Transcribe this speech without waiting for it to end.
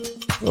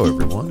Hello,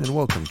 everyone, and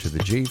welcome to the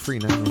J-Free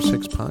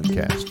 906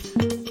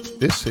 podcast.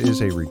 This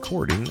is a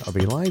recording of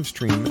a live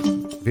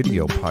stream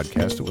video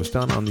podcast that was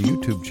done on the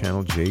YouTube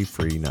channel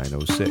J-Free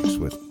 906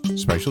 with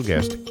special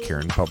guest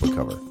Karen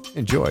Publicover.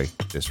 Enjoy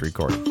this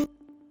recording.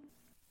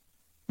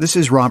 This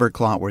is Robert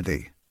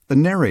Clotworthy, the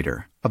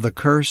narrator of The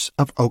Curse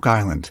of Oak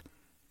Island,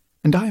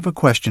 and I have a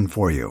question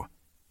for you.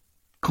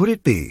 Could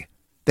it be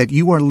that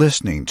you are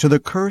listening to The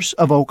Curse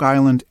of Oak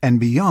Island and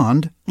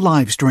Beyond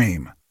live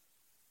stream?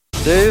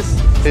 This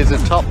is a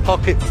top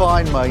pocket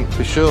find, mate,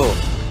 for sure.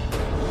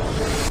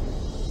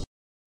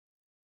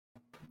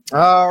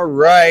 All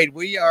right,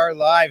 we are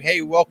live.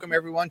 Hey, welcome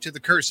everyone to the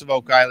Curse of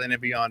Oak Island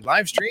and Beyond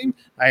live stream.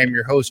 I am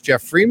your host,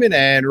 Jeff Freeman,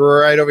 and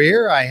right over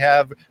here I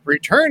have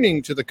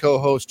returning to the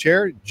co-host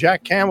chair,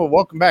 Jack Campbell.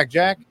 Welcome back,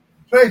 Jack.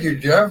 Thank you,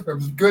 Jeff. It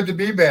was good to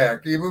be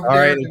back. All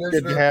right, it's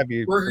good to have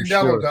you. Working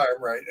double time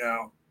right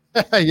now.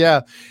 Yeah.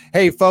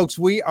 Hey, folks,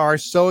 we are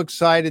so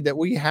excited that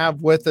we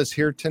have with us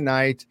here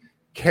tonight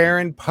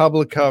Karen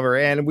Publicover,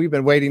 and we've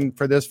been waiting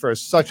for this for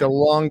such a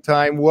long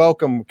time.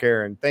 Welcome,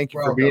 Karen. Thank you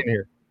for being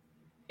here.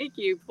 Thank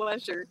you.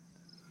 Pleasure.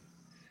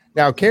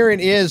 Now, Karen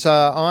is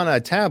on a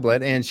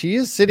tablet, and she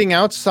is sitting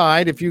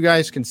outside. If you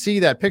guys can see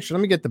that picture,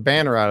 let me get the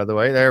banner out of the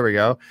way. There we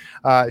go.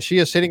 She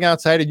is sitting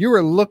outside, and you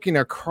are looking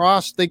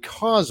across the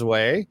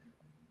causeway,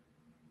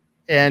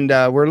 and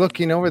we're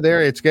looking over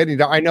there. It's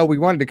getting, I know we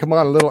wanted to come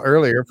on a little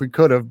earlier if we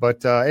could have,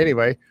 but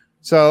anyway.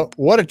 So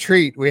what a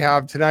treat we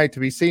have tonight to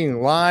be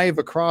seeing live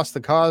across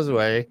the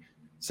causeway.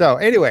 So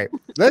anyway,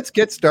 let's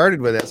get started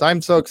with this.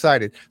 I'm so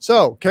excited.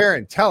 So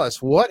Karen, tell us,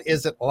 what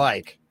is it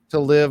like to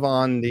live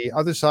on the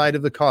other side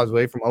of the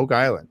causeway from Oak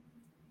Island?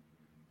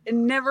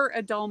 Never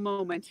a dull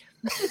moment.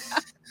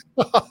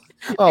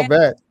 I'll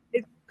bet.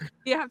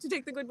 You have to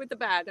take the good with the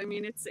bad. I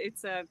mean, it's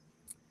an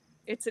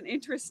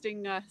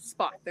interesting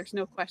spot. There's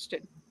no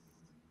question.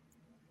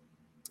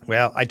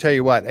 Well, I tell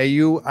you what,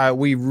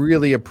 we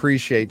really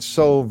appreciate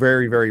so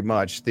very, very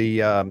much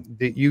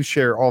that you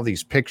share all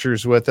these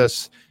pictures with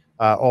us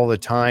all the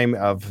time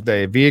of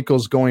the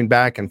vehicles going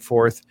back and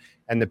forth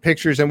and the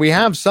pictures. And we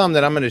have some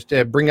that I'm going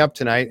to bring up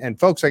tonight. And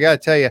folks, I got to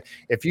tell you,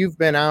 if you've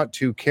been out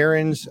to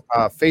Karen's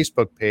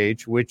Facebook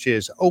page, which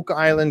is Oak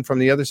Island from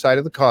the Other Side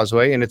of the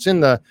Causeway, and it's in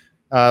the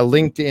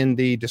linked in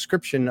the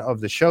description of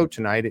the show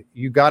tonight,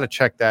 you got to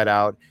check that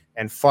out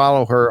and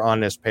follow her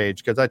on this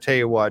page, because I tell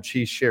you what,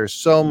 she shares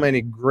so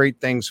many great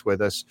things with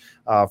us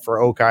for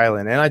Oak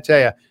Island. And I tell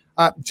you,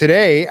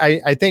 today,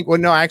 I think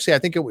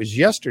it was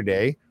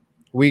yesterday,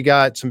 we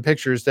got some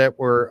pictures that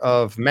were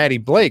of Maddie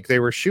Blake. They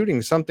were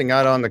shooting something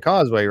out on the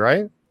causeway,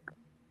 right?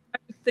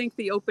 I think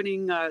the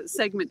opening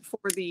segment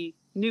for the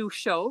new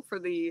show, for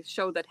the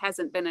show that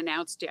hasn't been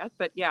announced yet,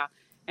 but yeah,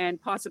 and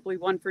possibly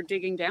one for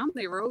Digging Down.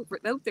 They were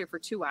out there for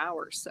 2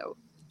 hours, so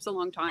it's a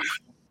long time.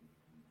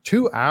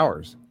 2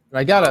 hours.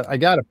 I got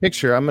a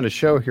picture I'm going to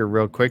show here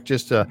real quick.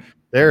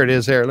 There it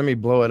is there. Let me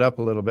blow it up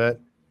a little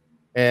bit.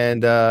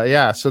 And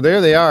so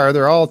there they are.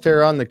 They're all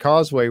there on the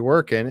causeway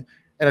working.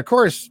 And of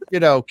course,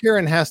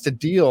 Karen has to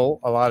deal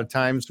a lot of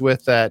times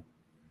with that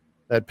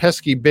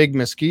pesky big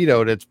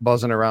mosquito that's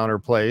buzzing around her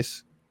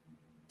place.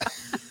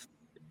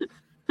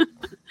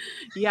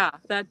 Yeah,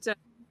 that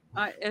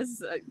I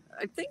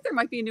think there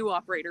might be a new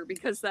operator,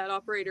 because that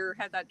operator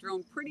had that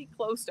drone pretty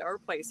close to our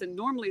place. And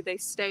normally they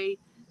stay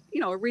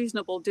a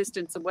reasonable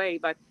distance away,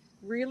 but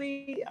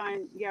really,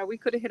 we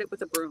could have hit it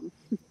with a broom.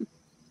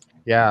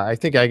 Yeah, I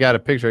think I got a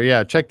picture.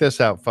 Yeah, check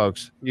this out,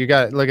 folks. You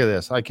got it. Look at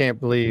this. I can't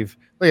believe.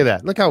 Look at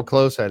that. Look how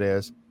close that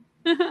is.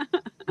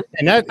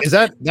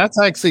 And that's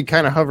actually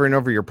kind of hovering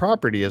over your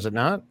property, is it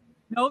not?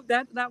 No,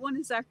 that one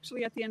is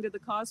actually at the end of the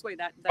causeway.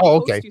 That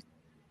okay. Post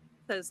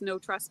says no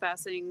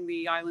trespassing.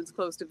 The island's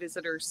closed to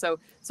visitors. So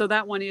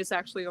that one is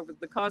actually over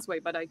the causeway,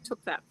 but I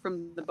took that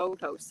from the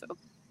boathouse. So.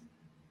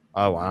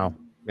 Oh wow.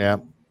 Yeah.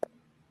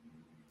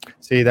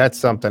 See, that's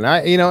something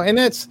and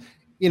that's,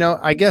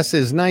 I guess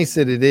as nice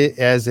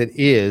as it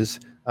is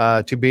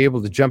to be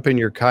able to jump in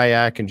your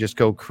kayak and just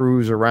go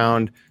cruise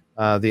around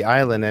the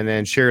island and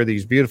then share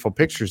these beautiful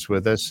pictures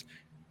with us.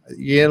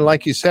 Yeah.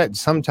 Like you said,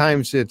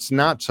 sometimes it's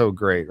not so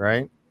great,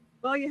 right?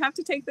 Well, you have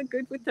to take the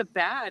good with the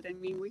bad. I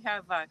mean, we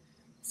have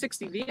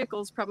 60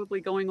 vehicles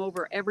probably going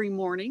over every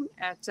morning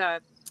at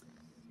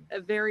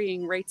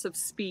varying rates of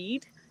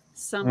speed.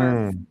 Some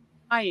are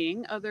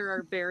flying, others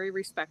are very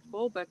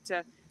respectful, but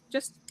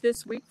just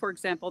this week, for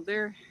example,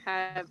 there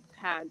at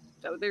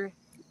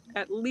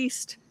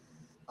least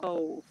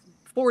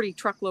 40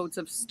 truckloads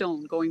of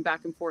stone going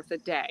back and forth a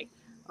day.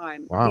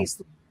 Wow.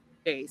 These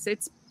days,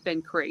 it's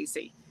been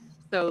crazy.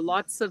 So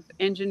lots of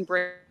engine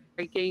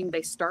braking.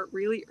 They start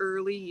really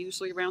early,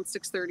 usually around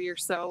 6:30 or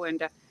so,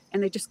 and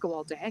they just go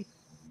all day.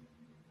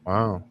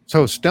 Wow.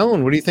 So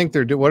stone, what do you think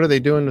what are they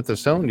doing with the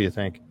stone, do you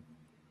think?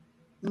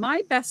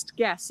 My best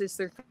guess is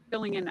they're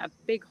filling in a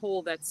big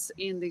hole that's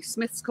in the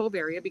Smiths Cove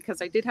area,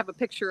 because I did have a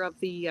picture of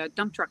the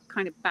dump truck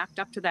kind of backed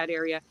up to that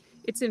area.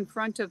 It's in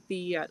front of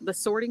the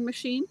sorting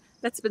machine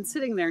that's been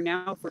sitting there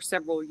now for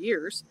several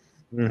years.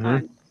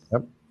 Mm-hmm.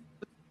 Yep.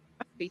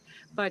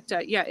 But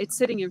it's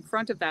sitting in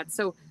front of that.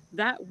 So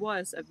that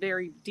was a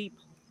very deep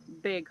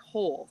big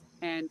hole,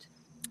 and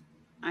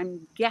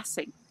I'm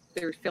guessing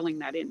they're filling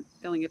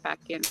it back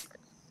in.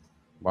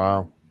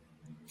 Wow.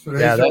 So they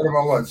start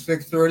about what,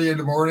 6:30 in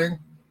the morning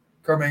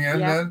coming in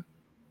then?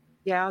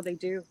 Yeah, they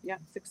do. Yeah,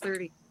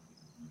 6:30.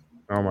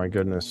 Oh my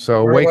goodness.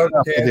 So wake up.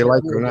 Do they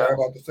like it or not?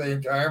 About the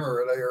same time,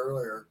 or are they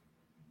earlier?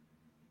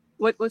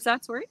 What was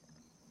that? Sorry?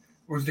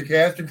 Was the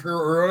casting crew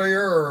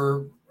earlier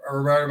or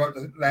right about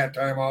that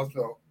time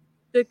also?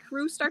 The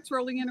crew starts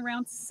rolling in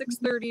around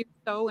 6:30 or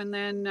so, and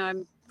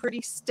then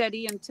pretty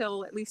steady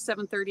until at least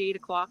 7:30, 8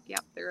 o'clock. Yeah,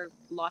 there are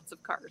lots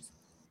of cars.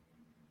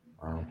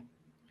 Wow.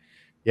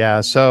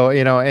 Yeah. So,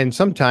 and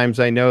sometimes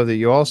I know that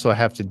you also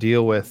have to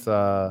deal with,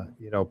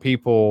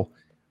 people,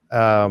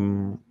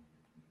 whether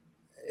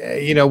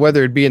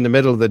it be in the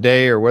middle of the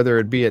day or whether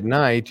it be at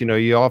night,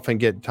 you often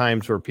get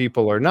times where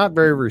people are not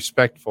very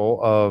respectful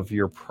of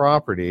your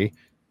property.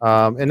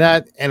 And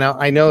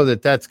I know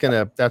that's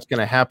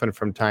gonna happen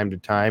from time to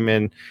time.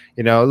 And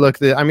look,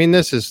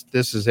 this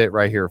is it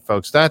right here,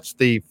 folks. That's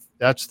the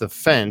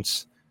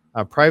fence,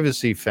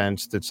 privacy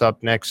fence that's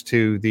up next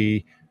to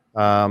the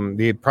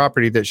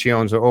property that she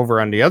owns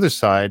over on the other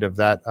side of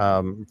that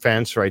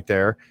fence right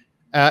there.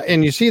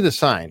 And you see the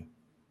sign.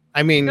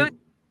 I mean,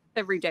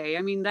 every day.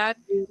 I mean, that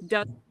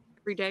does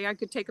every day. I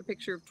could take a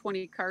picture of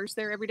 20 cars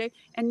there every day.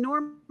 And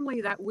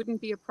normally that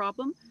wouldn't be a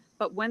problem.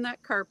 But when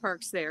that car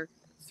parks there,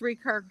 3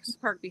 cars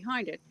park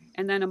behind it,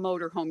 and then a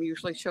motorhome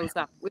usually shows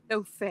up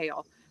without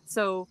fail.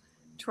 So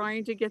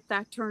trying to get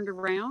that turned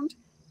around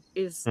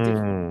is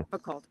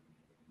difficult.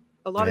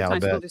 A lot of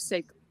times they'll just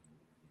say,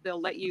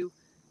 they'll let you,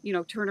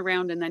 turn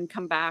around and then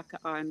come back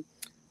on.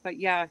 But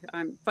yeah,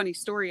 funny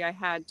story. I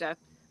had,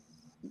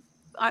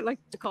 I like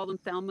to call them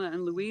Thelma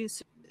and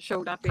Louise,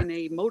 showed up in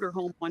a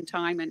motorhome one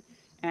time,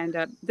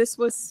 and this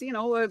was,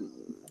 a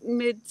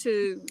mid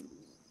to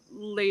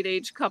late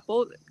age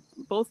couple,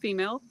 both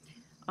female.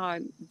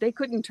 They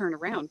couldn't turn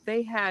around.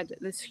 They had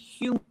this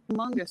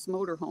humongous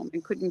motorhome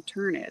and couldn't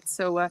turn it.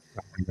 So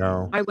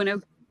I went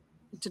out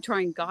to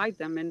try and guide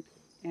them,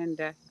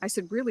 and I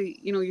said, really,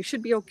 you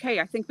should be okay.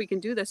 I think we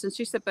can do this. And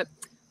she said, but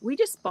we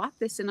just bought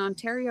this in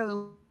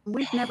Ontario and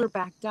we've never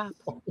backed up.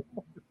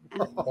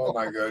 Oh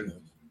my goodness.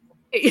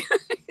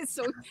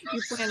 So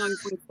you plan on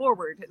going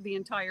forward the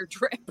entire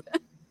trip.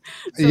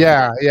 So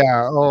yeah.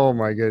 Oh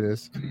my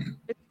goodness.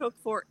 It took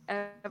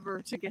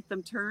forever to get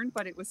them turned,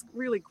 but it was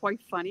really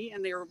quite funny,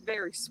 and they were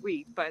very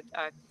sweet. But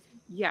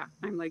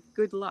I'm like,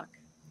 good luck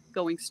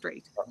going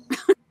straight.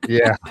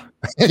 Yeah,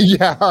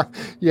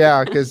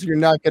 because you're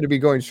not going to be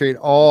going straight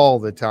all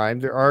the time.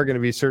 There are going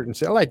to be certain,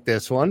 like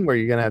this one, where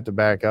you're going to have to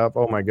back up.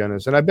 Oh my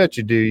goodness. And I bet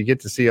you do. You get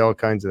to see all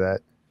kinds of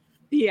that.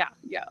 Yeah,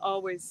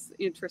 always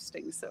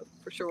interesting. So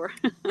for sure.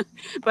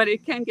 But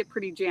it can get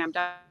pretty jammed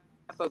up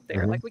out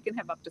there. Like we can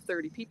have up to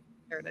 30 people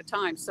there at a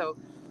time. So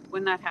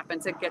when that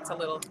happens, it gets a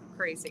little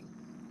crazy.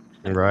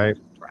 Right.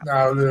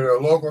 Now, did a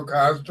local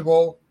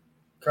constable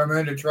come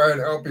in to try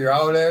to help you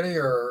out, Eddie,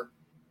 or?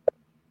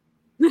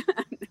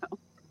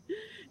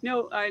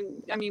 No, I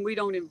mean, we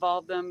don't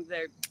involve them.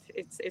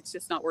 It's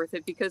just not worth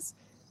it because,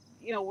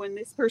 when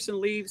this person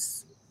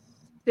leaves,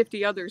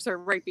 50 others are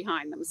right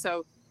behind them.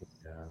 So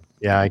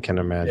yeah, I can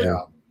imagine.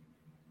 Yeah.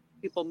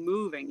 People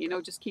moving,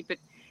 just keep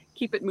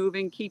it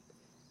moving, keep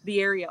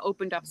the area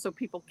opened up so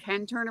people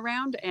can turn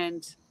around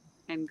and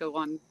go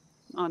on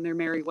their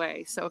merry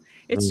way. So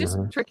it's just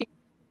tricky.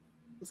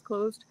 It's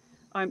closed.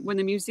 When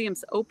the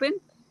museum's open,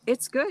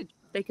 it's good.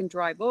 They can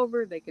drive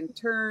over, they can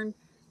turn,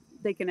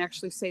 they can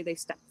actually say they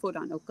stepped foot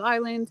on Oak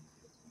Island.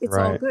 It's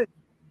all good.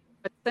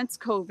 But since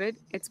COVID,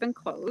 it's been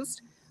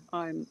closed.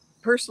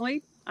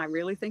 Personally, I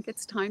really think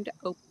it's time to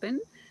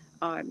open.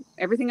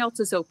 Everything else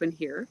is open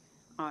here.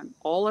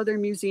 All other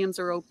museums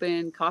are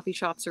open. Coffee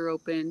shops are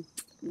open.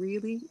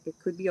 Really, it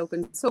could be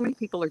open. So many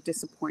people are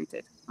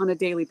disappointed on a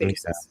daily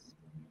basis.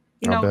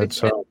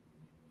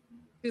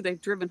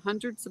 They've driven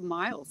hundreds of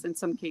miles in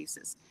some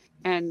cases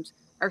and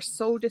are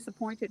so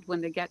disappointed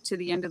when they get to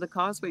the end of the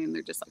causeway and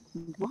they're just like,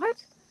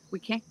 what? We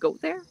can't go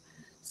there?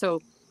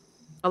 So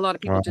a lot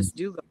of people just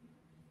do go.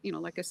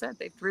 Like I said,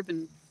 they've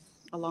driven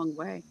a long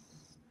way.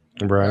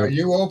 Right.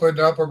 You opened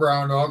up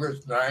around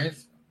August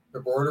 9th,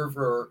 the border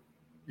for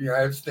the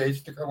United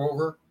States to come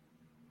over,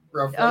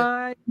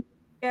 roughly?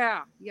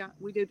 Yeah,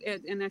 we did.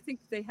 And I think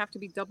they have to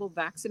be double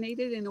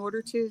vaccinated in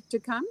order to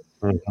come.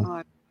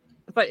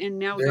 And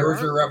now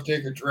there's your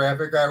uptake of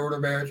traffic, I would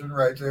imagine,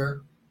 right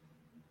there.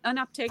 An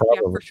uptake,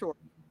 yeah, for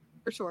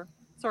sure.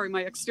 Sorry,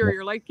 my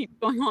exterior light keeps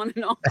going on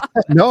and on.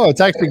 No,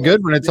 it's actually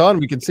good when it's on.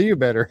 We can see you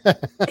better.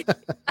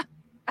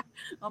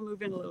 I'll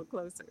move in a little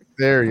closer.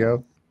 There you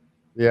go.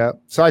 Yeah.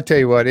 So I tell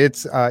you what,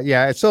 it's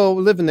so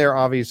living there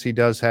obviously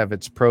does have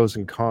its pros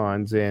and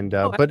cons. And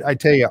but I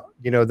tell you,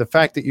 the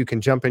fact that you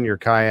can jump in your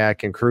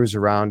kayak and cruise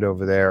around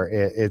over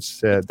there,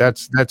 that's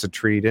a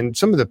treat. And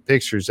some of the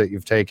pictures that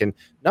you've taken,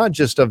 not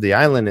just of the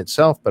island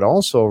itself, but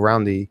also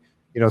around the,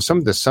 some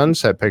of the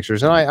sunset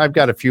pictures. And I've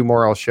got a few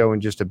more I'll show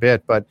in just a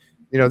bit, but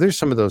there's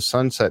some of those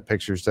sunset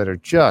pictures that are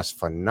just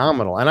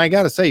phenomenal. And I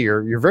got to say,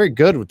 you're very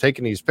good with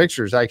taking these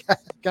pictures. I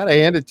got to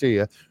hand it to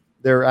you.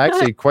 They're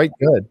actually quite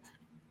good.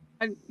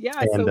 Yeah,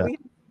 And so we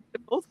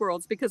have both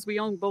worlds because we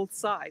own both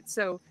sides.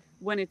 So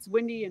when it's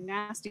windy and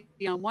nasty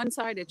on one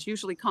side, it's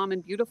usually calm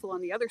and beautiful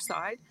on the other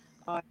side.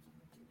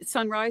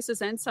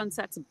 Sunrises and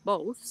sunsets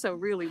both. So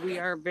really, we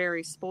are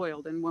very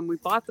spoiled. And when we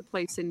bought the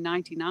place in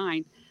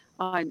 '99,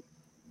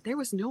 there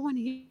was no one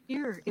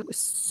here. It was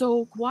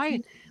so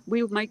quiet.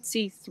 We might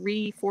see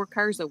 3-4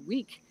 cars a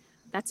week.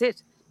 That's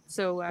it.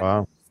 So,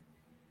 wow.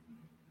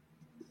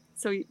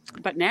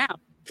 But now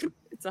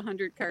it's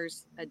 100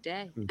 cars a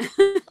day.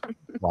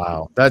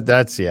 Wow.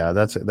 That's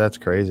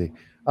crazy.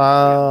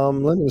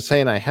 Linda was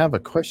saying, I have a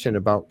question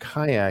about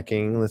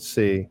kayaking. Let's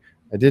see.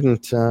 I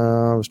didn't,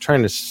 I was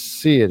trying to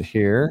see it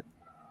here.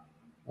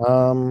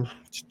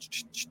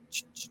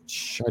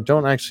 I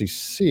don't actually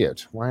see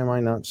it. Why am I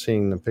not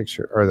seeing the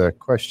picture or the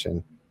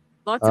question?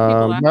 Lots of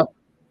people have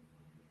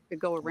to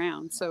go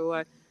around.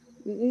 So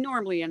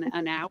normally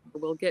an hour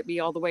will get me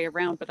all the way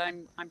around, but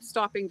I'm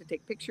stopping to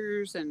take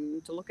pictures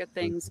and to look at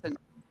things. And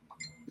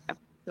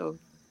so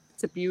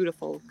it's a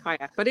beautiful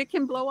kayak, but it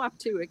can blow up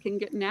too. It can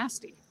get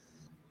nasty.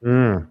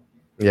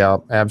 Yeah,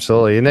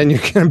 absolutely. And then you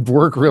can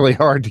work really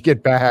hard to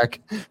get back.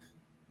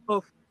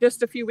 Oh,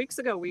 just a few weeks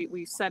ago,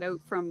 we set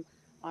out from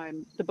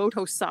the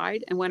boathouse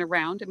side and went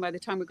around. And by the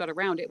time we got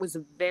around, it was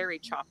very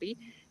choppy.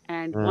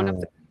 And one of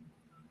the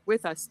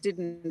with us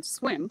didn't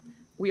swim.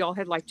 We all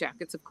had life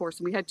jackets, of course,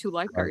 and we had 2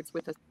 lifeguards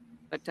with us.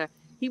 But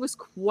he was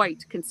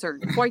quite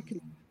concerned,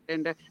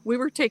 and we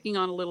were taking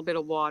on a little bit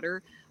of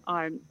water.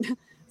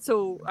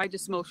 So I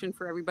just motioned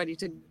for everybody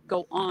to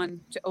go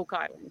on to Oak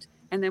Island,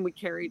 and then we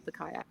carried the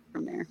kayak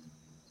from there.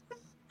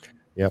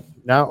 Yep.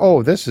 Now,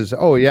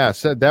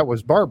 so that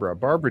was Barbara.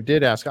 Barbara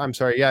did ask. I'm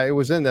sorry. Yeah, it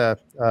was in the.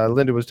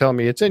 Linda was telling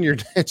me it's in your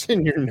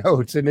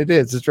notes, and it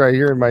is. It's right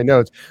here in my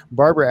notes.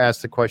 Barbara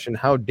asked the question: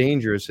 how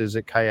dangerous is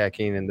it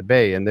kayaking in the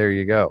bay? And there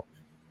you go.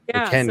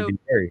 Yeah, it can be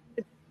very.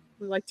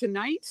 Like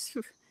tonight,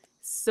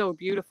 so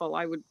beautiful.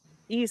 I would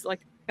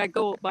I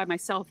go by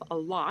myself a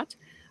lot,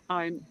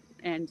 and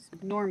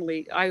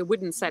normally I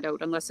wouldn't set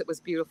out unless it was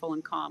beautiful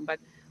and calm. But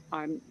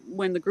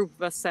when the group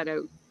of us set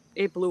out,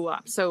 it blew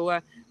up.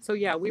 So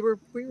yeah, we were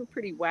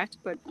pretty wet,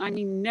 but I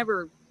mean,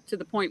 never to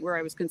the point where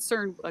I was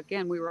concerned.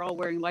 Again, we were all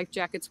wearing life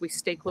jackets. We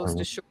stay close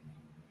to shore.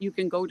 You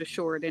can go to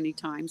shore at any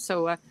time.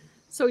 So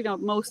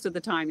most of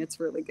the time it's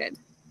really good.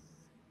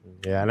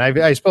 Yeah, and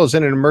I suppose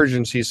in an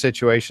emergency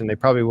situation, they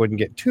probably wouldn't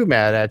get too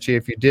mad at you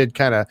if you did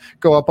kind of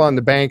go up on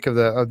the bank of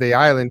the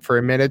island for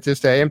a minute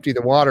just to empty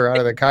the water out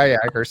of the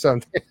kayak or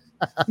something.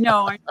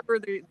 No, I'm sure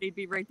they'd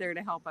be right there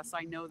to help us.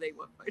 I know they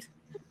would.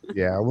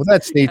 Yeah, well,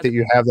 that's neat that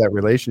you have that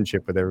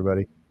relationship with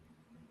everybody.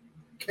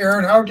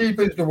 Karen, how deep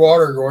is the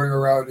water going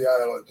around the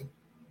island?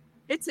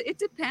 It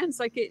depends.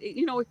 Like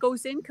it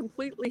goes in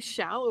completely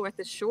shallow at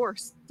the shore.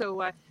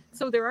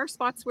 So there are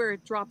spots where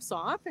it drops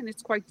off and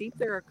it's quite deep.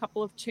 There are a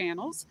couple of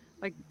channels,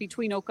 like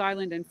between Oak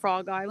Island and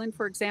Frog Island,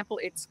 for example.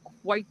 It's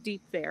quite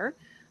deep there,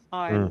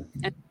 and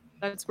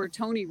that's where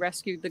Tony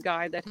rescued the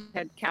guy that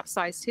had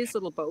capsized his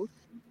little boat.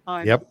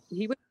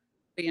 He was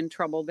in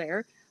trouble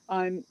there.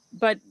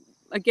 But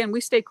again,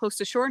 we stay close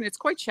to shore and it's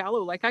quite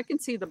shallow. Like I can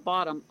see the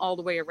bottom all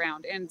the way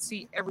around and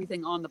see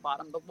everything on the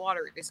bottom. The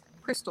water is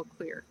crystal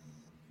clear.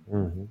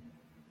 Mm-hmm.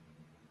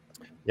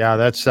 Yeah,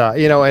 that's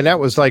and that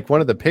was like one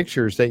of the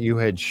pictures that you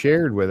had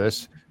shared with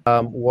us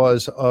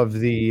was of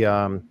the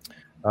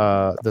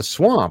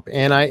swamp,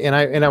 and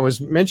I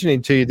was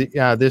mentioning to you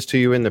this to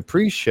you in the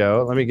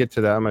pre-show. Let me get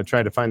to that. I'm going to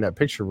try to find that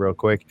picture real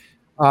quick.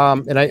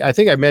 And I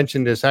think I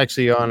mentioned this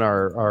actually on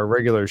our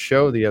regular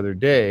show the other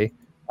day.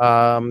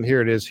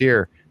 Here it is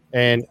here.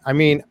 And I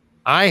mean,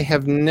 I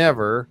have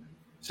never,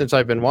 since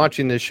I've been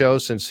watching this show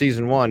since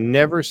season 1,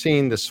 never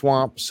seen the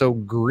swamp so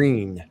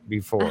green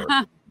before.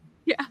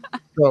 Yeah.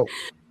 So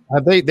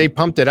they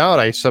pumped it out,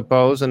 I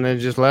suppose, and then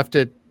just left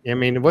it. I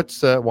mean,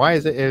 why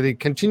is it? Are they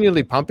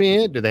continually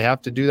pumping it? Do they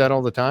have to do that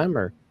all the time,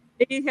 or?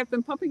 They have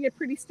been pumping it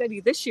pretty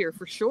steady this year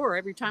for sure.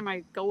 Every time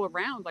I go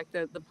around, like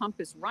the pump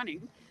is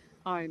running.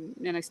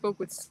 And I spoke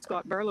with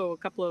Scott Barlow a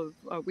couple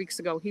of weeks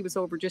ago. He was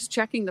over just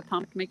checking the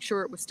pump to make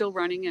sure it was still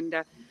running. And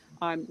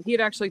he had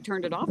actually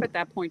turned it off at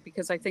that point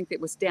because I think it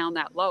was down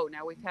that low.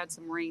 Now we've had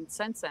some rain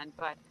since then,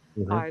 but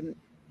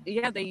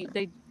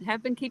they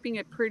have been keeping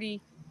it pretty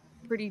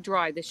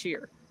dry this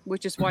year,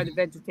 which is why the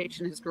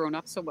vegetation has grown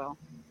up so well.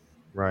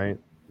 Right.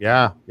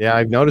 Yeah.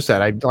 I've noticed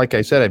that. Like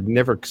I said, I've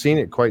never seen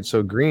it quite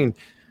so green.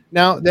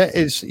 Now that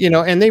is,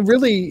 and they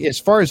really, as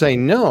far as I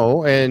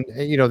know, and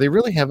they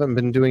really haven't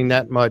been doing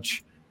that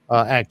much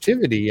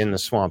activity in the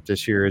swamp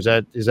this year. Is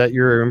that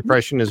your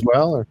impression as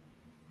well? Or?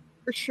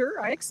 For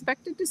sure, I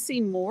expected to see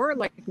more.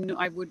 Like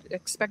I would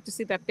expect to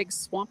see that big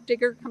swamp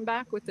digger come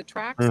back with the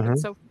tracks, and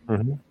so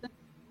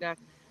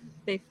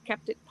they've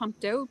kept it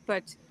pumped out.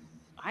 But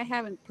I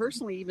haven't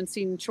personally even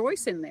seen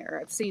choice in there.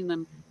 I've seen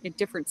them in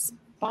different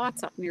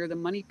spots up near the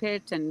Money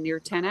Pit and near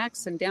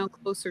 10X and down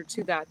closer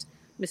to that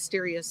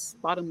mysterious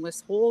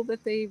bottomless hole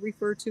that they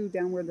refer to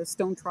down where the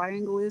stone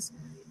triangle is.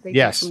 They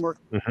do some work.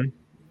 I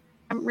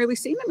haven't really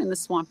seen them in the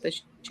swamp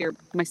this year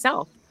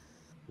myself.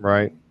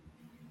 Right.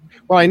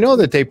 Well, I know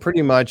that they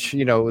pretty much,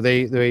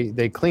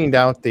 they cleaned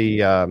out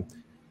the,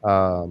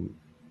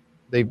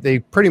 they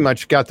pretty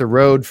much got the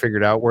road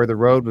figured out where the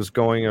road was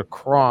going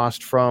across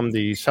from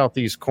the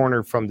southeast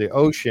corner from the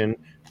ocean.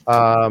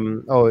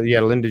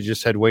 Linda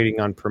just said waiting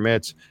on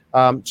permits.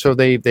 So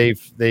they've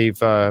they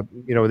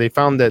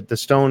found that the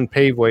stone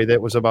paveway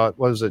that was about,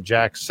 what was it,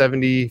 Jack,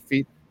 70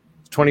 feet,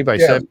 20 by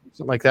 7,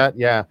 something like that.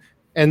 Yeah.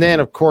 And then,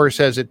 of course,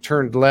 as it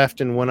turned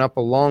left and went up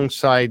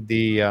alongside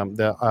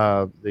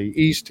the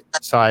east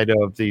side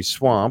of the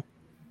swamp,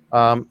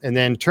 and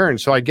then turned.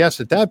 So I guess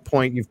at that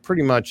point, you've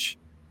pretty much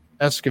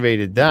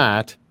excavated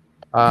that.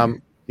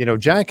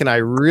 Jack and I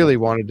really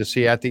wanted to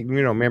see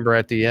remember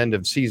at the end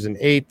of season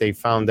 8, they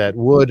found that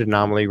wood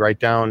anomaly right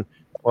down,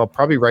 well,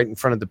 probably right in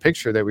front of the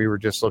picture that we were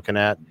just looking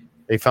at.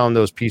 They found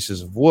those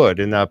pieces of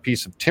wood and a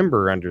piece of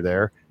timber under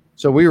there.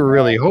 So we were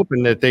really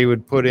hoping that they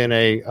would put in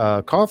a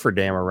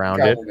cofferdam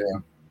around it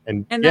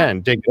and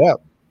dig it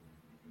up.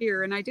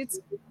 Here, and I did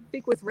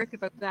speak with Rick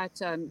about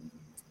that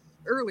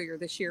earlier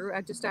this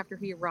year, just after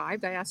he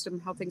arrived. I asked him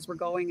how things were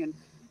going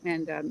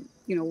and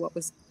what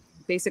was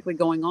basically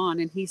going on,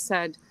 and he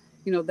said,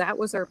 that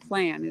was our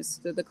plan, is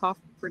the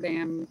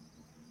cofferdam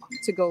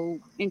to go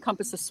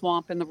encompass the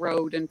swamp and the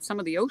road and some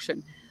of the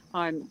ocean,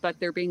 but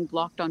they're being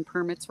blocked on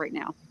permits right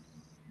now.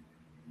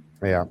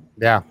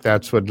 Yeah,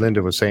 that's what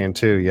Linda was saying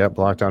too. Yeah,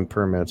 blocked on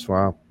permits.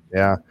 Wow.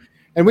 Yeah,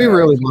 and we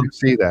really want to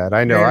see that.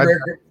 I know.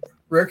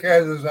 Rick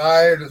has his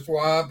eye in the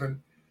swamp, and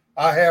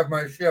I have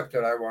my ship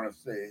that I want to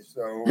see.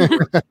 So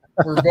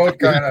we're both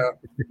kind of.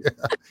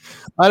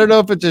 I don't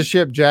know if it's a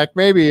ship, Jack.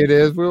 Maybe it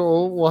is.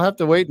 We'll have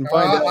to wait and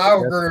find out.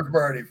 I'll go to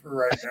party for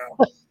right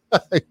now.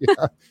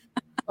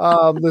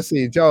 Yeah. Let's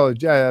see, Joe.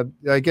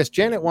 I guess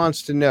Janet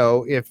wants to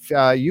know if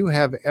you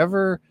have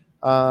ever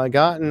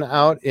gotten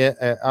out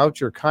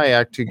your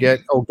kayak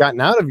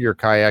gotten out of your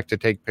kayak to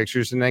take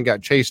pictures and then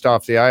got chased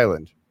off the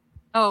island.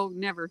 Oh,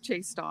 never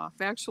chased off.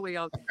 Actually,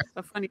 a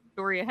funny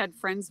story. I had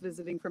friends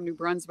visiting from New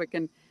Brunswick,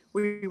 and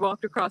we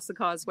walked across the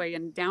causeway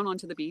and down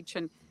onto the beach.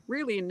 And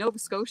really, in Nova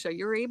Scotia,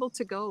 you're able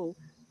to go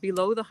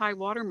below the high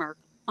water mark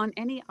on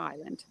any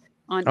island,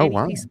 on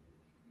any piece,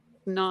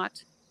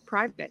 not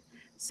private.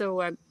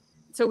 So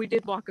we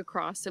did walk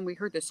across, and we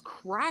heard this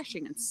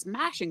crashing and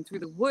smashing through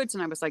the woods.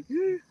 And I was like,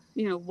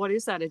 what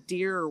is that, a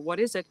deer or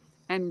what is it?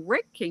 And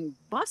Rick came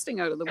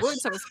busting out of the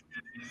woods. I was,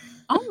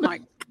 oh my,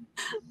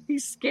 he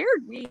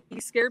scared me. He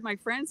scared my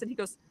friends. And he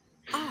goes,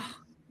 oh,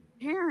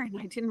 Karen,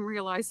 I didn't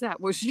realize that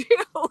was you.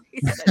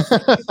 He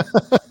said,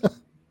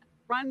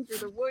 run through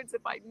the woods.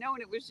 If I'd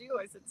known it was you.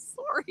 I said,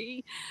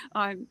 sorry.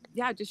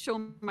 Just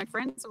showing my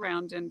friends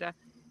around. And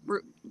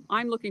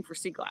I'm looking for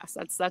sea glass.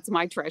 That's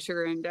my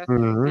treasure. And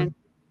and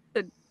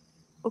said,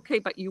 okay,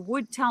 but you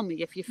would tell me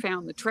if you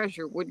found the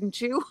treasure,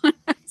 wouldn't you?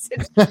 I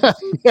said,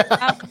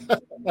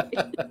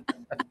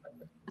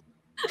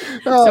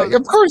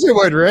 of course I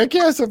would, Rick.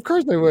 Yes, of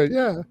course I would.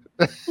 Yeah.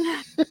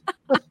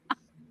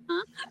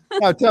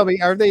 Now, tell me,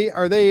 are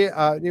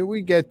they?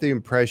 We get the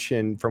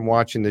impression from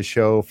watching the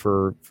show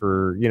for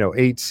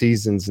 8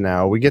 seasons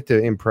now. We get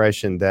the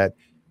impression that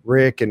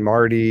Rick and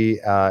Marty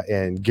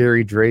and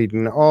Gary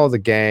Drayton, all the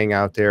gang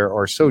out there,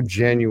 are so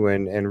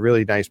genuine and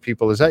really nice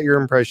people. Is that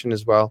your impression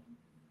as well?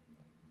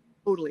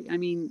 Totally. I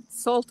mean,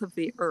 salt of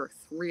the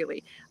earth,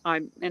 really.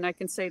 And I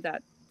can say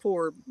that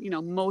for,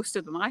 most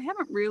of them. I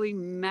haven't really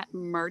met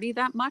Marty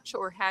that much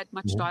or had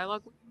much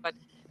dialogue with, but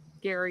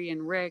Gary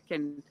and Rick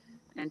and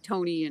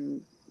Tony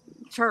and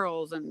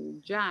Charles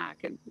and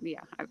Jack, and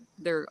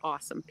they're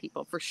awesome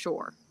people for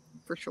sure.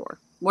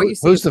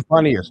 Who's the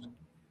funniest?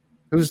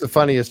 Who's the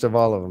funniest of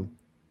all of them?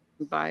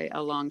 By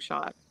a long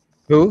shot.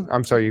 Who?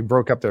 I'm sorry, you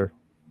broke up there.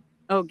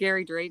 Oh,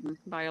 Gary Drayton,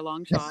 by a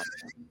long shot.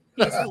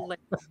 He's hilarious.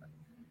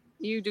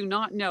 You do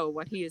not know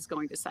what he is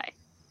going to say.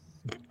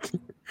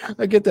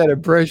 I get that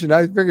impression.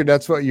 I figured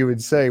that's what you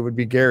would say would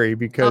be Gary,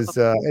 because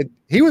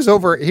he was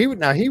over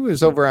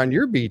on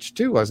your beach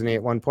too, wasn't he,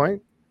 at one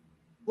point?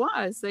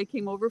 They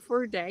came over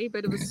for a day,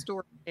 but it was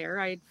stored there.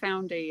 I had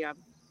found a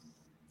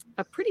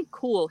pretty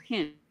cool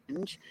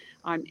hinge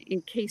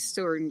encased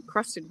or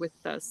encrusted with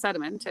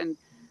sediment, and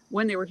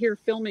when they were here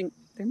filming,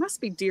 there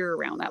must be deer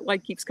around. That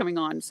light keeps coming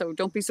on, so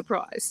don't be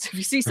surprised if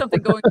you see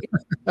something going.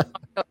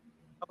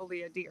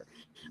 Probably a deer,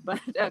 but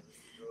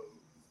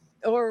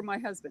or my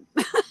husband.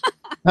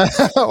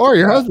 Or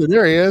your husband.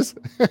 There he is.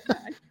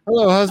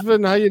 Hello,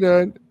 husband. How you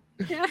doing?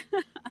 Yeah.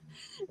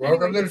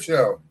 Welcome to the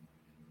show.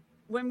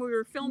 When we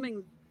were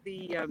filming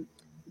the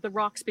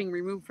rocks being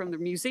removed from the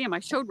museum, I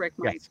showed Rick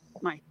my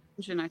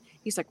hinge, and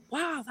he's like,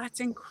 "Wow, that's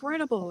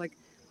incredible! Like,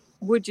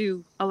 would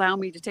you allow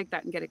me to take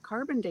that and get it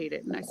carbon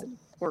dated?" And I said,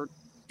 or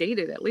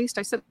dated at least.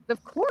 I said,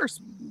 "Of course.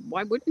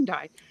 Why wouldn't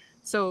I?"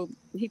 So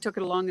he took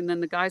it along, and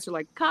then the guys are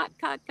like, cut.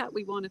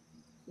 We want to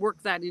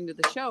work that into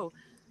the show.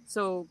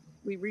 So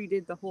we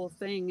redid the whole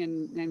thing,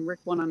 and Rick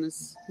went on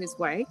his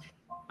way.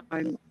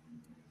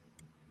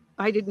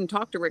 I didn't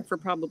talk to Rick for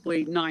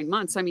probably 9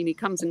 months. I mean, he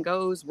comes and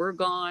goes. We're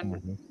gone.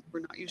 Mm-hmm. We're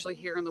not usually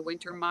here in the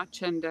winter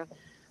much. And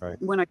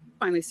when I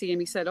finally see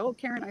him, he said, "Oh,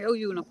 Karen, I owe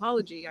you an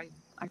apology. I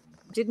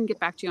didn't get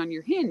back to you on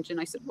your hinge. And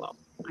I said, well,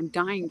 I'm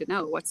dying to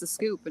know. What's the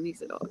scoop? And he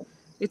said, oh,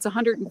 it's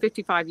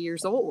 155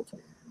 years old.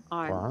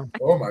 Wow.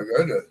 Oh my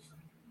goodness.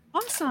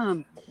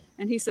 Awesome.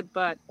 And he said,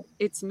 but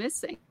it's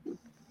missing.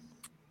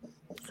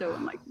 So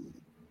I'm like,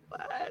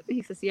 what?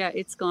 He says, yeah,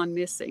 it's gone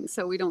missing.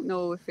 So we don't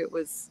know if it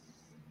was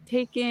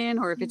taken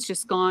or if it's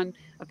just gone.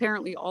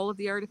 Apparently all of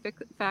the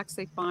artifacts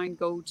they find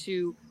go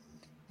to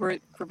where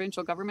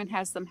provincial government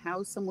has them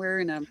housed somewhere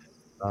in a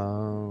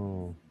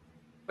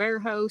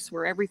warehouse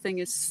where everything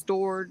is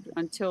stored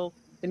until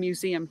the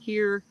museum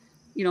here,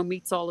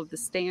 meets all of the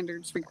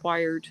standards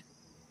required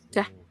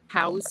to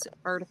house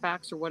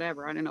artifacts or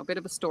whatever. I don't know, a bit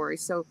of a story.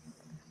 So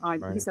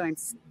he said, I'm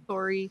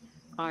sorry.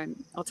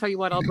 I'll tell you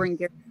what, I'll bring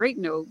Gary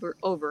Drayton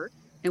over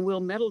and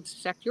we'll metal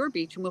detect your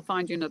beach and we'll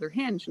find you another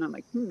hinge. And I'm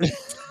like,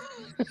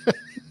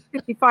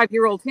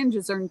 55-year-old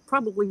hinges are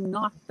probably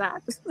not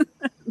that.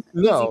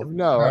 No,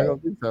 I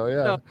don't think so.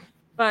 Yeah.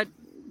 But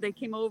they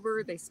came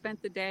over, they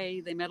spent the day,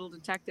 they metal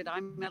detected. I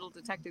metal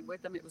detected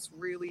with them. It was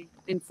really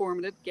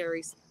informative.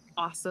 Gary's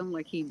awesome.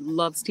 Like, he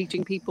loves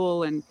teaching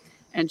people and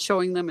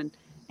showing them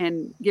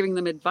and giving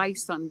them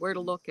advice on where to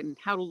look and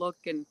how to look.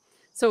 And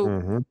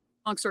so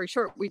long story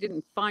short, we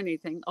didn't find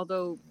anything,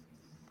 although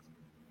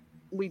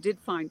we did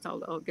find,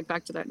 I'll get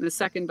back to that in a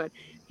second, but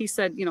he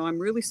said, I'm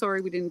really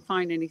sorry we didn't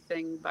find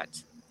anything,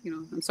 but,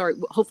 I'm sorry.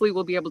 Hopefully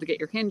we'll be able to get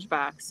your hinge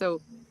back.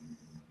 So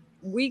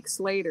weeks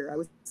later, I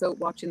was out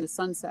watching the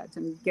sunset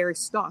and Gary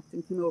stopped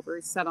and came over,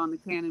 sat on the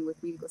cannon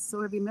with me. He goes,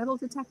 so have you metal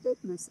detected?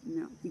 And I said,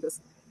 no. He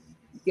goes,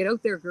 get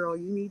out there, girl.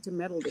 You need to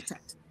metal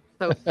detect.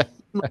 So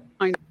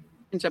I'm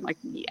like,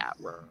 yeah,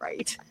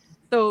 right.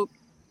 So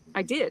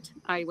I did.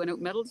 I went out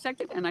metal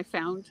detected and I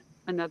found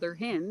another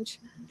hinge.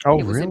 Oh,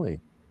 it was really?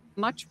 in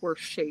much worse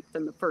shape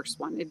than the first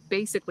one. It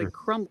basically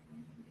crumbled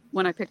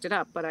when I picked it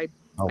up, but I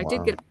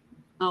did get,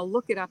 I'll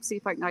look it up, see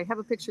if I have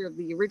a picture of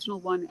the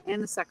original one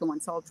and the second one.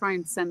 So I'll try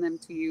and send them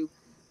to you,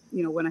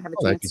 when I have a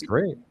chance. That'd be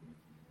great.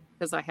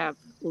 Because I have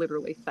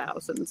literally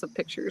thousands of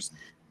pictures.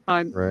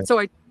 Right. So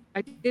I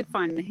did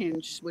find the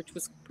hinge, which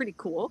was pretty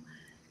cool.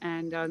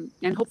 And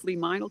hopefully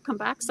mine will come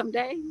back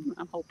someday.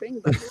 I'm hoping.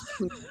 But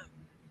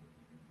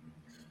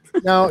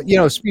Now,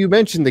 you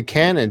mentioned the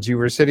cannons. You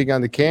were sitting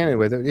on the cannon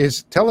with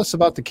it. Tell us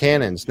about the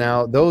cannons.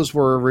 Now, those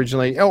were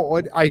originally.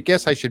 I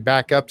guess I should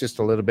back up just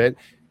a little bit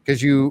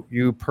because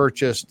you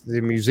purchased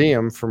the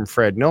museum from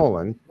Fred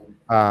Nolan.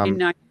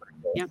 yeah.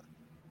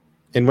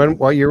 And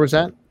what year was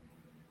that?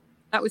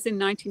 That was in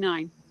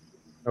 1999.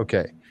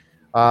 Okay.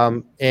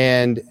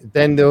 And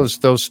then those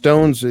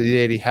stones,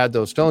 he had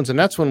those stones, and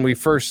that's when we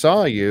first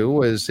saw you,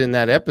 was in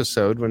that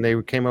episode when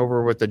they came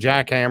over with the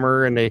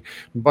jackhammer and they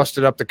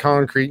busted up the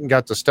concrete and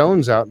got the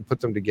stones out and put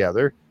them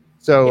together.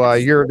 So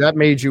Yes. that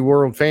made you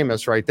world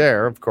famous right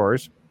there, of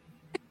course.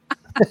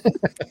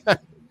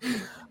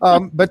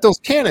 But those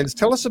cannons,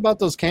 tell us about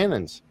those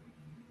cannons.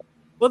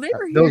 Well, they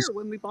were here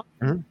when we bought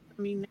them.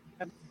 I mean,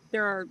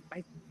 there are,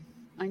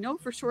 I know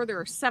for sure there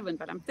are 7,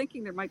 but I'm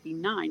thinking there might be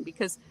 9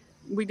 because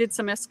we did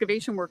some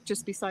excavation work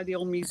just beside the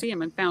old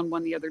museum and found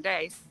one the other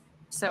day.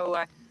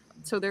 So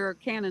there are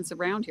cannons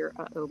around here.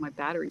 Oh, my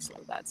battery's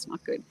low. That's not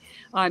good.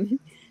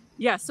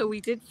 So we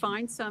did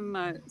find some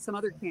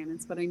other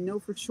cannons, but I know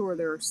for sure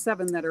there are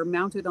 7 that are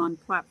mounted on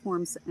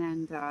platforms,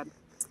 and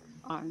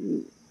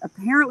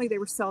apparently they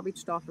were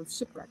salvaged off of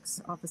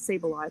shipwrecks off of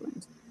Sable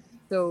Island.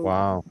 So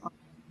wow.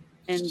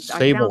 And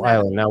Sable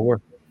Island. Now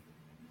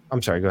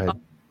I'm sorry. Go ahead.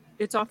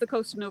 It's off the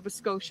coast of Nova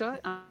Scotia.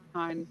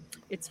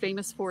 It's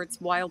famous for its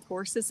wild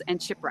horses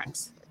and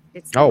shipwrecks.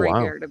 It's a great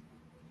area.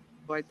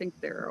 I think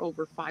there are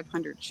over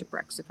 500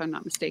 shipwrecks, if I'm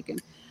not mistaken.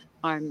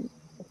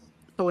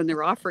 So when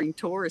they're offering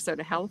tours out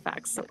of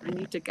Halifax, so I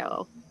need to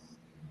go.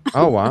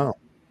 Oh, wow.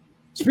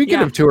 Speaking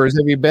of tours,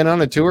 have you been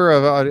on a tour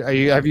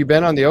have you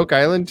been on the Oak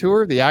Island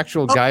tour, the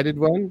actual guided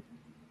one?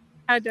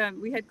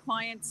 We had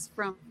clients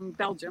from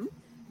Belgium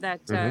that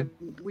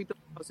we built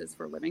houses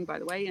for a living, by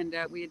the way, and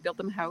we had built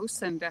them a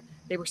house, and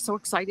they were so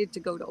excited to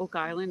go to Oak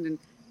Island and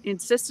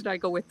insisted I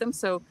go with them.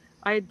 So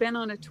I had been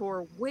on a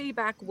tour way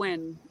back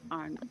when.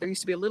 There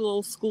used to be a little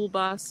old school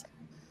bus.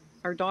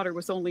 Our daughter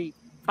was only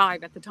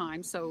 5 at the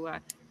time, so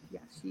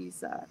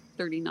she's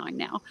 39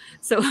 now.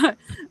 So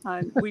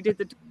we did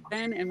the tour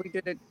then, and we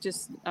did it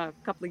just a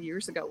couple of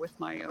years ago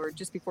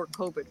just before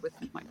COVID with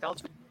my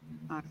Belgian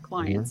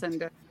clients,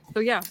 and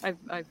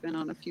I've been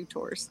on a few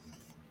tours.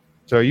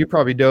 So you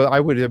probably know, I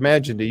would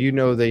imagine, do you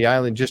know the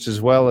island just as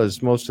well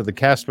as most of the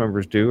cast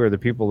members do, or the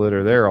people that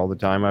are there all the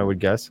time, I would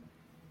guess?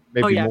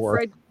 Maybe more.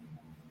 Fred,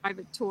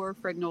 private tour,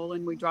 Fred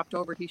Nolan, we dropped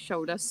over. He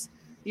showed us,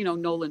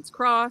 Nolan's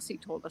Cross. He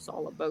told us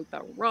all about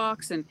the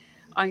rocks, and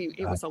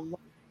it was a lot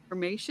of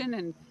information,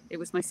 and it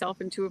was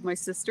myself and 2 of my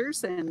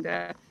sisters, and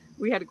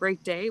we had a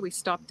great day. We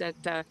stopped at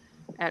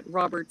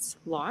Robert's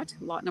lot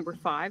number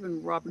 5,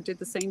 and Robert did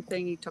the same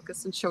thing. He took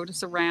us and showed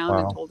us around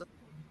and told us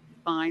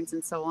finds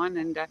and so on,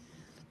 and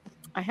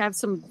I have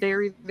some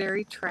very,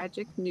 very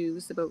tragic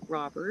news about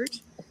Robert.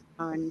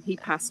 He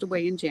passed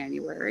away in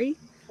January.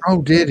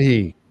 Oh, did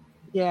he?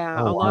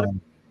 Yeah, a lot of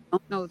people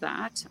don't know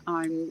that.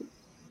 I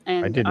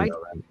didn't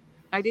know that.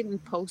 I didn't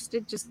post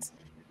it. Just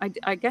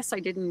I guess I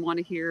didn't want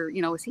to hear,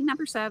 is he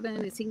number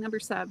 7? Is he number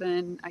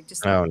 7? I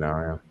just Oh no,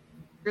 yeah.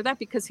 hear that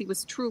because he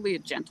was truly a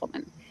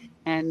gentleman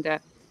and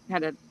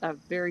had a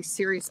very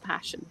serious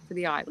passion for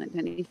the island,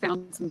 and he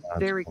found some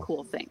very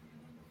cool things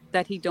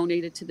that he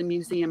donated to the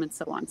museum and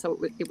so on. So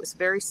it was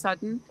very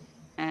sudden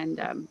and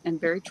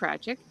very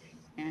tragic.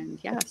 And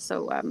yeah,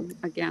 so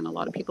again, a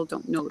lot of people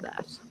don't know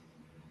that.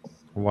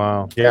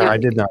 Wow. Yeah, I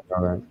did not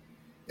know that.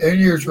 In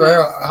your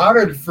trail, how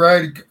did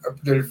Fred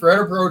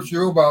approach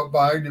you about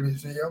buying the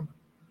museum?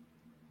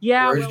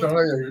 Yeah,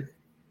 Originally,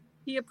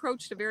 he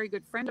approached a very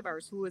good friend of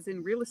ours who was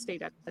in real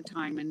estate at the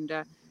time,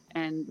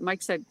 and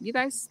Mike said, "You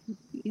guys,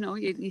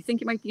 you think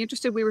you might be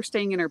interested?" We were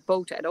staying in our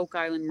boat at Oak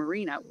Island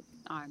Marina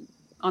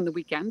on the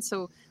weekend,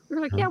 so we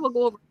were like, "Yeah, we'll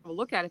go over and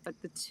look at it." But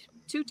the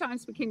two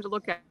times we came to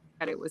look at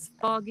it, it was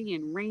foggy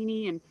and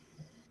rainy, and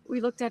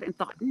we looked at it and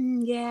thought,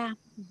 "Yeah,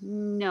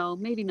 no,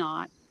 maybe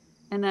not."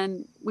 And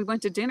then we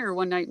went to dinner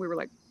one night. We were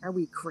like, "Are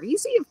we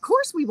crazy? Of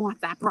course we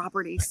want that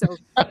property." So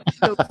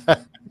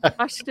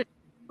rushed it,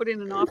 put in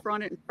an offer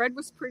on it. And Fred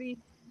was pretty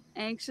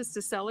anxious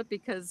to sell it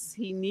because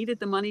he needed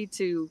the money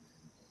to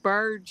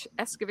barge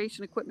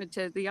excavation equipment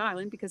to the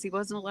island because he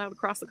wasn't allowed to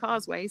cross the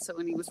causeway. So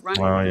when he was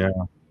running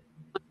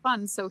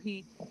funds, so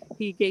he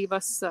gave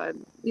us a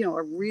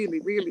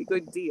really, really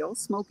good deal,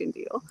 smoking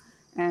deal.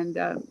 And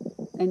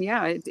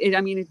yeah,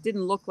 it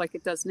didn't look like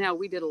it does now.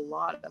 We did a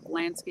lot of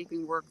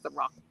landscaping work, the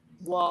rock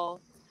wall.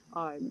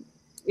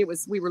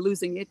 We were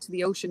losing it to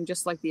the ocean,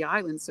 just like the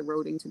island's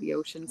eroding to the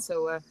ocean.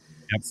 So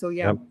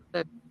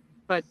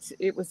but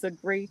it was a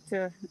great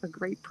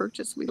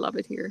purchase. We love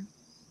it here.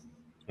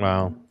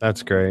 Wow,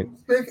 that's great.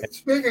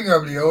 Speaking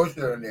of the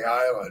ocean and the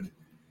island,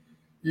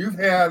 you've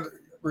had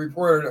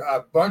reported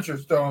a bunch of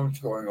stones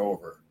going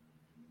over,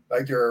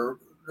 like they're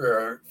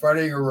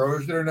fighting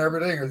erosion and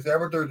everything. Is that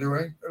what they're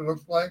doing? It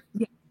looks like.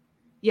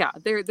 Yeah,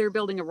 they're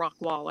building a rock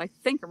wall, I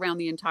think, around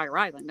the entire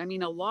island. I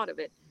mean, a lot of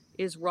it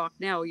is rock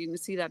now. You can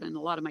see that in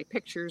a lot of my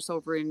pictures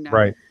over in,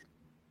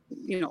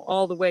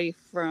 all the way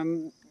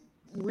from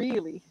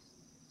really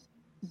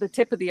the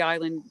tip of the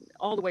island,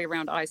 all the way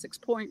around Isaacs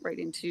Point, right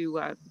into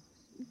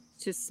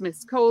to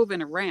Smith's Cove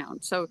and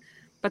around. So,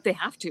 but they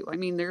have to. I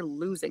mean, they're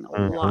losing a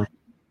lot of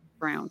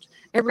ground.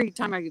 Every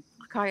time I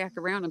kayak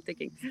around, I'm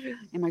thinking,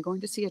 am I going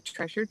to see a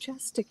treasure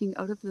chest sticking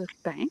out of the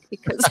bank?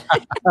 Because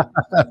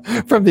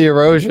from the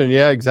erosion.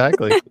 Yeah,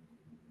 exactly.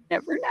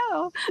 Never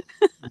know.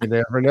 You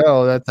never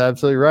know. That's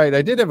absolutely right.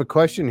 I did have a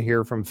question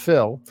here from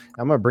Phil.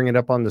 I'm going to bring it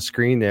up on the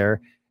screen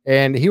there.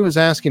 And he was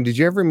asking, did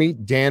you ever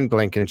meet Dan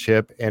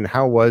Blankenship, and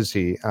how was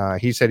he?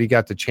 He said he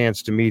got the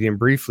chance to meet him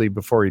briefly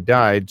before he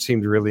died.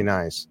 Seemed really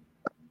nice.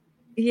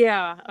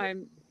 Yeah,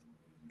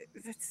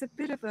 that's a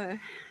bit of a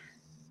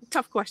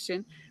tough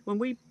question. When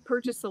we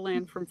purchased the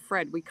land from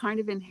Fred, we kind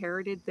of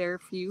inherited their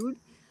feud.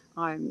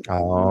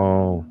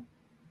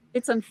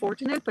 It's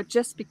unfortunate, but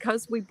just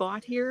because we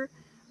bought here,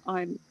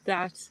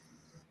 that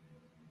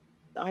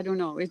I don't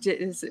know. It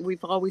is.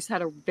 We've always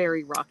had a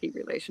very rocky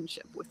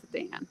relationship with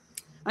Dan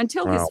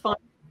until his final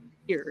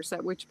years.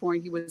 At which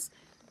point he was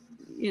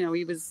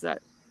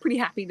pretty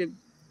happy to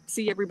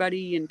see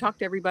everybody and talk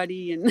to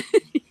everybody, and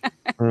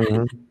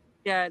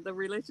yeah, the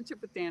relationship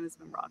with Dan has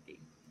been rocky.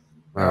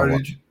 Now,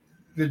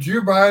 did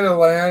you buy the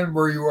land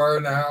where you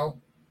are now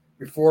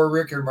before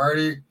Rick and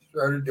Marty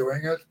started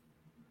doing it?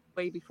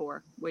 Way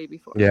before.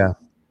 Yeah.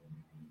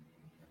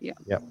 Yeah.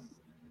 Yep.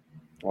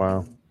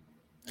 Wow.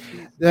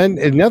 Then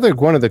another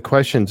one of the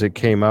questions that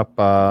came up,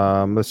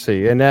 let's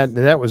see, and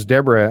that was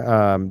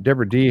Deborah.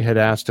 Deborah D had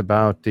asked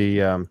about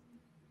the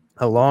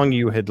how long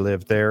you had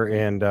lived there,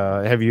 and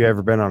have you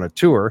ever been on a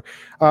tour?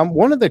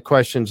 One of the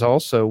questions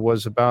also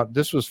was about,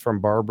 this was from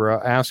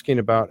Barbara, asking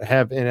about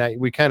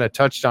we kind of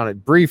touched on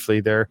it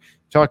briefly there,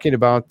 talking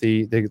about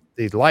the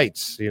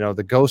lights,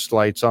 the ghost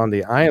lights on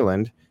the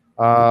island,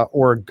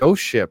 or a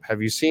ghost ship.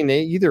 Have you seen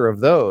either of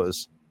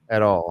those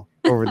at all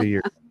over the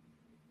years?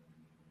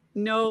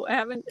 No, I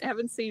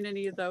haven't seen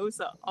any of those.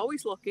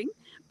 Always looking,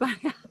 but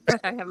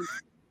I haven't.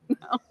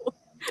 No.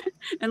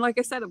 And like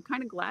I said, I'm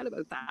kind of glad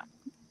about that.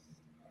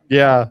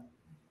 Yeah.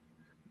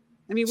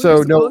 I mean, we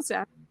were supposed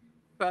to,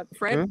 but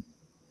Fred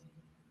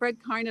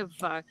kind of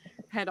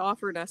had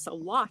offered us a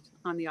lot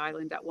on the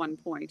island at one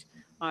point.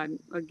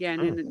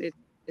 Again, and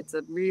it's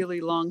a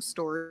really long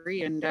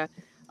story, and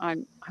I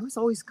was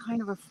always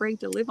kind of afraid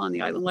to live on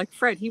the island. Like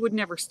Fred, he would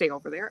never stay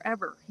over there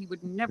ever. He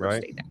would never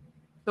stay there.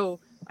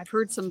 So I've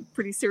heard some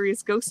pretty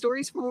serious ghost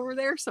stories from over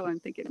there. So I'm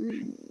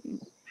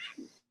thinking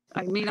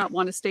I may not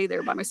want to stay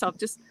there by myself.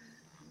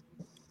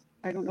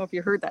 I don't know if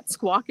you heard that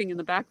squawking in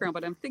the background,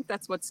 but I think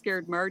that's what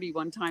scared Marty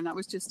one time. That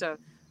was just a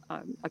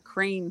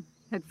crane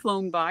had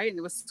flown by and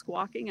it was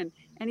squawking, and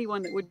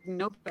anyone that wouldn't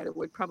know about it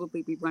would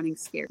probably be running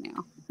scared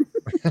now.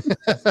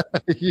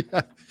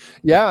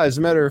 Yeah. As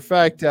a matter of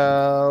fact,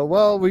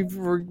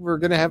 we're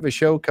going to have a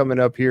show coming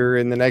up here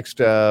in the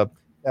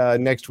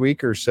next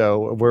week or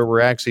so, where we're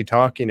actually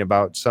talking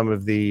about some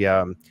of the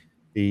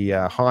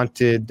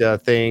haunted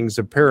things,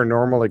 the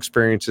paranormal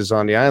experiences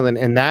on the island,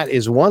 and that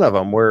is one of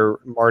them, where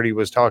Marty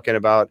was talking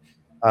about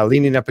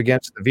leaning up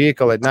against the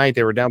vehicle at night.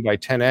 They were down by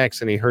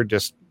 10X, and he heard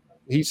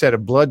he said a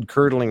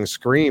blood-curdling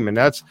scream, and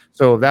that's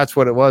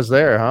what it was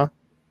there, huh?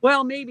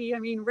 Well, maybe. I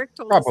mean, Rick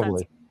told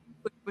Probably. us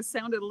it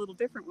sounded a little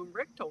different when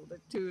Rick told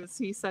it to us.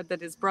 He said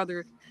that his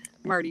brother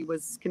Marty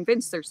was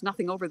convinced there's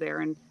nothing over there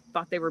and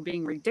thought they were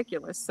being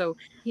ridiculous. So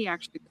he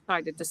actually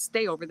decided to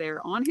stay over there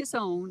on his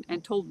own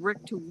and told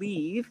Rick to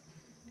leave.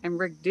 And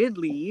Rick did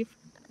leave,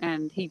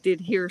 and he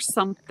did hear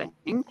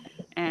something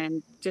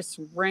and just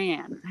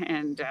ran.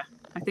 And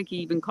I think he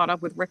even caught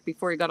up with Rick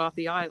before he got off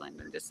the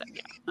island and just said,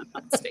 yeah, I'm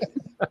not staying.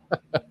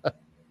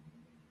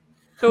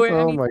 So,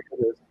 I mean, my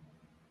goodness.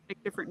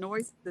 make different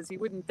noises you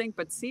wouldn't think,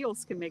 but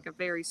seals can make a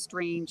very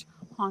strange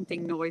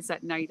haunting noise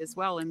at night as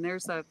well. And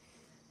there's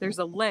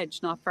a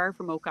ledge not far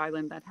from Oak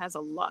Island that has a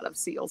lot of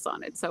seals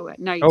on it. So at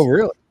night, Oh,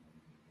 really?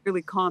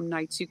 really calm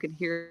nights, you can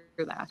hear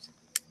that.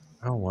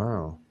 Oh,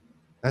 wow.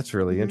 That's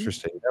really Mhm.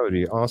 interesting. That would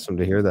be awesome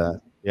to hear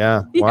that.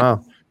 Yeah. Yeah.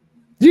 Wow.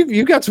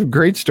 You got some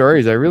great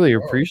stories. I really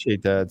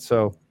appreciate that.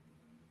 So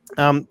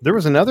there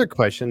was another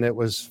question that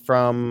was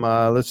from,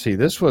 let's see,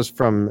 this was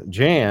from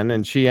Jan,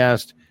 and she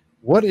asked,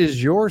 what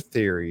is your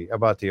theory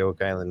about the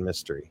Oak Island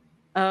mystery?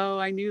 Oh,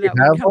 I knew You that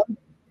would have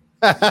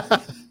come.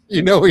 one?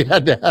 You know, we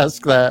had to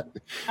ask that.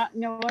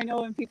 No, I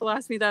know, and people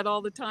ask me that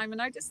all the time,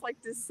 and I just like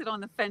to sit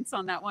on the fence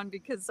on that one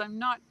because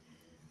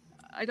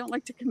I don't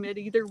like to commit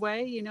either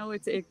way. You know,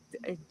 it's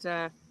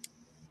a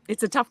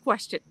tough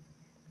question.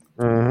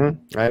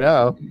 Mm-hmm.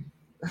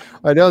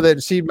 I know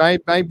that. See, my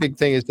big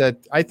thing is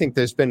that I think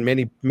there's been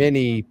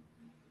many.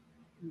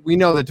 We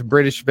know that the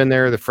British have been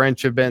there, the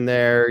French have been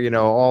there, you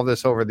know, all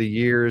this over the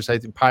years. I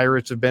think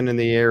pirates have been in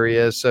the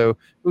area. So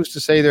who's to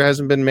say there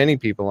hasn't been many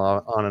people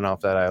on and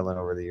off that island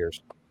over the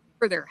years?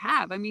 Or there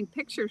have. I mean,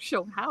 pictures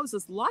show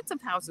houses, lots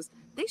of houses.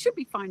 They should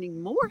be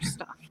finding more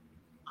stuff,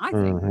 I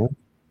think. Mhm.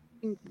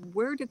 I mean,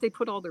 where did they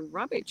put all their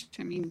rubbish?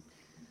 I mean,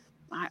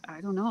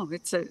 I don't know.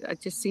 It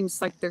just seems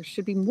like there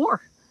should be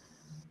more.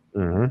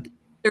 Mhm.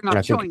 They're I not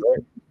think showing. you're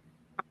right.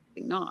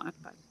 Probably not.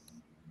 But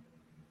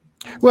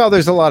Well,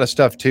 there's a lot of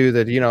stuff too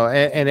that, you know,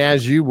 and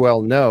as you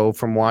well know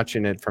from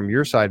watching it from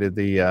your side of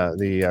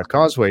the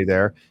causeway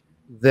there,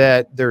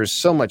 that there's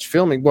so much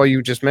filming. Well,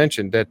 you just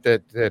mentioned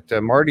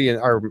that Marty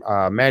and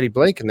Maddie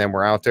Blake and them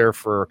were out there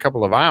for a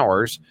couple of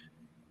hours,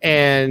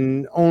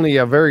 and only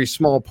a very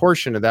small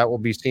portion of that will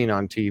be seen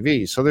on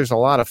TV. So there's a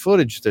lot of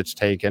footage that's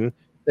taken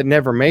that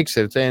never makes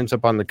it. It ends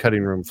up on the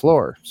cutting room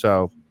floor.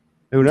 So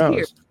who knows?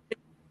 Here.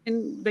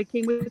 And they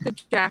came with a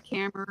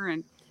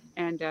jackhammer,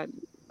 and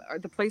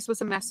the place was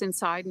a mess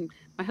inside. And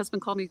my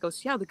husband called me. He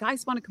goes, "Yeah, the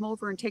guys want to come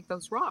over and take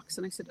those rocks."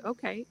 And I said,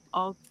 "Okay,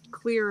 I'll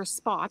clear a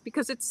spot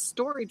because it's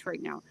storage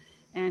right now."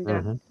 And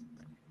Mhm.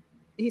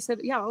 he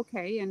said, "Yeah,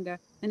 okay." And then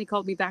he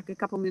called me back a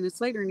couple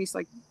minutes later, and he's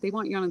like, "They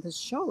want you on this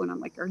show." And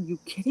I'm like, "Are you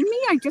kidding me?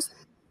 I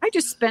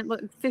just spent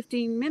like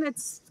 15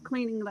 minutes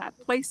cleaning that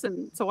place,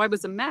 and so I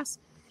was a mess."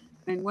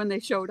 And when they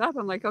showed up,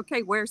 I'm like,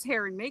 "Okay, where's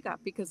hair and makeup?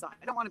 Because I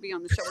don't want to be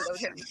on the show without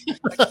hair and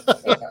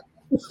makeup."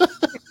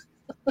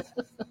 Like,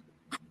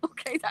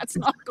 okay, that's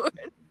not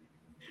good.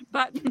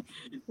 But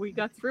we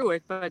got through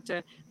it. But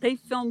they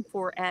filmed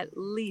for at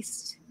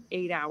least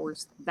 8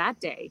 hours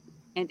that day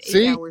and 8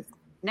 See? hours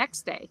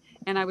next day.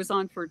 And I was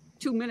on for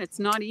 2 minutes,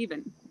 not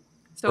even.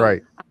 So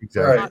Right.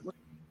 Exactly.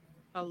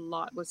 a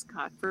lot was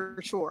cut for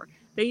sure.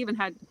 They even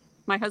had,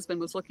 my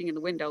husband was looking in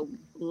the window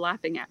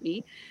laughing at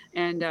me.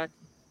 And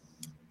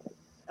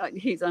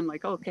I'm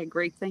like, "Okay,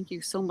 great. Thank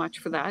you so much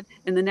for that."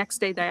 And the next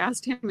day they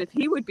asked him if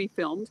he would be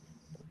filmed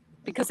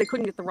because they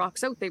couldn't get the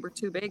rocks out. They were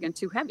too big and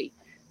too heavy.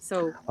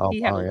 So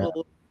he had a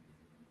little,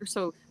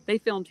 so they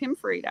filmed him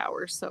for 8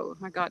 hours. So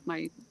I got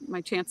my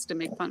chance to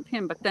make fun of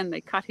him, but then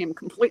they cut him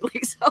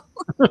completely.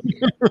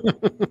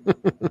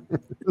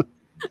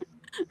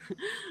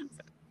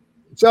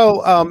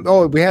 So,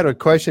 we had a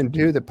question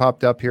too that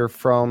popped up here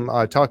from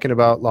talking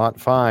about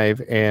Lot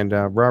 5 and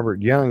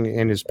Robert Young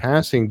and his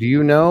passing. Do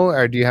you know,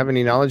 or do you have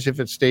any knowledge if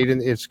it's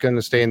going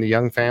to stay in the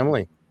Young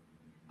family?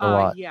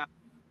 Yeah,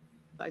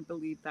 I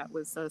believe that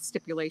was a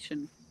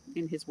stipulation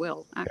in his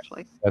will,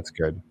 actually. That's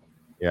good.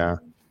 Yeah.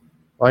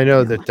 Well, I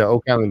know that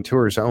Oak Island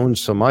Tours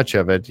owns so much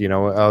of it, you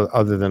know,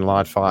 other than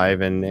Lot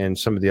 5 and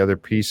some of the other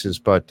pieces.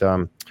 But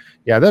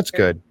yeah, that's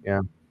good.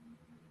 Yeah.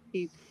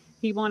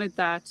 He wanted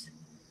that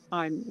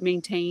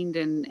maintained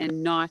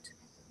and not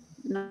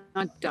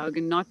dug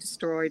and not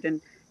destroyed,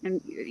 and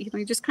you know,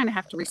 you just kind of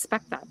have to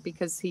respect that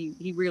because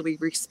he really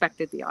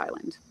respected the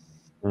island.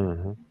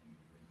 Mm-hmm.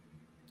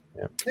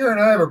 Yeah. Here, and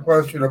I have a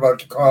question about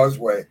the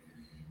causeway.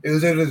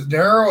 Is it as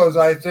narrow as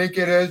I think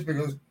it is?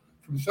 Because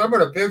from some of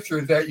the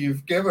pictures that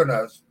you've given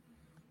us,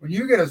 when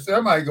you get a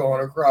semi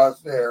going across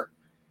there,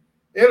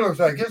 it looks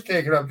like it's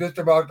taking up just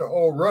about the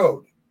whole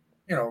road,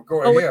 you know,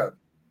 going in.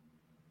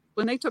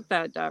 When they took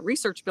that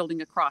research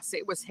building across,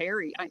 it was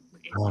hairy.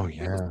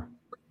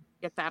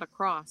 Get that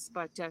across,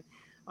 but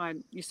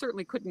you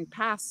certainly couldn't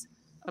pass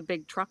a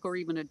big truck or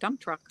even a dump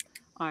truck.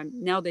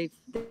 Now they've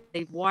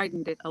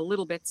widened it a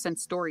little bit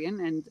since Dorian,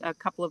 and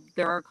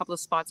there are a couple of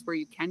spots where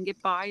you can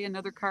get by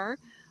another car,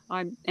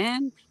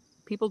 and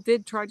people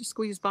did try to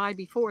squeeze by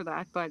before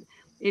that, but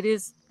it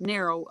is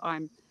narrow.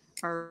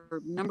 Our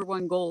number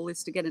one goal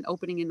is to get an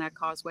opening in that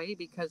causeway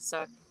because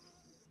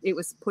it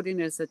was put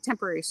in as a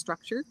temporary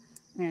structure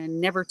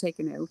and never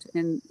taken out.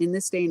 And in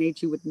this day and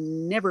age, you would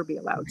never be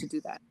allowed to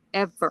do that,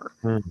 ever.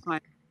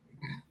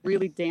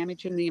 Really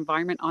damaging the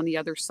environment on the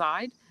other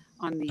side.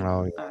 On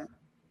the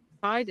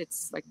side,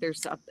 it's like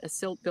there's a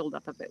silt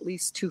buildup of at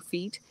least 2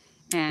 feet.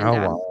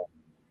 And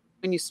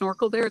when you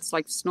snorkel there, it's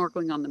like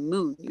snorkeling on the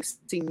moon. You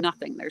see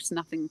nothing. There's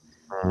nothing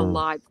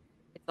alive.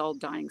 It's all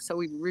dying. So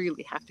we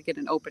really have to get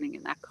an opening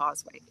in that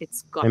causeway.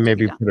 It's got and to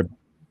maybe be done. put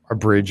a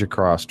bridge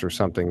across or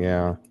something,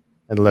 and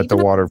let the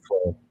water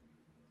flow.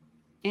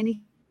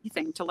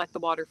 Anything to let the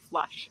water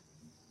flush.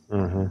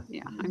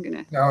 Yeah, I'm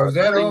gonna. Now, is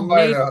that owned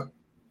by the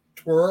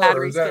tour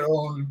or is that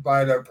owned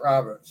by the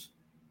province?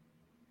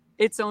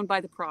 It's owned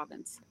by the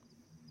province.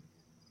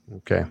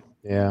 Okay.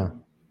 Yeah.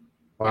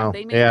 Wow.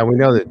 Yeah, we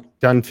know that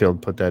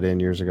Dunfield put that in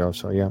years ago.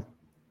 So yeah.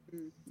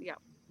 Yeah,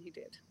 he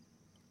did.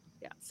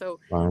 Yeah. So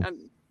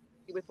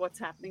with what's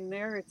happening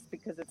there, it's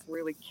because it's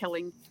really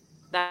killing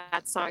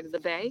that side of the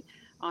bay.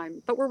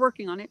 But we're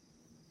working on it.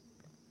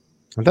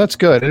 That's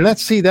good. And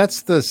those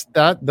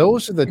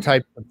are the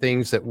type of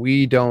things that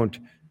we don't,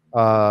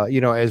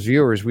 as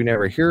viewers, we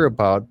never hear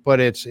about, but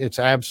it's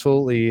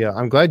absolutely,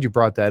 I'm glad you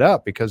brought that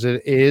up because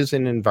it is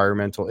an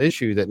environmental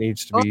issue that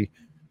needs to be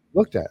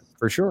looked at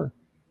for sure.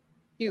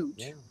 Huge.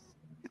 Yeah.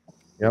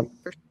 Yep.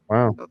 Sure.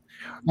 Wow.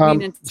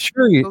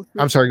 Sure.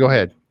 I'm sorry, go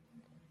ahead.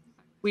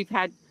 We've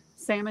had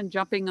salmon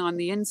jumping on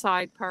the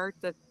inside part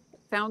that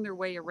found their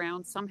way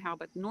around somehow,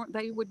 but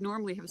they would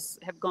normally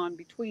have gone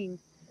between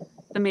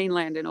the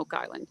mainland and Oak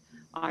Island.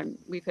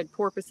 We've had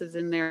porpoises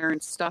in there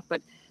and stuff,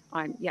 but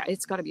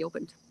it's got to be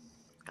opened.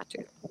 Got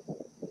to.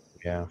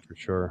 Yeah, for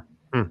sure.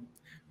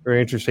 Very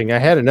interesting. I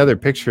had another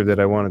picture that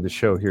I wanted to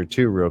show here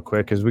too, real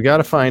quick, because we got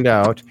to find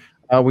out.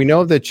 We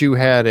know that you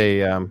had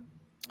a.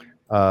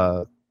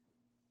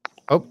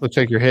 Looks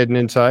like you're heading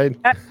inside.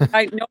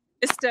 I know.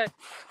 Just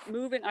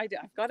moving. I've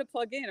got to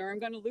plug in, or I'm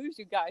going to lose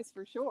you guys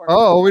for sure.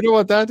 Oh, we don't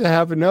want that to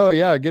happen.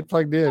 No, get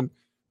plugged in.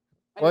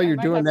 While you're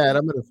doing that,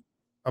 I'm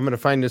gonna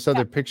find this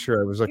other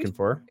picture I was looking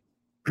for.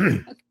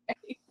 Okay.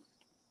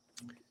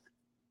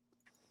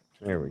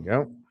 There we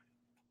go.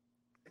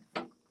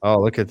 Oh,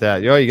 look at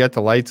that. You got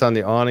the lights on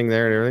the awning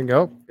there and everything.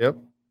 Oh, yep.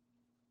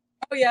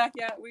 Oh, yeah.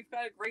 We've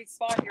got a great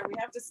spot here. We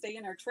have to stay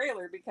in our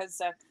trailer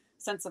because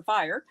since the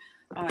fire.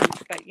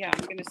 But yeah,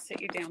 I'm going to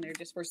sit you down there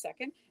just for a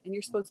second. And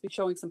you're supposed to be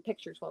showing some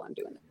pictures while I'm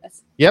doing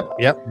this. Yep.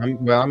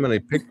 I'm going to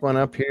pick one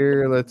up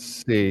here. Let's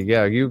see.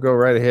 Yeah, you go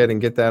right ahead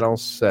and get that all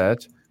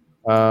set.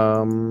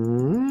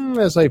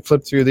 As I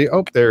flip through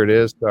there it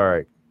is. All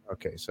right.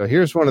 Okay. So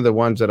here's one of the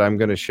ones that I'm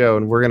going to show.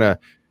 And we're going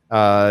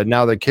to,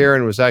 now that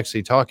Karen was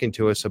actually talking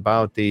to us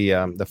about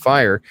the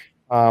fire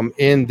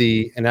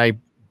and I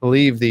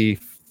believe the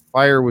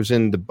fire was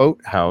in the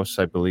boathouse,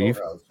 I believe.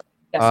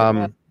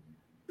 Yes,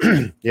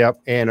 yep.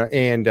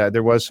 And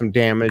there was some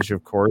damage,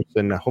 of course,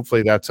 and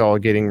hopefully that's all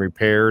getting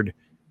repaired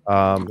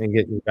and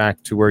getting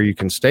back to where you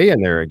can stay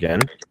in there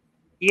again.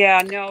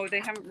 Yeah, no, they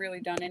haven't really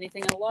done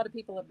anything. And a lot of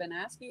people have been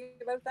asking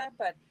about that,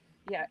 but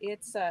yeah,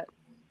 it's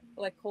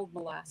like cold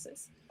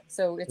molasses.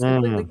 So it's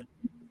completely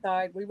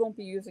inside. We won't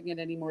be using it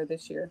anymore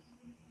this year.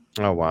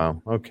 Oh, wow.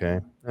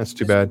 Okay. That's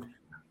too bad.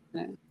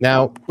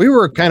 Now, we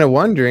were kind of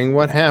wondering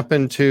what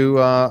happened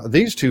to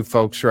these two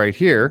folks right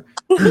here.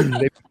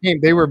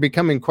 They were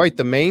becoming quite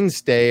the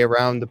mainstay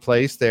around the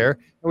place there.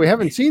 And we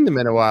haven't seen them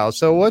in a while.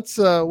 So what's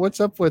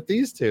up with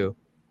these two?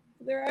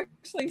 They're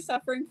actually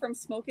suffering from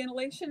smoke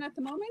inhalation at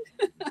the moment.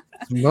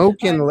 So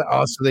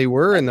they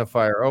were in the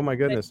fire. Oh, my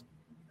goodness.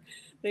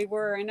 They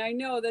were. And I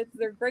know that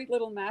they're great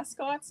little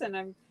mascots.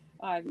 And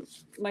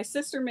my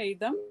sister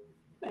made them.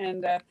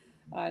 And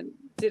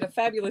did a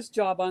fabulous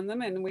job on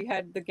them, and we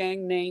had the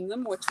gang name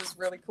them, which was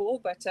really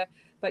cool.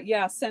 But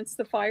yeah, since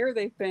the fire,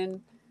 they've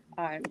been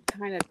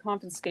kind of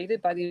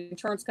confiscated by the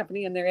insurance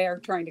company, and they are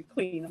trying to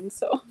clean them.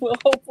 So we'll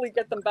hopefully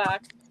get them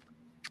back.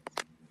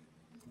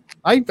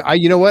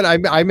 You know what?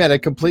 I'm at a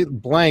complete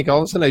blank. All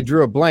of a sudden, I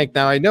drew a blank.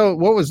 Now I know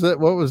what was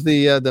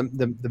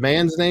the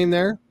man's name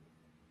there?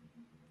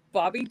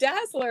 Bobby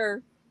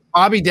Dazzler.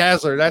 Bobby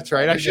Dazzler. That's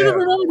right. I should have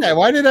remembered that.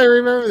 Why did I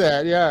remember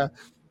that? Yeah.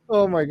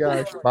 Oh my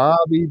gosh,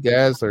 Bobby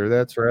Dazzler.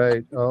 That's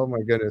right. Oh my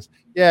goodness.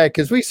 Yeah,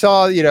 because we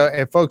saw,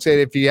 and folks,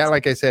 if you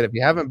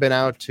haven't been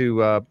out to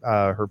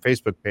her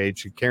Facebook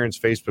page, Karen's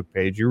Facebook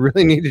page, you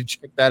really need to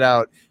check that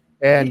out.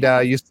 And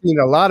you've seen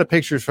a lot of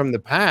pictures from the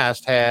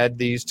past had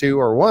these two,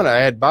 or one. I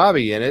had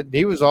Bobby in it.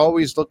 He was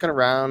always looking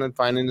around and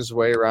finding his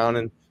way around,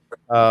 and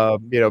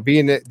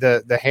being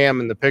the ham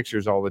in the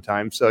pictures all the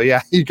time. So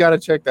yeah, you got to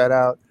check that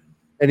out.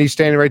 And he's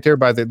standing right there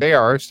they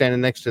are standing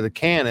next to the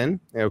cannon,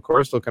 and of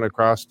course, looking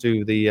across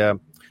to the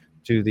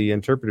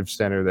interpretive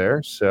center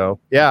there. So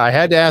yeah, I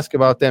had to ask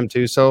about them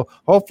too. So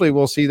hopefully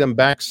we'll see them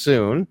back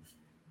soon.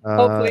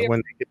 Hopefully when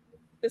they get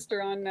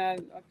sister on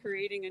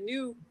creating a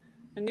new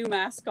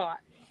mascot.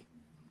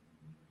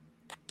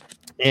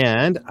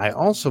 And I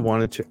also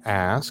wanted to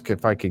ask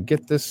if I could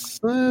get this.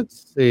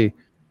 Let's see.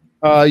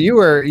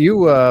 Where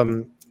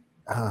is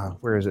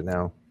it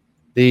now?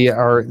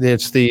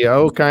 It's the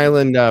Oak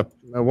Island,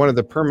 one of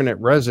the permanent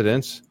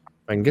residents.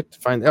 If I can get to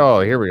find.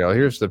 Oh, here we go.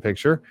 Here's the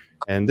picture,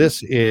 and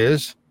this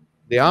is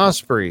the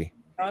osprey.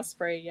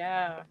 Osprey,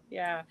 yeah.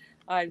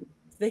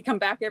 They come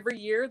back every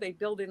year. They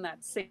build in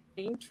that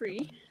same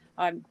tree.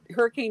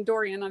 Hurricane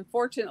Dorian,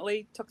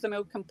 unfortunately, took them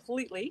out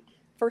completely.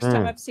 First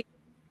time I've seen,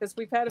 because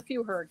we've had a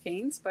few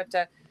hurricanes,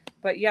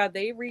 but yeah,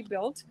 they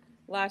rebuilt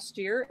last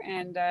year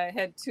and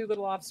had 2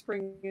 little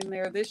offspring in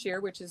there this year,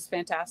 which is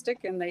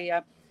fantastic. And they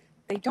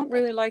don't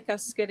really like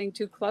us getting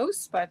too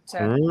close, but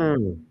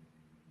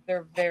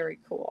they're very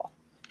cool.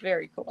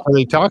 Very cool. Or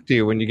they talk to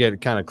you when you get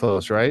kind of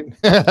close, right?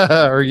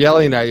 Or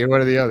yelling at you,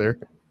 one or the other.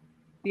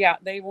 Yeah,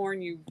 they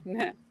warn you.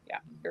 Yeah,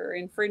 you're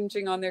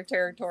infringing on their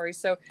territory.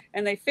 So,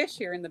 and they fish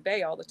here in the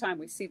bay all the time.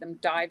 We see them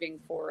diving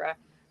for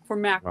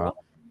mackerel.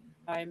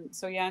 Wow.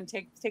 So yeah, and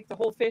take the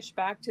whole fish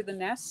back to the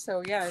nest.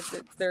 So yeah,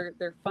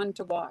 they're fun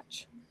to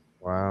watch.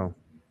 Wow,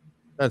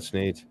 that's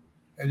neat.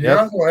 And you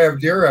also have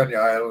deer on the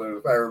island,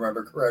 if I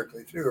remember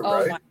correctly, too,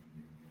 right?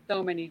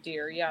 So many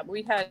deer. Yeah,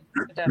 we had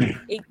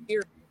 8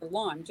 deer on the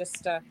lawn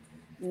just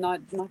not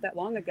that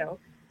long ago.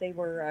 They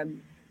were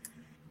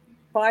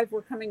 5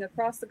 were coming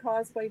across the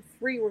causeway,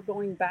 3 were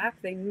going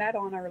back. They met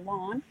on our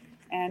lawn,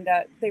 and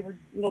the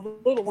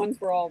little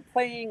ones were all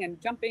playing and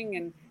jumping,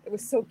 and it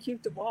was so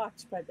cute to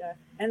watch. But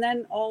and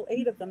then all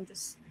 8 of them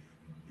just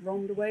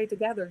roamed away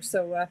together.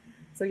 So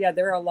yeah,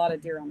 there are a lot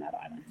of deer on that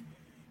island.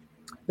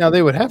 Now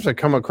they would have to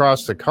come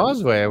across the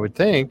causeway, I would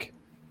think.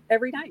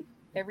 Every night.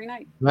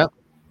 Well,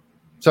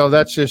 so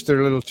that's just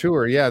their little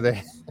tour. Yeah,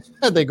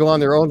 they go on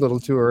their own little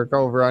tour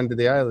over onto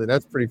the island.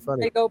 That's pretty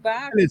funny. They go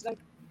back.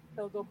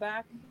 They'll go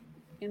back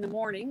in the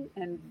morning,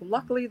 and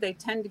luckily they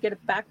tend to get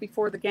it back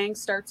before the gang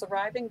starts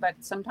arriving, but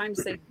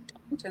sometimes they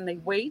don't, and they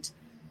wait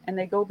and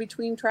they go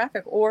between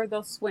traffic, or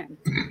they'll swim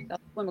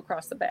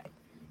across the bay.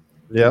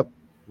 Yep.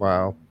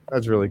 Wow,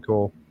 that's really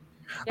cool.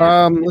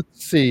 Yeah.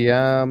 Let's see.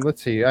 I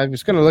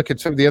was going to look at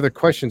some of the other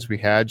questions we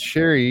had.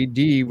 Sherry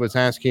D was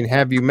asking,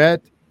 have you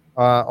met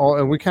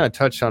and we kind of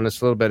touched on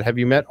this a little bit, have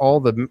you met all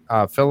the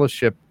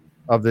Fellowship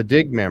of the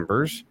Dig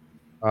members?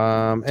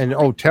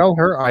 Tell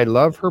her I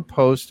love her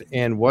post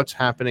and what's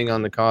happening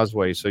on the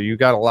causeway. So you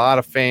got a lot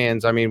of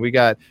fans. I mean, we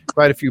got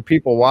quite a few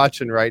people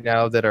watching right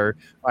now that are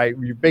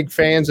big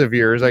fans of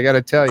yours, I got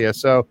to tell you.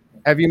 So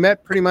have you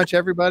met pretty much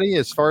everybody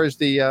as far as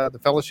the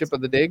Fellowship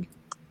of the Dig?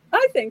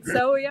 I think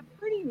so. Yeah,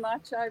 pretty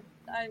much. I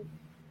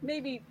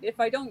maybe if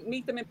I don't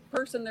meet them in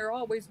person, they're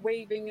always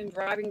waving and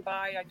driving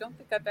by. I don't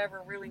think I've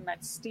ever really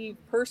met Steve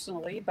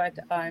personally, but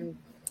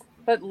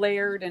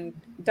Laird and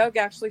Doug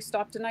actually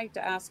stopped tonight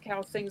to ask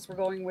how things were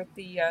going with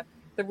the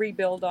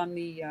rebuild on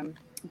the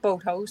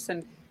boathouse,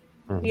 and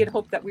he had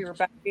hoped that we were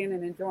back in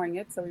and enjoying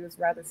it. So he was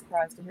rather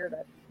surprised to hear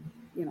that,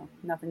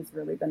 nothing's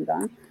really been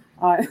done.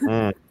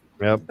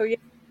 Yep. So yeah.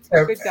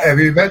 Have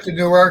you met the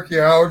new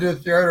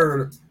archaeologist yet,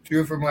 or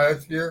 2 from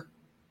last year?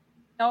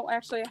 No,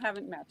 actually, I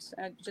haven't met.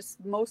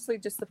 Mostly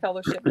just the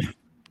Fellowship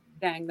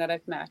gang that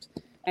I've met.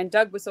 And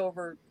Doug was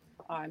over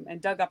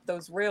and dug up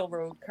those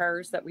railroad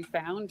cars that we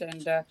found,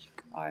 and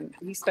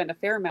he spent a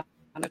fair amount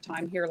of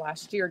time here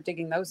last year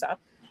digging those up.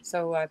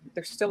 So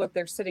they're still up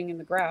there sitting in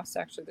the grass.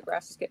 Actually, the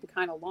grass is getting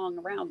kind of long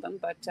around them,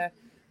 but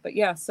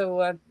yeah.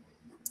 So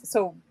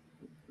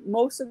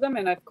most of them,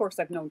 and of course,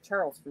 I've known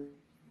Charles for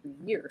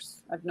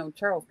years. I've known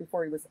Charles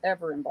before he was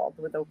ever involved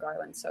with Oak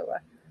Island. So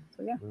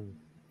yeah.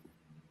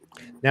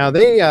 Now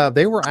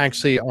they were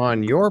actually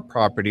on your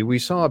property. We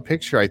saw a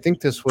picture. I think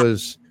this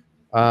was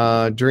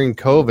during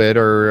COVID,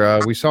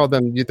 or we saw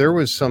them. There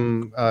was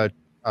some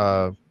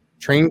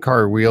train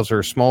car wheels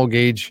or small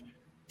gauge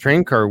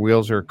train car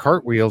wheels or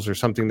cart wheels or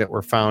something that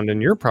were found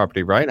in your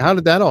property, right? How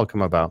did that all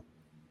come about?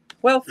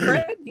 Well,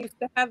 Fred used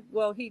to have.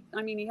 Well, he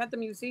had the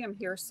museum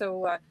here,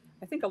 so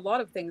I think a lot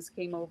of things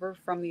came over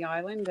from the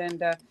island,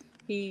 and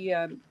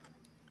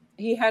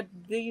he had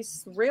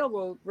these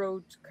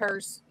railroad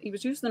cars. He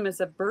was using them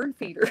as a bird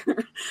feeder.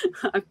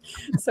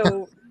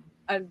 So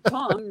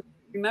Tom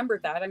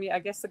remembered that. I mean, I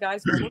guess the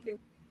guys were looking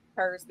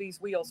for these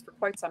wheels for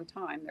quite some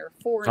time. There are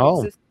 4 in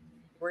existence.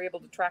 They were able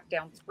to track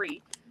down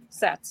 3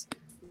 sets,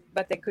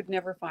 but they could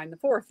never find the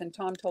 4th. And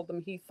Tom told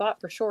them he thought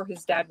for sure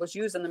his dad was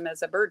using them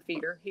as a bird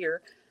feeder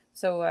here.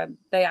 So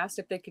they asked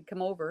if they could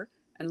come over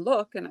and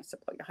look. And I said,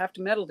 well, you have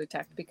to metal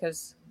detect,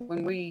 because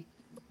when we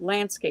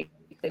landscape,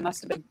 they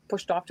must have been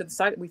pushed off to the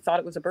side. We thought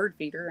it was a bird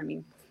feeder. I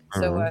mean,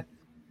 so,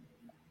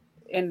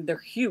 and they're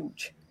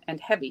huge and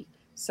heavy.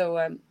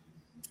 So,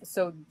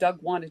 so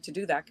Doug wanted to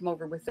do that, come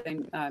over with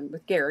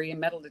Gary and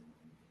metal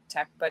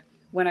detect. But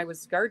when I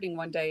was gardening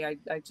one day,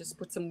 I just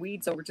put some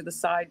weeds over to the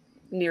side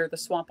near the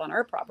swamp on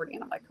our property.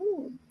 And I'm like,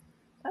 oh,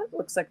 that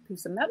looks like a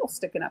piece of metal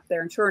sticking up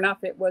there. And sure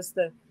enough, it was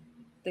the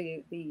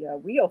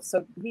wheel.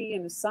 So he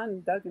and his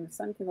son, Doug and his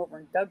son, came over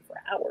and dug for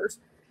hours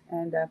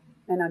and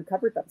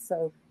uncovered them.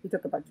 So he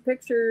took a bunch of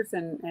pictures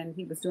and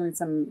he was doing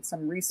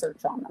some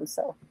research on them.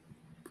 So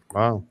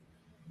wow.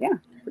 Yeah.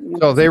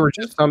 So they were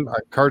just some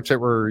carts that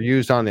were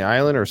used on the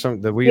island, or some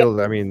the wheels.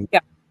 Yeah. I mean,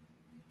 yeah,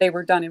 they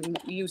were done and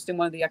used in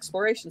one of the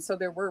explorations. So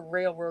there were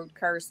railroad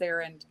cars there,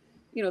 and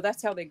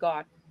that's how they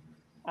got.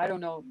 I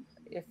don't know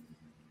if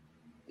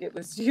it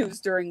was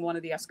used during one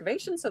of the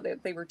excavations so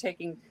that they were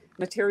taking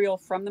material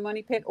from the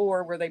money pit,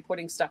 or were they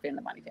putting stuff in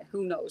the money pit?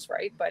 Who knows,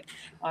 right? But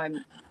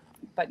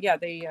yeah,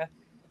 they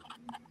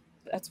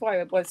that's why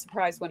I was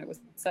surprised when it was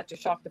such a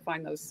shock to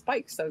find those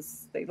spikes.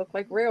 They look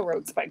like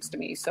railroad spikes to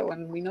me. So,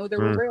 and we know there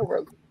were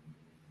railroad,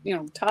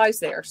 ties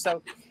there.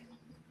 So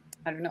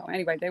I don't know.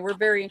 Anyway, they were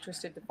very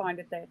interested to find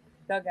it.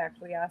 Doug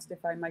actually asked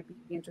if I might be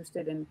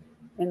interested in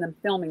them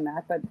filming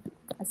that, but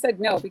I said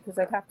no, because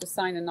I'd have to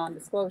sign a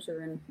non-disclosure,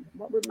 and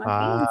what would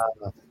my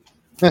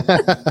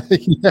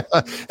yeah,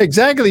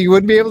 exactly. You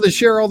wouldn't be able to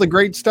share all the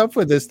great stuff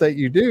with us that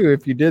you do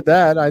if you did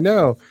that. I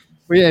know.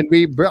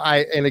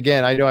 And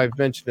again, I know I've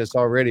mentioned this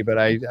already, but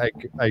I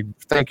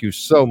thank you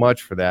so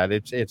much for that.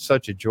 It's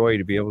such a joy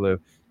to be able to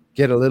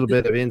get a little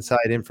bit of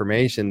inside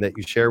information that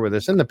you share with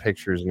us, and the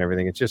pictures and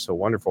everything. It's just so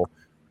wonderful.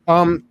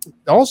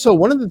 Also,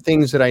 one of the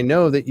things that I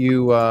know that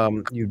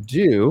you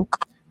do,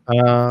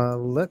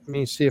 let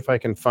me see if I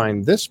can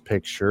find this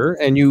picture.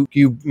 And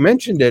you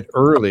mentioned it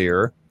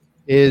earlier,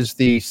 is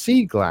the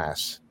sea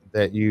glass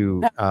that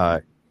you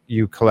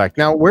collect.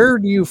 Now, where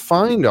do you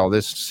find all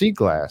this sea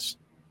glass?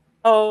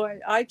 Oh,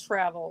 I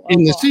travel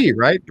in the sea,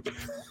 right?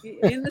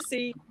 In the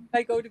sea.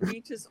 I go to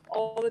beaches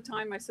all the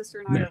time. My sister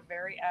and I are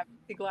very avid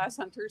sea glass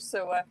hunters.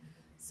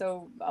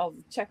 So I'll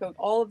check out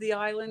all of the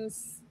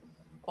islands,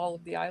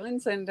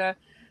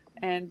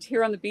 and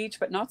here on the beach,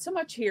 but not so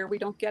much here. We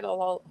don't get a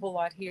whole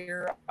lot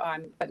here.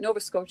 But Nova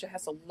Scotia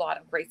has a lot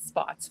of great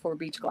spots for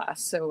beach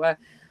glass. So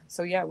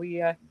yeah,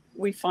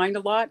 we find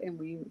a lot, and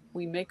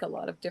we make a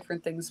lot of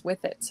different things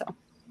with it. So.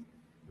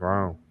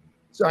 Wow.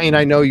 So,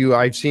 I know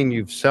I've seen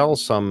you sell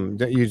some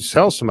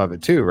of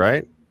it too,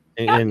 right?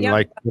 Yeah.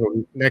 Like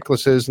little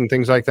necklaces and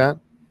things like that.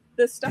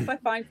 The stuff I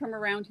find from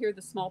around here,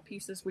 the small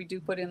pieces, we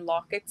do put in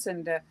lockets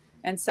and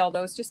sell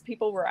those. Just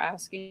people were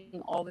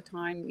asking all the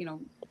time,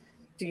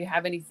 do you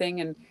have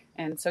anything?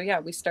 And so, yeah,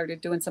 we started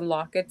doing some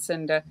lockets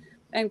and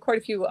quite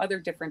a few other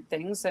different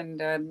things.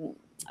 And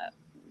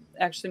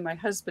actually, my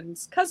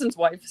husband's cousin's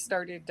wife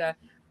started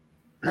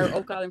our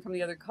Oak Island from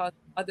the other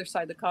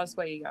side of the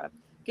causeway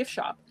gift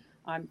shop.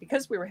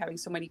 Because we were having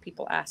so many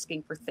people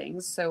asking for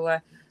things. So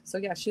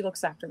yeah, she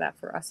looks after that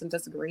for us and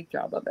does a great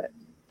job of it.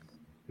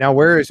 Now,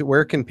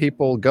 where can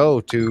people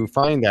go to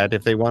find that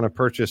if they want to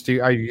purchase?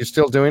 Are you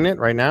still doing it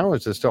right now?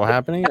 Is it still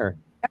happening? Or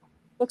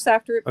looks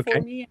after it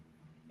for me.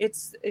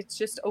 It's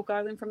just Oak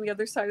Island from the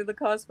other side of the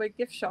causeway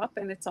gift shop,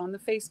 and it's on the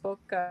Facebook.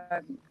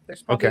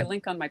 There's probably a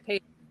link on my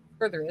page.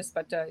 There is,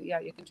 but yeah,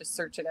 you can just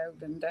search it out,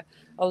 and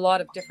a lot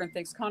of different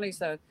things.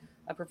 Connie's a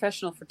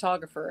professional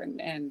photographer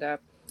and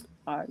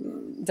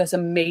does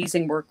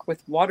amazing work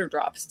with water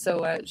drops.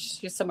 So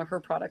she has some of her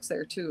products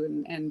there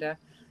too, and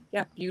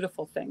yeah,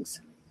 beautiful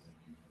things.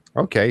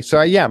 Okay,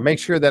 so yeah, make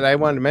sure that I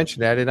wanted to mention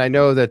that, and I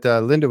know that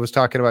Linda was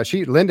talking about.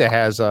 Linda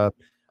has a.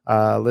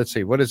 Let's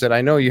see, what is it?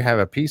 I know you have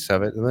a piece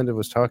of it. Linda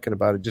was talking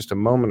about it just a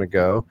moment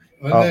ago.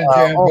 Linda and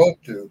Jan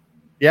both do.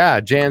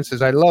 Yeah, Jan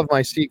says, I love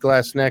my sea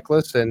glass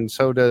necklace, and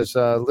so does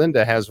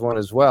Linda has one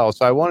as well.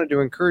 So I wanted to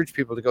encourage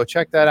people to go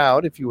check that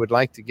out if you would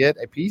like to get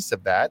a piece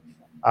of that.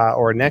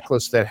 Or a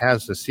necklace that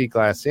has the sea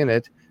glass in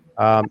it,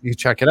 you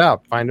check it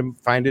out.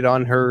 Find it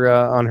on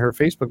her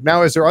Facebook.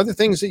 Now, is there other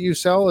things that you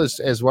sell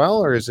as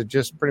well, or is it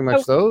just pretty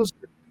much those?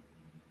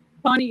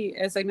 Connie,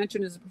 as I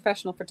mentioned, is a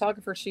professional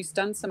photographer. She's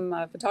done some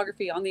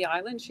photography on the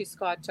island. She's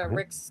got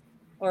Rick's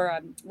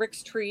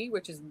Tree,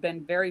 which has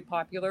been very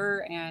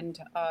popular, and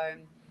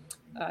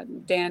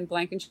Dan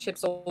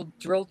Blankenship's old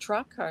drill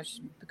truck.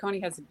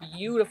 Connie has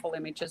beautiful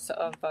images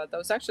of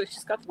those. Actually,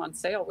 she's got them on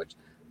sale, which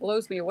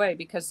blows me away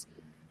because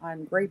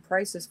great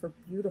prices for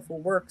beautiful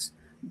works,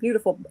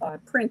 beautiful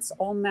prints,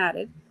 all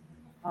matted.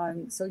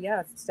 So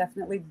yeah,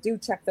 definitely do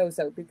check those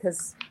out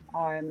because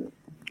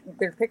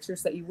they're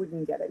pictures that you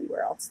wouldn't get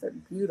anywhere else. They're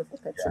beautiful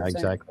pictures. Yeah,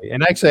 exactly.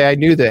 And actually, I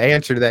knew the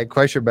answer to that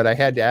question, but I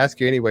had to ask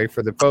you anyway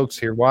for the folks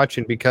here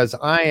watching, because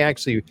I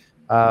actually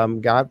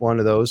got one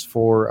of those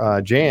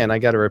for Jan. I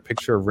got her a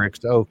picture of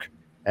Rick's Oak.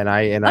 And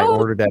I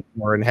ordered that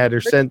for her and had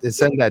her send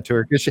that to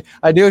her because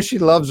I knew she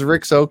loves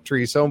Rick's Oak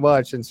Tree so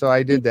much, and so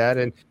I did that.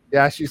 And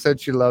yeah, she said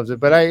she loves it.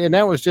 But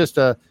that was just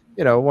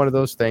one of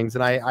those things,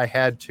 and I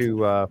had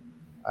to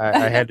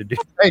I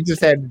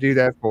just had to do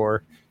that for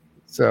her.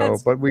 So,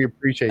 but we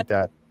appreciate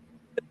that.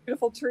 It's a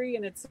beautiful tree,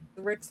 and it's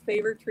Rick's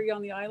favorite tree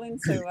on the island.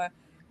 So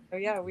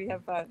yeah, we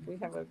have a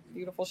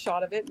beautiful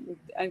shot of it,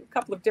 a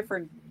couple of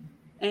different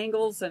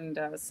angles, and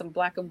some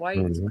black and white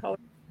and some color.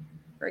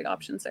 Great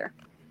options there.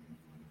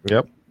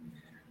 Yep.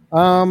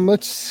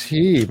 Let's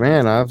see,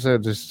 man. I was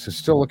just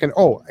still looking.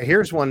 Oh,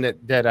 here's one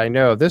that I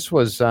know. This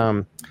was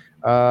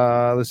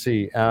let's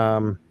see.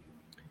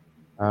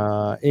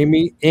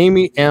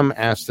 Amy M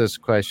asked this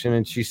question,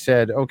 and she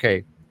said,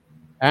 "Okay,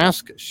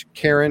 ask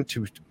Karen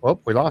to." Oh,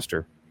 we lost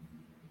her.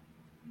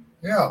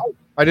 Yeah.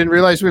 I didn't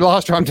realize we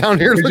lost her. I'm down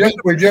here.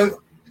 We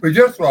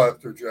just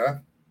lost her,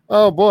 Jeff.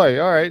 Oh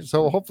boy. All right.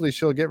 So hopefully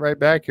she'll get right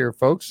back here,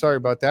 folks. Sorry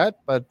about that,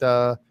 but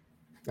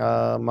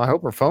I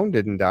hope her phone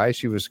didn't die.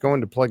 She was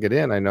going to plug it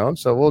in, I know.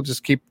 So we'll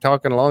just keep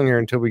talking along here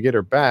until we get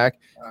her back.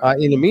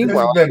 In the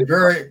meanwhile, this has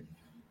been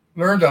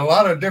learned a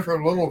lot of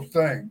different little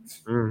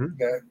things Mhm.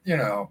 that,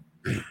 Yeah,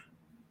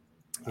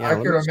 I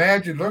could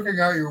imagine looking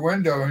out your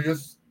window and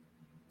just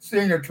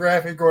seeing the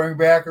traffic going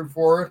back and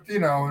forth, I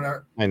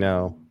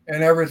know.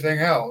 and everything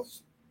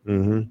else.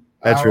 Mm-hmm.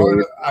 That's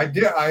really.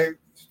 I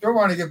still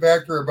want to get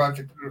back to her about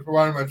the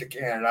one about the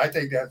Canada. I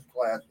think that's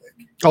classic.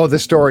 Oh, the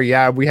story.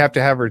 Yeah, we have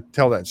to have her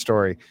tell that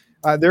story.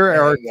 There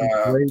are And,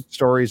 some great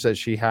stories that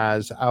she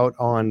has out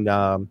on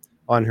her,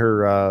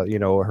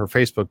 her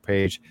Facebook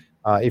page.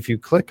 If you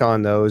click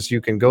on those,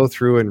 you can go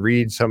through and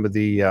read some of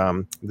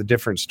the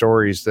different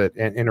stories that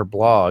in her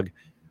blog.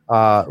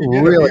 She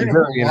did Really, a beautiful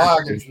very blog,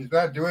 interesting. and she's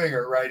not doing it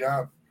right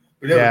up,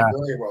 but it Yeah.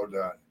 was very well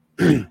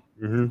done.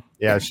 Mm-hmm.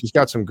 Yeah, she's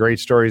got some great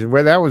stories.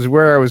 Well, that was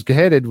where I was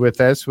headed with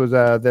this. Was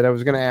that I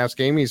was going to ask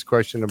Amy's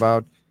question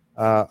about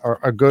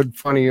a good,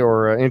 funny,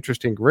 or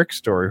interesting Rick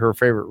story, her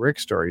favorite Rick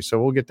story.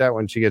 So we'll get that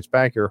when she gets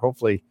back here.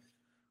 Hopefully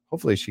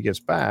she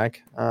gets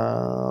back.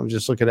 I'm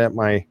just looking at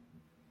my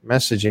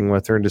messaging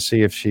with her to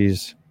see if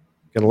she's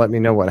going to let me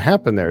know what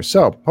happened there.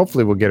 So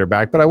hopefully we'll get her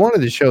back. But I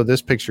wanted to show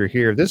this picture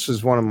here. This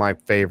was one of my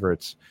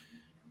favorites.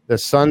 The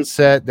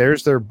sunset.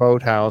 There's their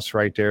boathouse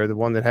right there, the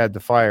one that had the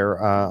fire,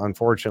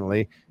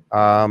 unfortunately.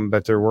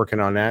 But they're working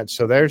on that.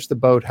 So there's the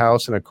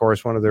boathouse, and of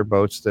course, one of their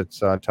boats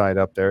that's tied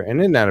up there. And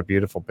isn't that a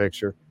beautiful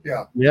picture?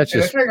 Yeah. That's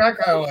And just the thing I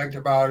kind of liked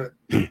about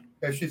it,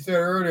 as she said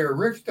earlier,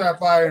 Rick stopped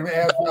by and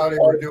asked how they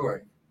were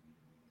doing.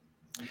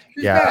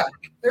 She's Yeah. back.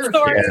 There she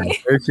Sorry.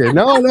 is.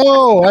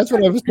 no. That's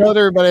what I was telling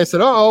everybody. I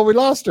said, "Oh, we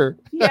lost her."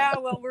 Yeah,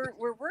 well,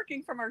 we're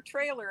working from our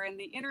trailer, and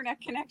the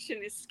internet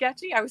connection is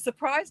sketchy. I was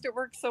surprised it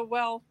worked so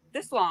well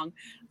this long.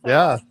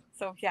 Yeah.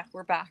 So yeah,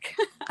 we're back.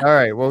 All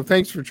right. Well,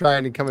 thanks for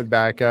trying and coming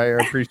back. I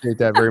appreciate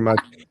that very much.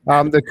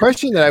 The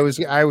question that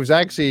I was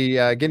actually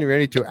getting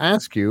ready to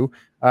ask you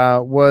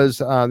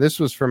was this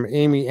was from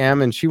Amy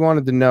M, and she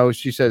wanted to know.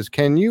 She says,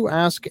 "Can you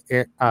ask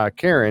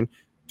Karen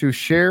to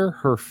share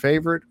her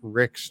favorite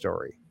Rick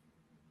story?"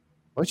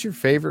 What's your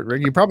favorite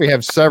Rick? You probably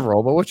have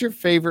several, but what's your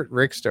favorite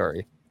Rick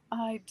story?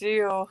 I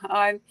do.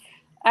 I'm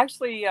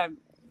actually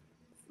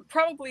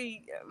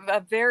probably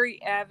a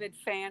very avid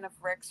fan of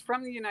Rick's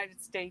from the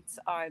United States.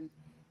 I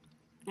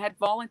had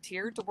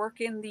volunteered to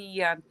work in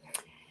the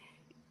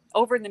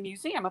over in the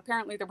museum.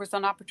 Apparently there was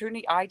an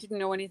opportunity. I didn't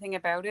know anything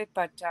about it,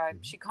 but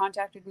she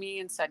contacted me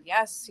and said,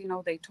 yes,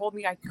 they told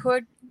me I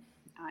could.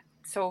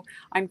 So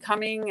I'm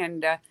coming,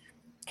 and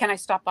can I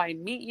stop by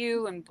and meet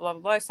you? And blah,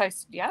 blah, blah. So I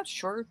said, yeah,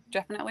 sure,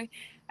 definitely.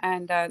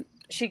 And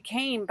she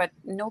came, but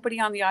nobody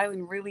on the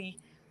island really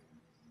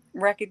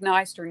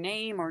recognized her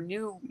name or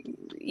knew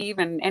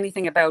even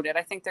anything about it.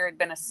 I think there had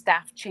been a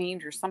staff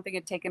change or something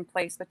had taken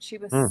place, but she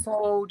was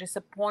so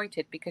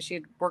disappointed because she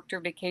had worked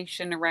her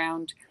vacation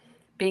around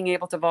being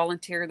able to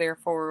volunteer there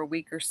for a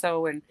week or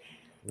so. And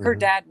her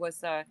dad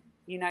was a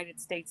United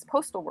States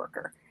postal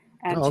worker,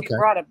 and she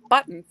brought a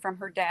button from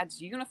her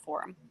dad's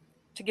uniform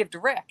to give to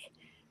Rick.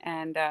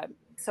 And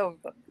so,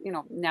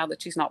 now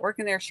that she's not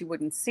working there, she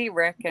wouldn't see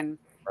Rick, and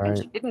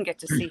she didn't get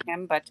to see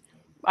him. But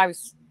I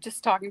was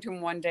just talking to him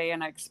one day,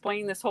 and I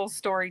explained this whole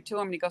story to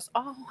him, and he goes,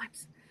 oh,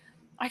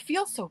 I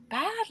feel so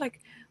bad.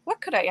 Like,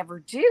 what could I ever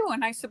do?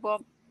 And I said,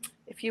 well,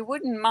 if you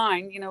wouldn't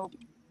mind,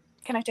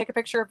 can I take a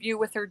picture of you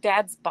with her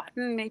dad's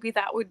button? Maybe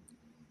that would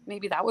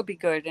be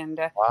good. And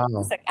I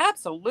was like,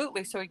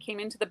 absolutely. So he came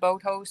into the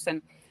boathouse,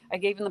 and I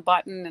gave him the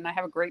button, and I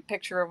have a great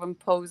picture of him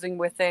posing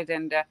with it.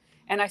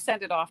 And I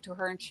sent it off to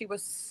her, and she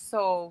was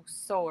so,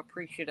 so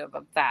appreciative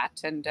of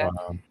that. And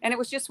and it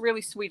was just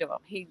really sweet of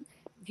him.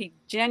 He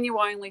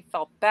genuinely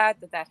felt bad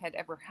that had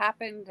ever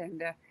happened,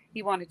 and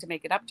he wanted to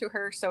make it up to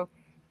her. So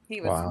he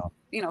was,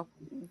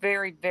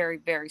 very, very,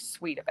 very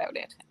sweet about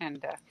it,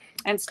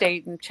 and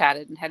stayed and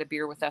chatted and had a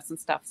beer with us and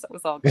stuff. So it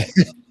was all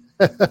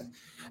good.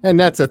 And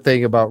that's the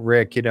thing about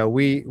Rick.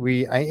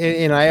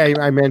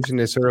 I mentioned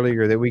this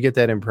earlier, that we get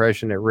that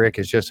impression that Rick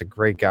is just a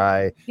great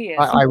guy. He is.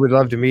 I would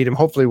love to meet him.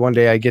 Hopefully one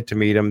day I get to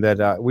meet him.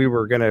 That we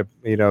were going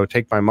to,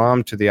 take my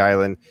mom to the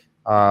island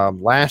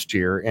last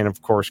year, and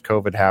of course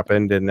COVID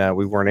happened, and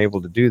we weren't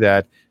able to do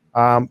that.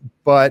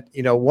 But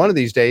one of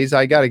these days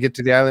I got to get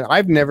to the island.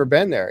 I've never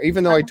been there,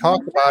 even though I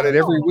talk about it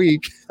every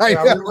week.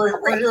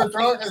 We're here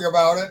talking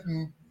about it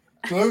and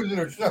losing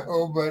a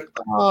show, but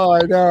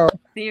I know.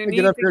 You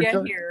need to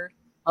get here.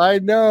 I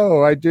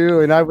know, I do,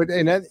 and I would,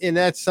 and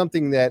that's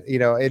something that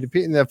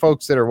and the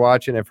folks that are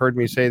watching have heard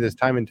me say this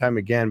time and time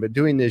again. But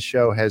doing this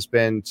show has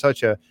been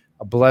such a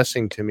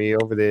blessing to me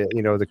over the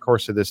the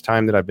course of this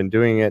time that I've been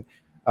doing it,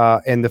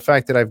 and the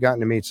fact that I've gotten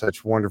to meet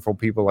such wonderful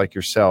people like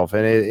yourself,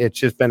 and it's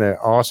just been an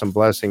awesome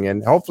blessing.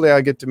 And hopefully,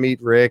 I get to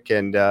meet Rick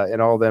and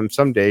all them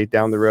someday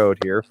down the road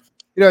here.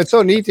 It's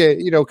so neat to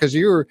because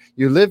you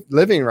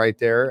living right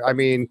there. I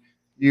mean.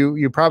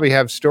 You probably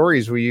have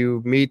stories where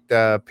you meet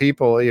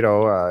people,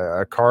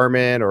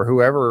 Carmen or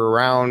whoever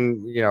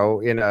around,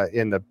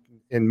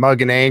 in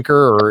Mug and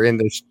Anchor or in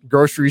the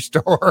grocery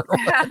store.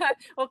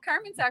 Well,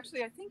 Carmen's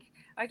actually, I think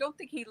I don't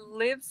think he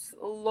lives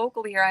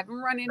locally here. I haven't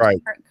run into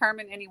Right.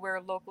 Carmen anywhere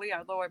locally,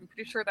 although I'm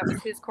pretty sure that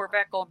was his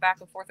Corvette going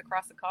back and forth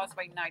across the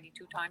causeway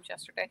 92 times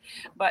yesterday.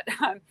 But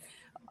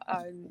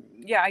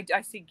yeah, I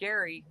see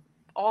Gary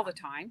all the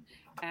time,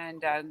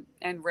 and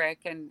Rick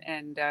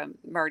and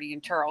Marty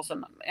and Charles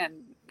and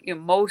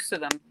most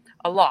of them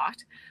a lot.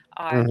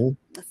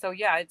 So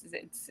yeah,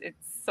 it's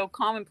so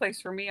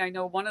commonplace for me. I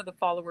know one of the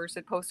followers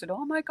had posted,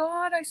 "Oh my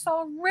God, I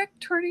saw Rick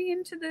turning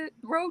into the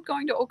road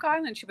going to Oak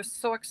Island." She was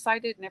so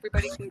excited, and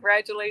everybody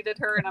congratulated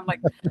her. And I'm like,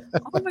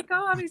 "Oh my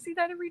God, I see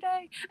that every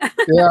day."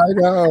 Yeah, I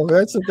know.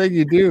 That's the thing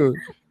you do.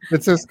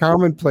 It's just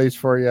commonplace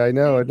for you. I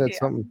know, and that's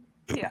something.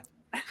 Yeah.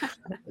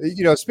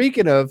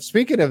 Speaking of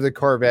the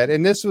Corvette,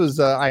 and this was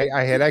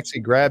I had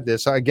actually grabbed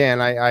this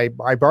again. I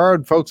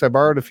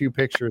borrowed a few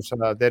pictures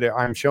that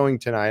I'm showing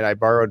tonight. I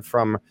borrowed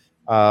from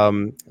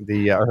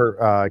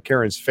her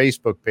Karen's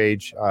Facebook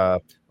page,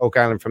 Oak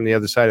Island from the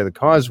Other Side of the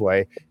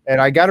Causeway,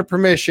 and I got a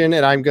permission,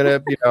 and I'm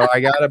gonna I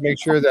gotta make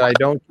sure that I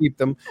don't keep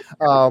them.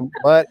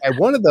 But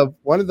one of the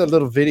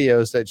little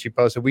videos that she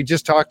posted, we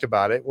just talked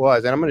about it,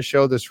 and I'm gonna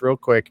show this real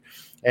quick.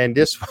 And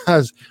this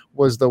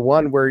was the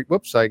one where,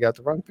 whoops, I got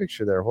the wrong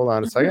picture there. Hold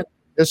on a second.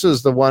 This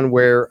is the one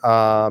where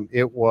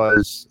it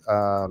was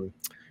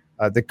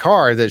the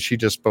car that she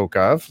just spoke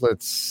of.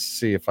 Let's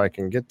see if I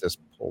can get this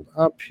pulled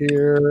up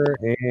here.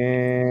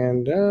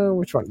 And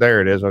which one? There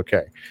it is.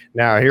 Okay.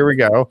 Now here we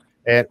go.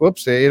 And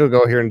whoops, it'll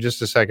go here in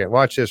just a second.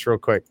 Watch this real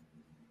quick.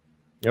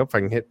 Yep, I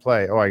can hit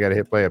play. Oh, I got to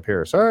hit play up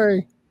here.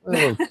 Sorry.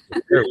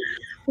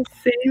 The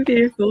same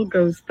vehicle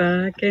goes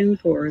back and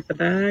forth.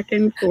 I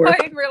didn't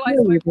realize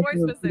my voice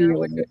was there.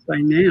 By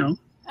now.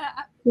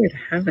 Good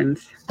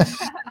heavens.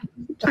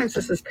 Sometimes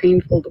this is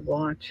painful to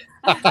watch.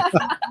 I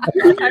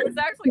was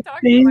actually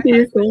talking to my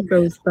vehicle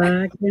goes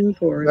back and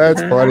forth.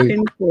 That's funny.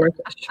 And forth.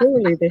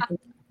 Surely they have.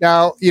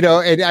 Now,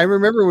 and I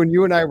remember when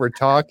you and I were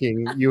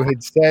talking, you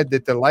had said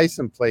that the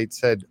license plate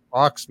said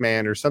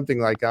Oxman or something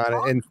like on it.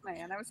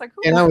 And I was like,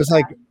 I was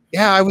like,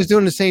 yeah, I was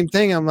doing the same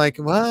thing. I'm like,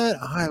 what?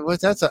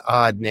 That's an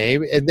odd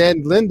name. And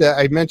then Linda,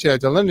 I mentioned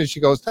it to Linda. She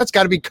goes, that's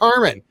got to be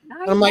Carmen.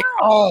 And I'm like,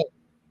 oh,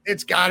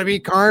 it's got to be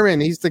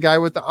Carmen. He's the guy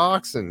with the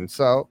oxen.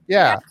 So,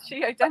 yeah.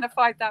 She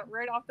identified that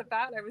right off the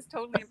bat. I was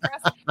totally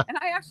impressed. And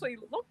I actually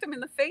looked him in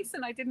the face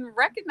and I didn't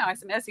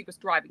recognize him as he was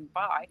driving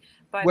by.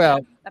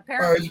 But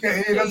apparently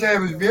he doesn't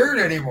have his beard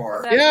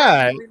anymore.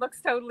 Yeah. He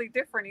looks totally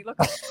different. He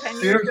looks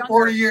 10 years younger.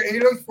 40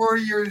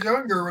 years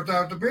younger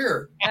without the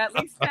beard. At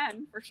least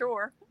 10 for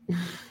sure.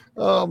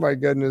 Oh my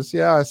goodness.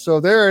 Yeah. So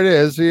there it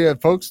is. Yeah,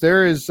 folks,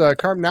 there is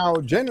Carmen. Now,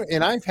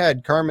 and I've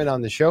had Carmen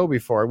on the show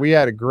before. We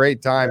had a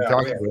great time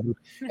talking with him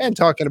and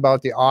talking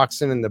about the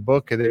oxen and the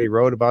book that he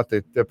wrote about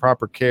the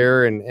proper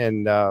care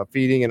and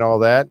feeding and all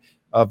that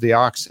of the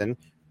oxen.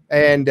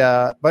 And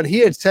but he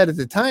had said at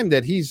the time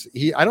that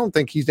I don't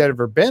think he's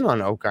ever been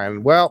on Oak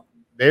Island. Well,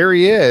 there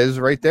he is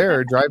right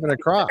there driving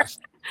across.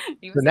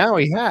 So now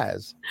he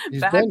has.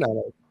 He's been on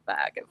it.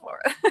 Back and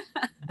forth.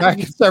 Back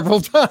several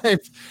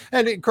times.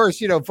 And of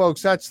course,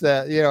 folks, that's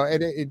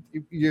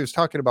he was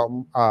talking about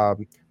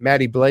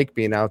Maddie Blake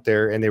being out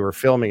there and they were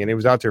filming and he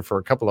was out there for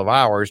a couple of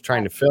hours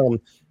trying to film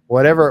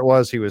whatever it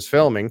was he was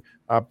filming.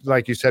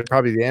 Like you said,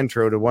 probably the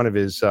intro to one of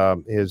his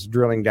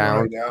drilling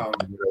down.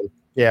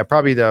 Yeah,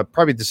 probably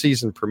the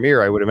season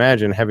premiere, I would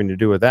imagine, having to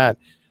do with that.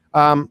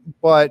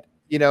 But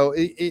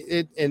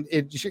the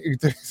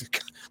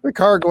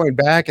car going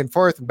back and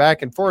forth,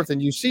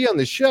 and you see on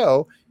the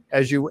show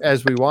as we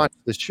watch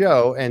the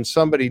show, and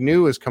somebody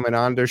new is coming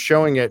on. They're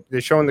showing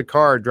the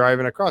car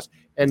driving across,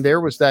 and there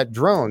was that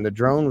drone. The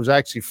drone was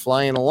actually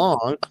flying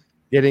along,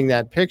 getting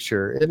that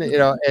picture. And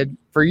and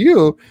for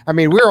you, I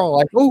mean, we're all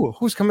like, "Oh,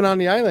 who's coming on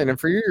the island?" And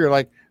for you, you're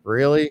like,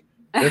 "Really?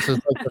 This is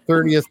like the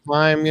 30th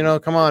time,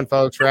 come on,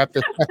 folks, wrap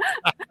this."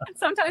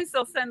 Sometimes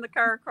they'll send the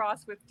car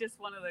across with just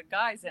one of the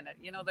guys in it,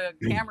 the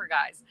camera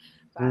guys.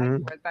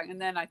 Back. And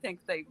then I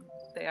think they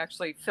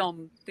actually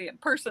film the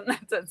person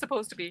that's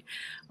supposed to be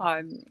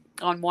on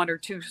one or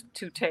two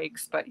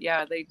takes. But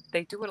yeah, they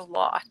do it a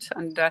lot.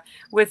 And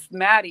with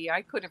Maddie,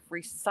 I could have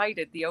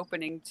recited the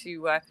opening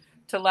to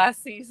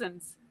last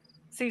season's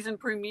season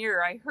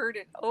premiere. I heard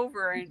it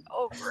over and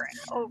over and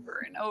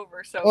over and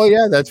over. So oh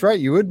yeah, that's right.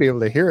 You would be able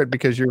to hear it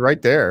because you're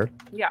right there.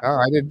 Yeah. Oh,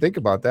 I didn't think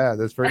about that.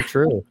 That's very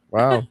true.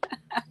 Wow.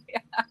 Yeah.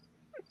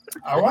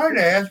 I wanted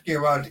to ask you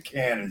about the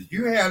cannons.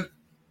 You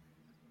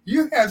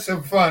had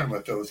some fun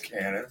with those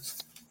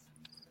cannons.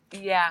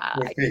 Yeah.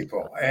 With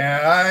people.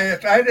 And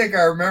I think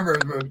our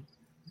members would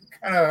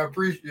kind of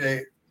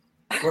appreciate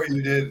what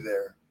you did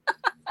there.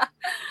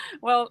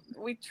 Well,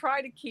 we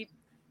try to keep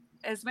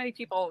as many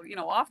people,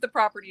 off the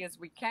property as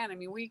we can. I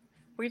mean,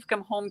 we've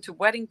come home to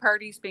wedding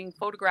parties being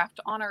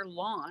photographed on our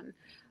lawn,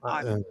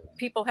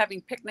 people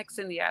having picnics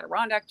in the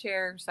Adirondack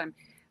chairs.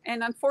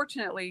 And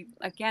unfortunately,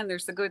 again,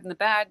 there's the good and the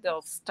bad.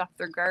 They'll stuff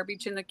their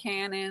garbage in the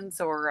cannons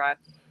or,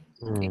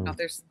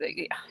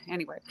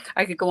 anyway,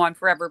 I could go on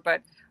forever,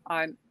 but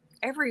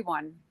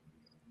everyone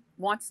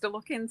wants to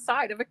look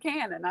inside of a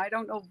cannon. I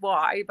don't know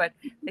why, but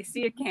they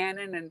see a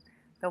cannon and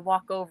they'll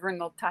walk over and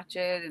they'll touch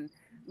it. And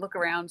look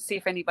around, see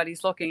if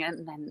anybody's looking,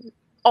 and then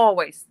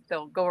always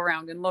they'll go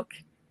around and look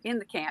in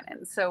the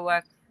cannon. So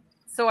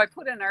I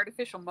put an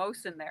artificial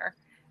mouse in there,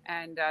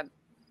 and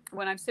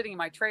when I'm sitting in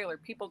my trailer,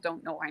 people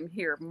don't know I'm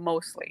here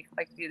mostly.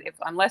 Like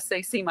unless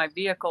they see my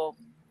vehicle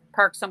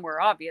parked somewhere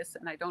obvious,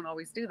 and I don't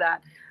always do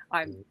that.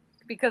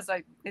 Because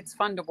it's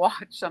fun to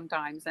watch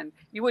sometimes, and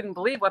you wouldn't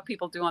believe what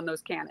people do on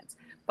those cannons.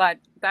 But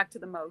back to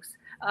the mouse.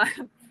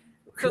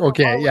 So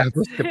Okay, yeah,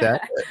 look at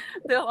that.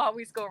 They'll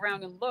always go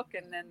around and look,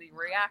 and then the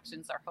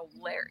reactions are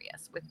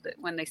hilarious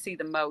when they see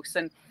the mouse.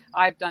 And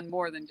I've done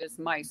more than just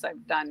mice.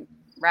 I've done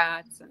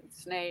rats and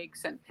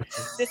snakes, and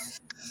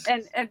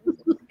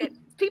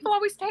people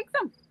always take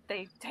them.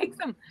 They take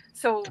them.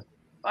 So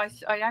I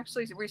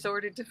actually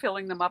resorted to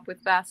filling them up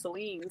with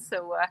Vaseline.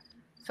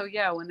 So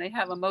yeah, when they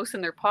have a mouse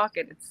in their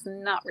pocket, it's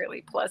not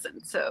really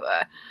pleasant. So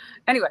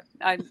anyway,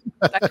 I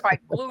tried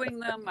gluing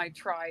them. I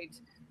tried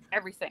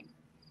everything,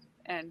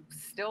 and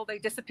still they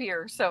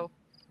disappear. So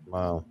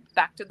wow,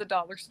 back to the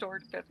dollar store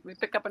to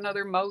pick up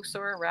another mouse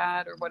or a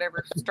rat or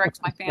whatever strikes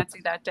my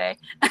fancy that day.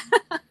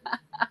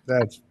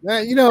 That's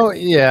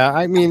yeah.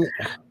 I mean,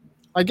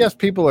 I guess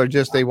people are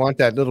they want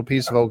that little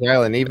piece of Oak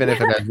Island, even if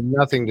it has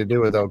nothing to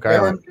do with Oak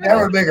Island. That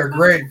would make a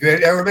great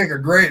video. That would make a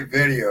great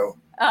video.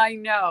 I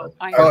know.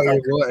 Oh,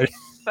 you would.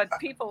 But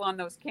people on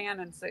those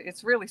cannons,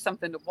 it's really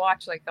something to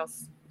watch. Like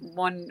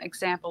one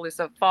example is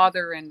a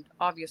father and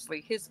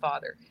obviously his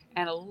father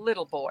and a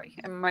little boy.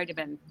 It might have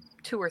been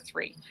 2 or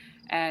 3.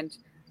 And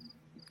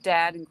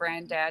dad and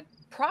granddad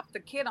prop the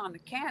kid on the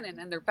cannon,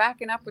 and they're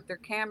backing up with their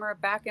camera,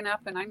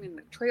 and I'm in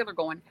the trailer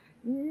going,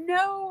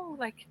 no,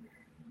 like,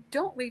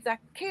 don't leave that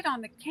kid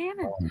on the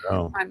cannon.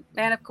 Oh, no.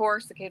 And of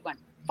course, the kid went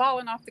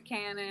falling off the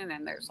cannon,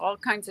 and there's all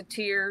kinds of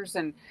tears.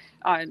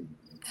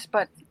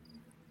 But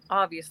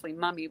obviously,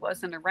 Mummy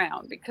wasn't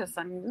around because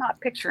I'm not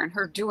picturing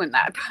her doing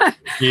that.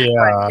 Yeah.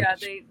 But yeah,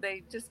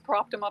 they just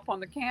propped him up on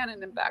the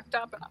cannon and backed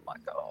up, and I'm like,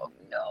 oh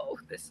no,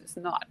 this is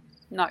not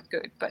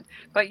good.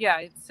 But yeah,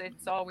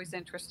 it's always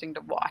interesting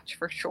to watch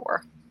for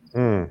sure.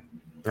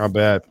 I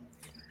bet.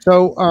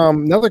 So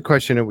another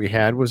question that we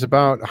had was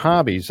about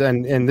hobbies,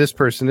 and this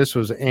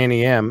was Ann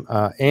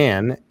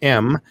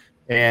M.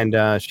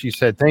 And she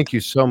said, thank you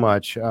so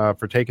much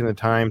for taking the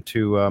time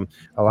to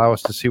allow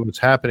us to see what's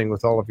happening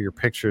with all of your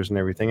pictures and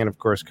everything. And of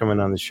course, coming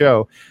on the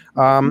show.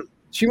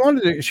 She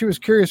was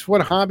curious,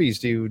 what hobbies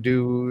do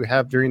you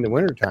have during the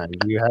wintertime?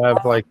 Do you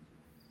have like,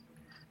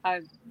 I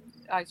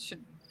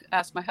should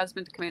ask my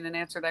husband to come in and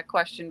answer that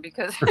question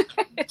because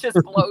it just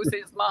blows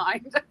his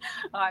mind.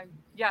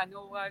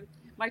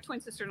 My twin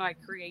sister and I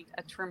create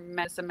a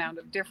tremendous amount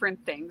of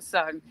different things,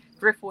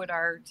 driftwood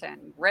art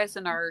and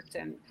resin art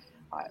and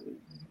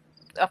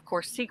of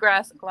course,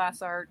 seagrass,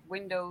 glass art,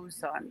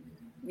 windows,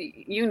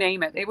 you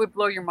name it. It would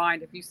blow your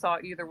mind if you saw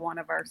either one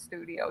of our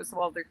studios.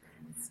 Well, the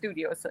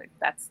studios,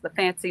 that's the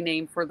fancy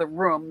name for the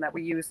room that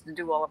we use to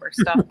do all of our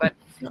stuff. But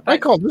I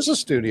call this a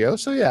studio,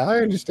 so yeah, I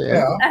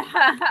understand.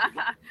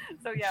 Yeah.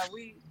 So yeah,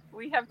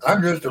 we have.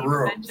 I'm just a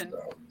room.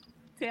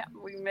 Yeah,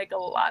 we make a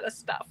lot of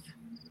stuff.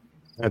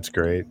 That's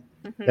great.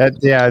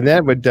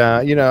 That would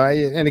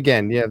and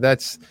again, yeah,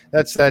 that's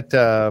that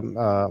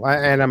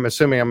and I'm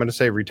assuming I'm going to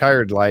say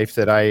retired life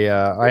that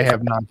I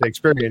have not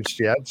experienced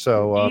yet.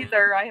 So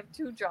either I have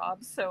 2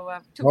 jobs, so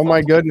oh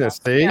my goodness,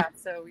 jobs. see? Yeah,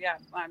 so yeah,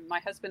 my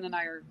husband and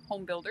I are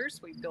home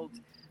builders. We do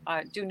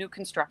new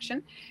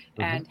construction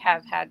and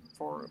have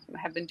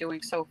been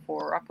doing so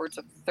for upwards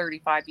of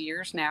 35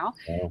 years now.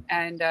 Wow.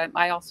 And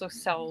I also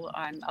sell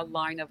a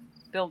line of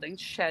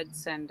buildings,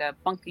 sheds and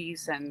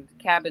bunkies and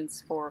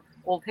cabins for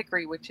Old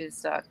Hickory, which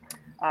is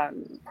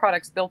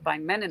products built by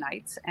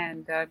Mennonites,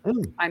 and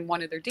I'm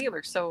one of their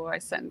dealers, so I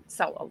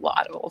sell a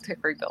lot of Old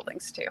Hickory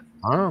buildings too.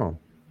 Oh,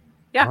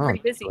 yeah,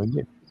 pretty busy.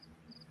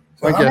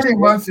 So how many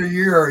months a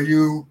year are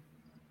you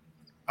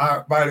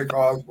by the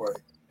causeway?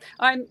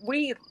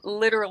 We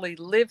literally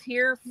live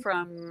here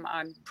from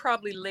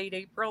probably late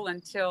April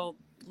until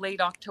late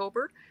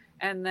October,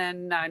 and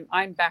then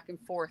I'm back and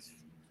forth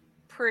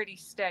pretty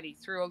steady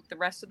throughout the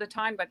rest of the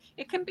time, but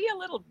it can be a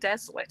little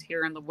desolate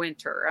here in the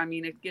winter. I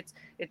mean,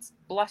 it's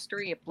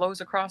blustery, it blows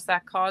across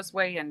that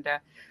causeway, and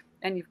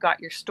you've got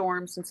your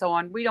storms and so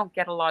on. We don't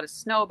get a lot of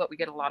snow, but we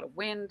get a lot of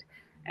wind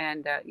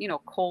and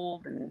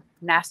cold and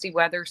nasty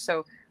weather.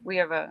 So we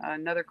have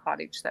another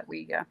cottage that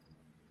we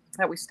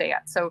stay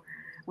at. So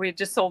we had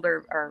just sold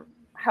our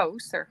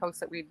house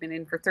that we've been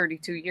in for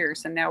 32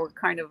 years, and now we're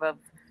kind of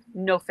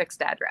no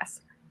fixed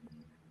address.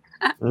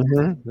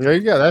 There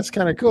you go. That's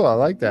kind of cool. I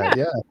like that.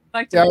 Yeah.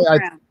 Like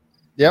to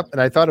yep. And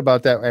I thought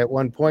about that at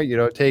one point.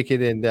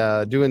 Taking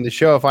and doing the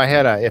show. If I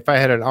had an a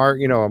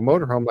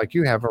motorhome like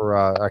you have, or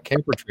a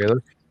camper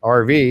trailer,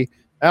 RV,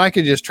 and I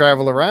could just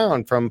travel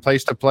around from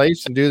place to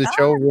place and do the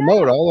show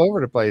remote all over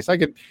the place. I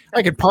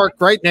could park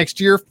right next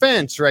to your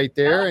fence right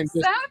there, and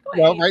just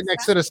right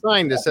next to the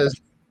sign that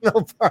says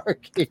no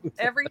parking.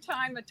 Every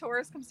time a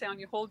tourist comes down,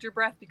 you hold your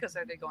breath because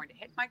are they going to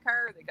hit my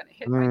car? Are they going to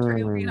hit my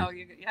trailer? You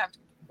have to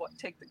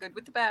take the good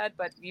with the bad,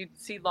 but you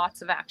see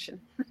lots of action.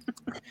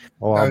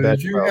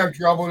 Did you have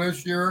trouble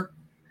this year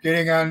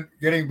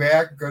getting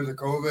back because of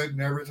COVID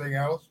and everything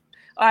else?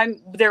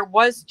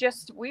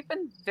 We've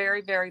been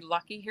very, very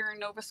lucky here in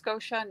Nova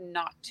Scotia,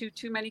 not too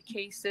many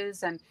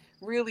cases, and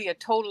really a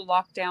total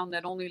lockdown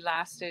that only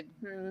lasted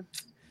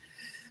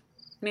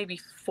maybe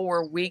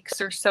 4 weeks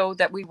or so,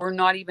 that we were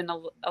not even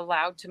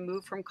allowed to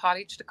move from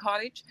cottage to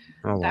cottage.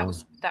 Oh, that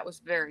wow. was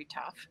very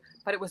tough,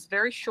 but it was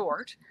very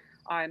short.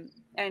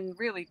 And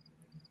really,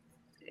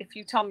 if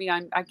you tell me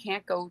I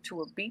can't go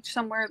to a beach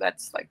somewhere,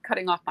 that's like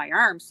cutting off my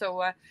arm.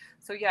 So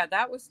yeah,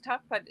 that was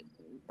tough, but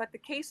the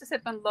cases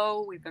have been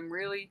low. We've been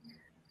really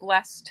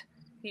blessed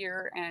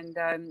here. And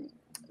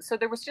so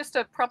there was just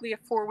probably a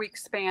 4-week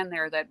span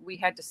there that we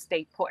had to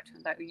stay put,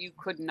 that you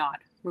could not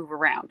move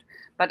around.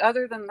 But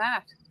other than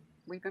that,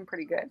 we've been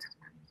pretty good.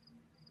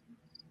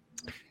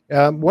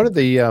 One of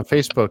the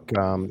Facebook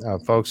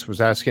folks was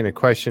asking a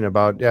question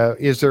about,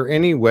 is there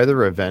any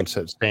weather events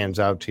that stands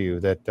out to you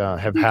that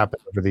have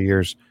happened over the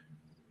years?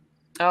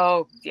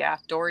 Oh, yeah,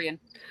 Dorian.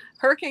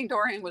 Hurricane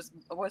Dorian was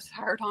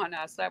hard on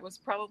us. That was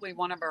probably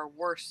one of our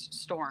worst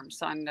storms.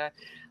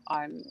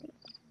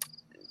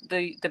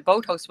 The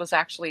boathouse was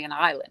actually an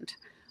island.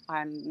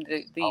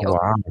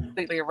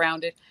 Completely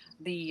around it.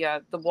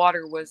 The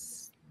water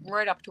was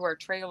right up to our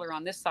trailer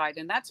on this side,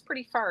 and that's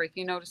pretty far. If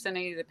you notice in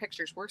any of the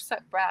pictures, we're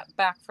set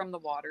back from the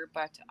water,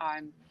 but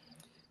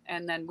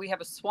and then we have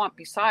a swamp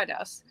beside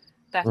us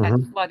that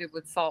had flooded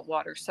with salt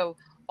water. So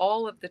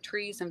all of the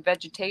trees and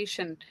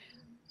vegetation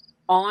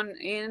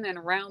in and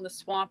around the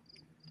swamp,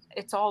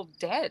 it's all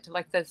dead.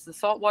 Like the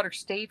salt water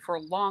stayed for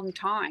a long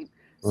time,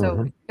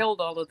 so it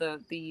killed all of the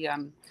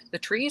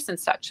trees and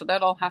such. So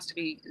that all has to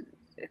be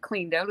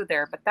cleaned out of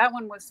there. But that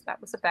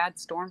was a bad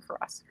storm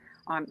for us.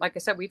 Like I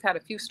said, we've had a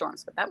few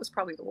storms, but that was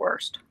probably the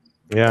worst.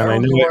 Yeah, I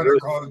know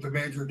called it the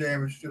major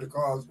damage to the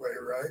causeway,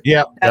 right?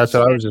 Yeah, that's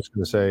what I was just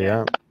going to say.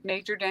 Yeah,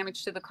 major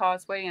damage to the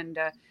causeway, and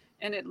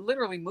it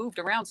literally moved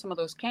around some of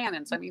those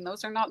cannons. I mean,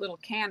 those are not little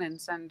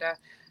cannons. And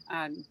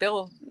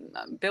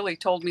Billy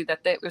told me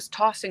that it was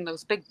tossing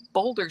those big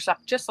boulders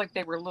up just like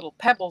they were little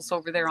pebbles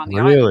over there on the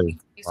island.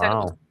 He said it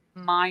was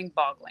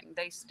mind-boggling.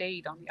 They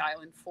stayed on the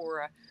island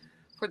for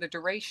the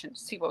duration to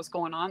see what was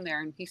going on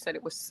there, and he said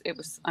it was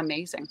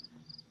amazing.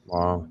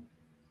 Wow.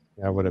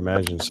 I would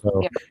imagine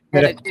so.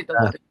 Yeah.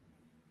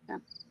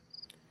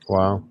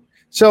 Wow.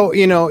 So,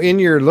 in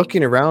your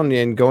looking around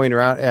and going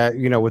around,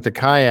 with the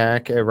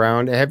kayak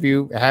around, have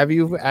you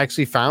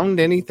actually found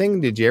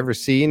anything? Did you ever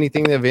see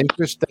anything of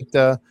interest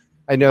that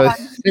I know?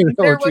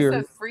 There was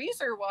a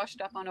freezer washed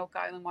up on Oak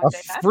Island one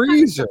day. That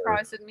freezer?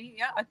 Kind of surprised me.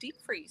 Yeah, a deep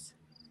freeze.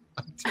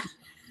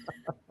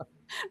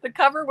 The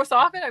cover was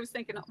off it. I was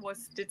thinking,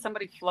 did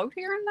somebody float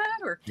here in that?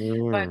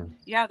 But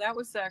yeah, that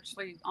was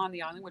actually on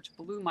the island, which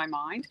blew my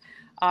mind.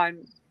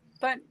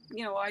 But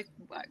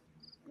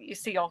you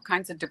see all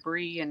kinds of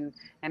debris and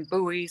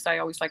buoys. I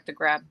always like to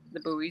grab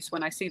the buoys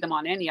when I see them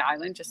on any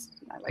island.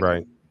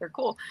 They're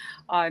cool.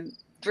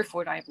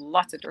 Driftwood. I have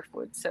lots of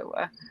driftwood. So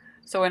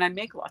and I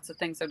make lots of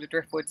things out of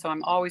driftwood. So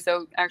I'm always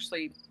out.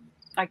 Actually,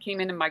 I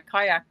came in my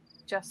kayak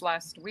just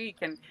last week,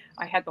 and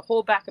I had the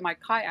whole back of my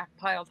kayak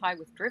piled high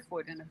with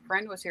driftwood, and a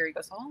friend was here. He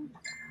goes, "Oh,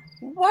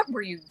 what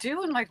were you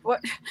doing? Like,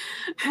 what?"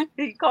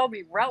 He called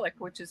me Relic,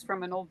 which is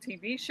from an old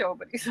TV show,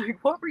 but he's like,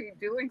 "What were you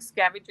doing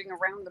scavenging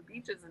around the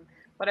beaches?"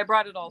 But I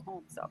brought it all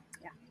home, so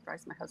yeah, it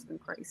drives my husband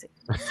crazy.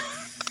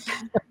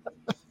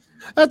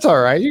 That's all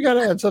right. You got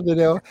to have something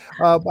to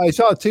do. I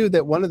saw too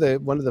that one of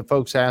the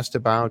folks asked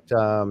about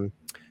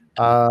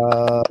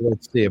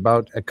let's see,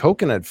 about a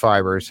coconut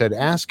fiber. It said,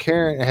 ask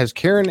Karen, has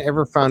Karen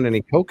ever found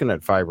any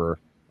coconut fiber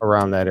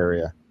around that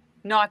area?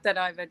 Not that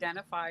I've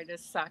identified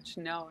as such.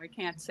 No, I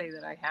can't say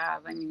that I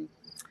have. I mean,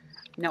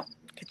 no,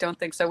 I don't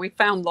think so. We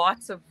found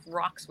lots of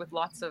rocks with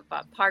lots of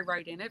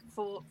pyrite in it,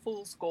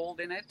 fool's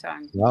gold in it.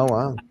 Oh,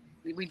 wow.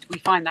 We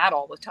find that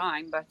all the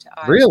time, but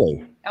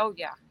really? Oh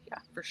yeah,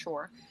 for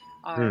sure.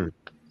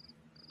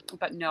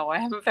 But no, I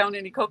haven't found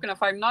any coconut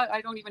fiber. I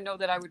don't even know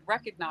that I would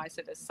recognize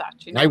it as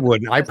such. I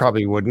wouldn't. I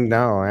probably wouldn't.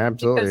 No,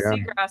 absolutely. Because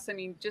seagrass. I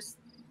mean, just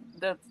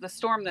the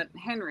storm that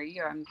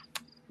Henry,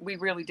 we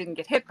really didn't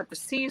get hit, but the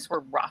seas were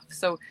rough.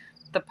 So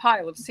the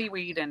pile of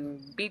seaweed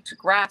and beach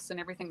grass and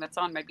everything that's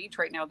on my beach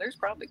right now, there's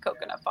probably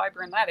coconut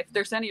fiber in that. If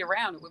there's any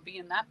around, it would be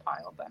in that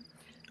pile. But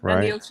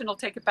then the ocean will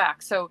take it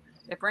back. So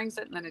it brings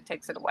it and then it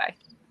takes it away.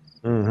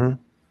 Mm-hmm.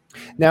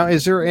 Now,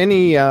 is there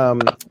any, I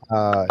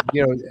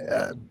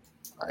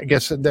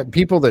guess that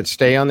people that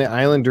stay on the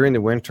island during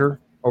the winter,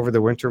 over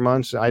the winter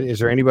months, is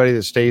there anybody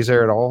that stays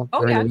there at all?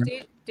 Oh yeah,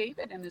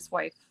 David and his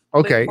wife.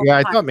 Okay, yeah,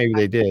 I thought maybe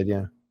they did.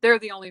 Yeah, they're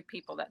the only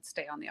people that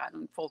stay on the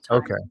island full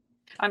time. Okay,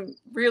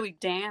 really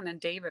Dan and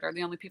David are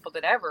the only people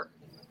that ever,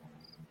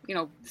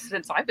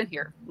 since I've been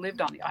here,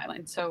 lived on the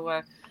island.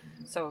 So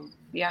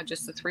yeah,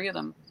 just the three of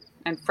them.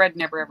 And Fred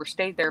never ever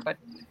stayed there, but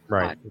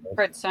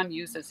Fred's son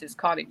uses his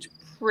cottage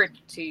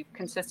pretty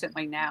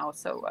consistently now.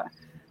 So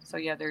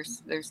yeah,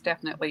 there's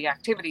definitely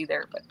activity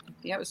there, but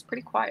yeah, it was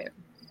pretty quiet.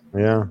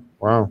 Yeah.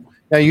 Wow.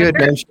 Yeah, you had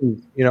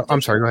mentioned,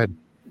 I'm sorry, go ahead.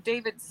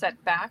 David's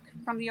set back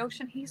from the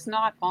ocean. He's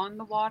not on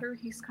the water.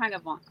 He's kind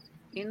of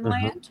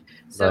inland.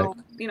 So,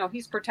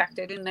 he's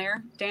protected in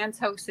there. Dan's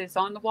house is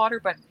on the water,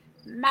 but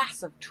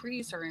massive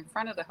trees are in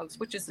front of the house,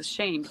 which is a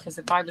shame because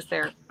if I was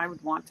there, I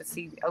would want to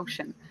see the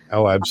ocean.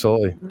 Oh,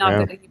 absolutely. Not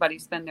that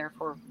anybody's been there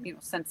for,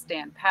 since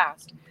Dan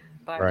passed,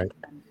 but,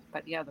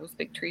 but yeah, those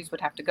big trees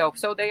would have to go.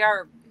 So they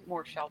are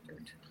more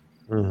sheltered.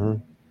 Mm-hmm.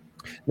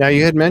 Now,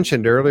 you had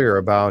mentioned earlier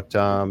about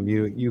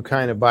you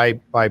kind of by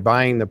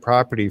buying the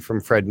property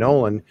from Fred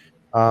Nolan,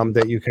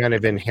 that you kind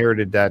of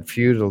inherited that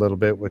feud a little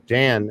bit with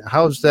Dan.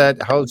 How's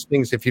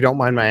things, if you don't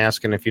mind my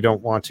asking? If you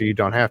don't want to, you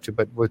don't have to.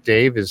 But with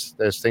Dave, is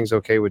things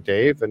okay with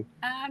Dave? And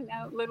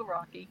no, a little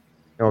rocky.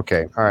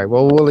 Okay. All right.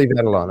 Well, we'll leave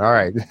that alone. All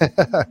right.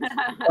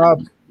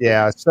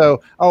 Yeah.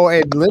 So,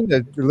 and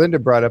Linda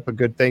brought up a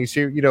good thing.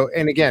 So,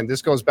 and again,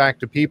 this goes back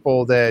to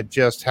people that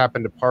just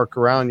happen to park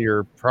around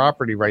your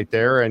property right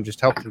there and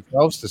just help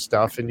themselves to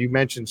stuff. And you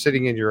mentioned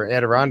sitting in your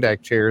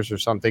Adirondack chairs or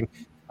something.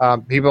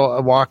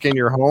 People walk in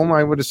your home,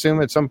 I would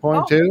assume, at some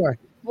point too.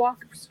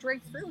 Walk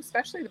straight through,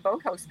 especially the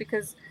boathouse,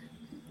 because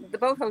the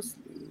boathouse,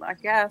 I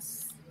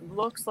guess,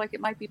 looks like it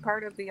might be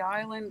part of the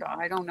island.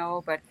 I don't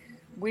know, but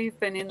we've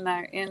been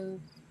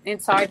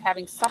inside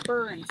having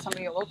supper, and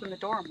somebody will open the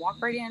door and walk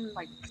right in,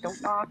 like,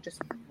 don't knock,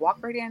 just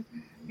walk right in.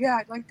 Yeah,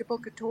 I'd like to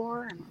book a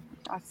tour. And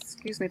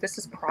excuse me, this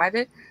is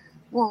private.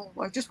 Well,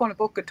 I just want to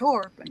book a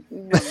tour. But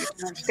no, you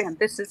don't understand.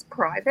 This is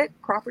private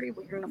property.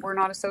 We're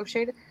not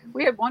associated.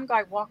 We had one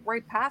guy walk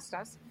right past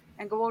us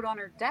and go out on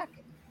our deck,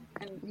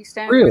 and he's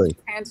standing with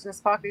his hands in his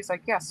pocket. He's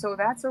like, yeah, so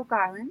that's Oak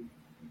Island.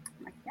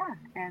 I'm like, yeah,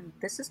 and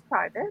this is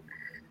private.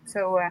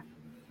 So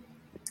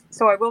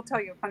I will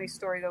tell you a funny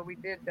story, though. We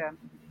did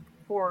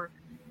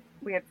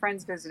we had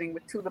friends visiting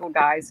with two little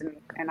guys,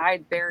 and I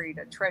had buried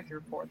a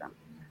treasure for them,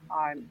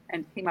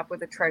 and came up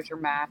with a treasure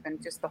map and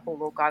just the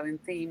whole Oak Island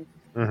theme.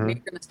 Mm-hmm.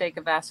 Made the mistake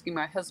of asking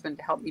my husband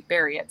to help me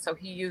bury it, so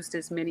he used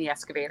his mini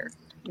excavator.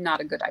 Not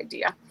a good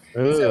idea.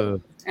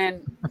 So,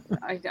 and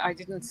I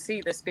didn't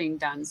see this being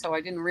done, so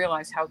I didn't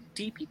realize how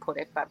deep he put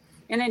it. But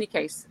in any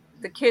case,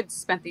 the kids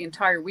spent the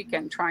entire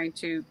weekend trying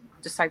to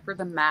decipher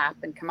the map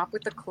and come up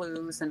with the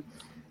clues, and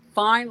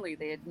finally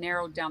they had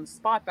narrowed down the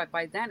spot, but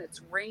by then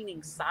it's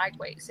raining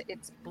sideways.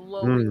 It's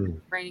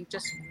blowing, raining,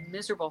 just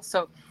miserable.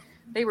 So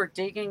they were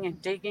digging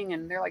and digging,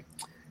 and they're like,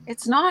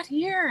 it's not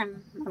here.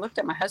 And I looked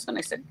at my husband,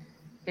 I said,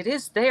 it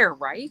is there,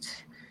 right?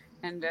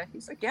 And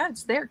he's like, yeah,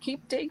 it's there,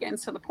 keep digging.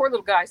 So the poor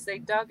little guys, they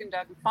dug and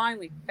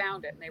finally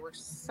found it, and they were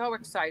so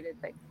excited.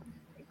 They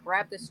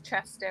grabbed this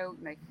chest out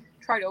and they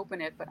tried to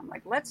open it, but I'm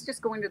like, let's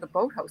just go into the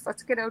boathouse,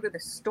 let's get out of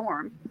this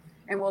storm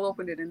and we'll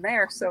open it in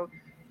there. So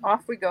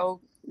off we go.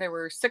 There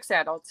were 6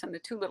 adults and the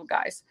 2 little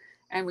guys,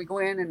 and we go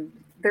in and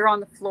they're on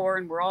the floor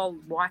and we're all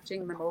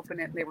watching them open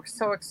it, and they were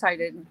so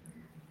excited. And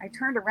I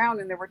turned around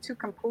and there were 2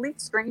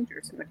 complete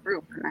strangers in the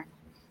group, and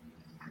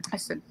I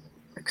said,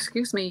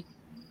 excuse me,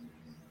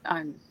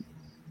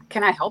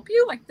 can I help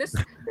you? Like, this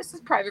is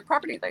private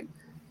property. Like,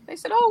 they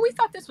said, oh, we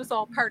thought this was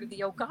all part of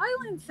the Oak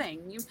Island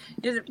thing.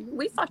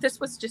 We thought this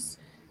was just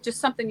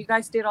something you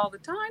guys did all the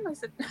time. I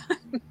said,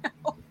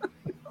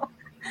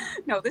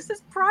 no, this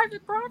is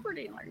private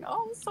property. I'm like,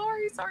 oh,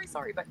 sorry.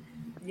 But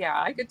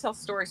yeah, I could tell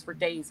stories for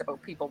days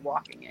about people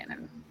walking in.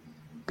 And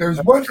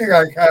there's one thing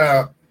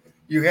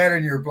you had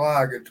in your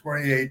blog in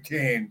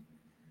 2018,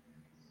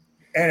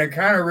 and it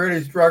kind of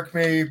really struck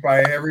me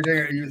by everything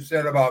that you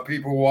said about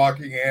people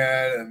walking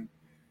in and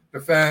the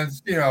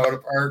fence,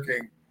 the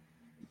parking.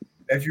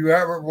 If you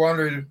ever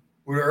wondered,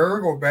 would it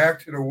ever go back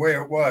to the way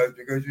it was?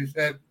 Because you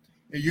said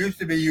it used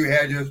to be you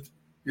had just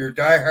your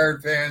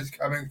diehard fans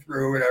coming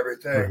through and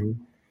everything.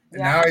 Mm-hmm.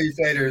 And now you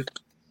say there's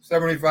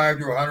 75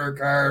 to 100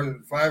 cars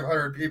and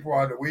 500 people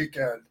on the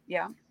weekend.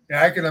 Yeah. And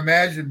I can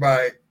imagine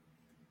by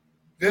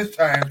this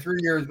time,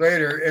 3 years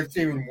later, it's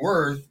even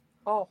worse.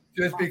 Oh,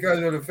 just because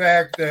of the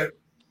fact that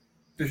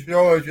the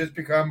show has just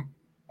become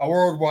a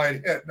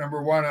worldwide hit,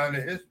 #1 on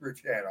the History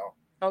Channel.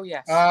 Oh,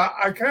 yes.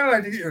 I kind of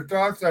like to get your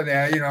thoughts on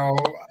that.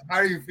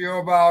 How do you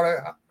feel about it?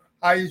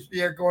 How you see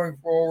it going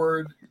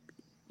forward?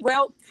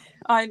 Well,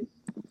 I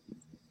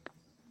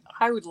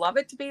would love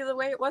it to be the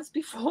way it was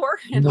before,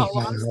 in all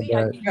honesty.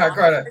 Probably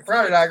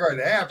not going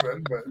to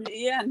happen. But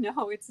yeah,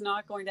 no, it's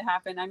not going to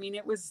happen. I mean,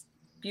 it was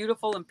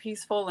beautiful and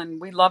peaceful, and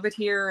we love it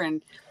here.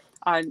 And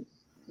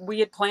we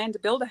had planned to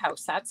build a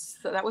house.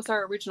 That was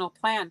our original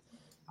plan.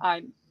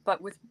 But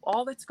with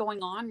all that's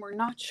going on, we're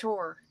not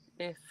sure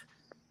if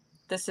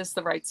this is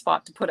the right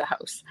spot to put a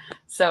house.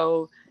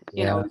 So,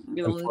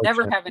 you'll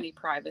never have any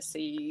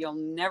privacy. You'll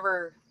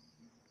never...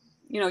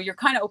 you're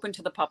kind of open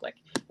to the public.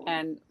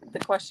 And the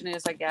question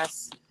is, I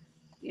guess,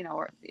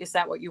 is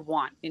that what you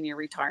want in your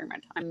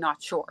retirement? I'm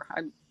not sure.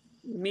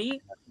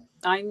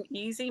 I'm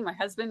easy. My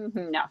husband,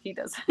 no, he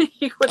doesn't.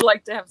 He would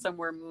like to have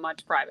somewhere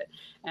much private.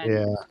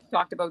 And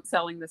talked about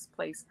selling this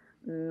place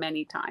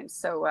many times.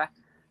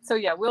 So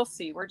yeah, we'll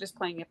see. We're just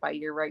playing it by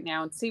ear right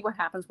now and see what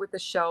happens with the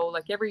show.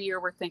 Like every year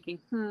we're thinking,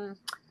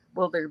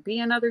 will there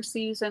be another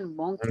season?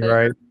 Won't there?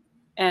 Right.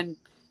 And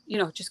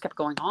it just kept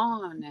going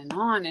on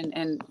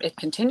and it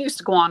continues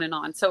to go on and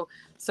on. So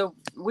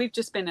we've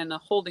just been in a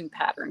holding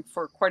pattern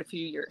for quite a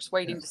few years,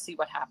 waiting to see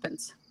what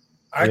happens.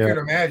 I Yeah. could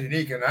imagine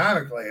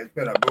economically it's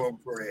been a boom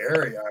for the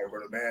area, I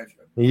would imagine.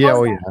 Yeah.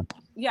 Oh, Oh, yeah. yeah.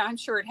 Yeah, I'm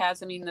sure it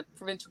has. I mean, the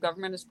provincial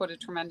government has put a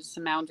tremendous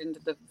amount into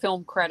the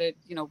film credit.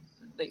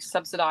 They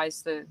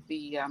subsidize the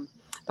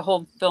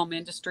whole film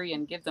industry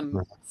and give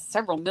them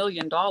several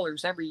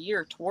 $1,000,000 every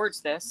year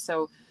towards this.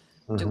 So,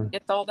 do we Mhm.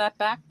 get all that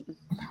back?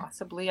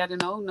 Possibly. I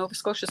don't know. Nova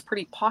Scotia is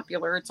pretty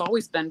popular. It's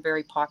always been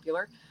very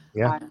popular.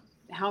 Yeah.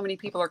 How many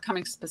people are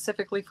coming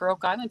specifically for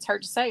Oak Island? It's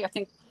hard to say. I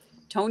think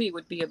Tony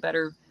would be a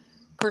better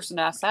person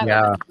to ask that.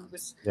 Yeah. He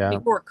was Yeah.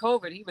 before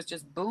COVID. He was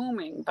just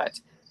booming, but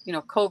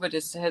COVID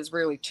has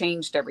really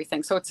changed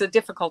everything. So it's a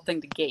difficult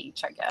thing to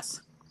gauge, I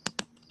guess.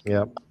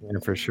 Yeah,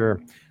 for sure.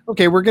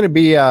 Okay, we're going to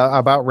be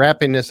about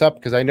wrapping this up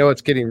because I know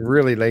it's getting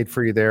really late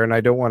for you there, and I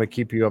don't want to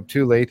keep you up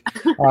too late.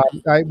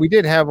 We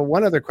did have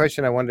one other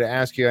question I wanted to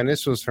ask you, and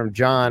this was from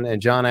John.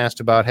 And John asked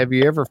about: have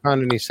you ever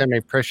found any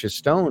semi-precious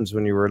stones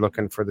when you were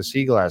looking for the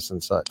sea glass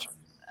and such?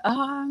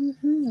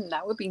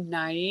 That would be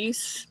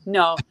nice.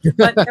 No,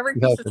 but every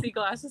piece of sea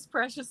glass is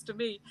precious to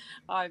me.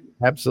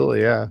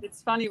 Absolutely, yeah.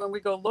 It's funny when we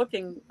go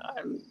looking.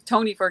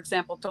 Tony, for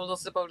example, told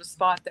us about a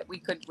spot that we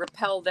could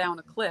rappel down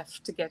a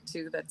cliff to get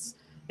to.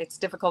 It's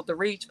difficult to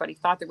reach, but he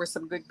thought there were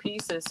some good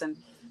pieces. And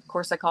of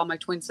course, I called my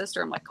twin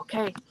sister. I'm like,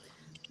 okay,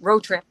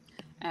 road trip.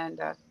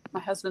 And my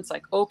husband's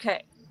like,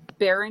 okay,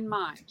 bear in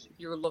mind,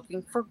 you're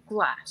looking for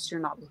glass. You're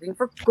not looking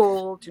for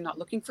gold. You're not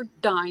looking for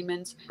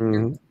diamonds.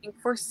 You're looking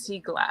for sea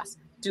glass.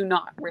 Do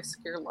not risk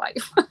your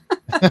life.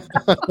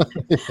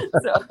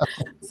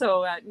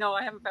 No,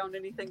 I haven't found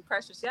anything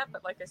precious yet.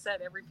 But like I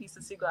said, every piece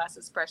of sea glass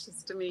is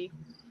precious to me.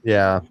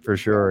 Yeah, for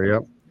sure.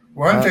 Yep.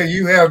 One thing,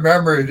 you have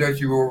memories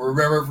that you will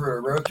remember for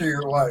the rest of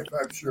your life,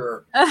 I'm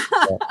sure.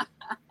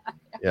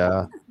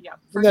 Yeah. Yeah,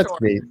 for That's sure.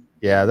 neat.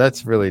 Yeah,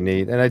 that's really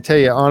neat. And I tell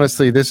you,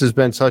 honestly, this has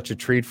been such a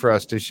treat for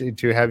us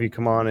to have you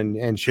come on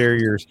and share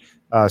your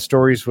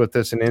stories with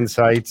us and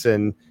insights.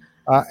 And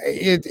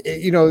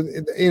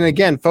and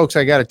again, folks,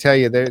 I got to tell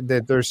you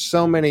that there's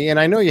so many, and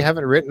I know you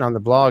haven't written on the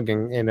blog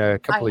in a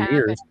couple of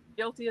years.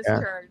 Guilty as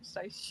charged.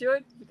 I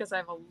should, because I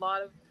have a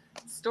lot of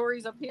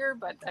stories up here,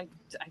 but I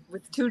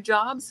with 2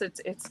 jobs,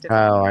 it's difficult.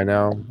 Oh, I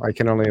know. I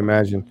can only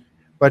imagine.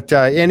 But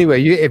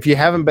anyway, if you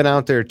haven't been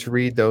out there to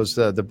read those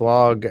the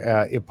blog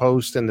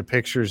post and the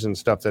pictures and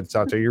stuff that's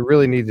out there, you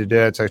really need to do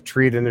it. It's a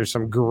treat, and there's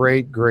some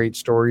great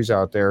stories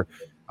out there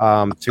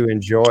to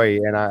enjoy.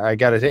 And I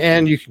got to,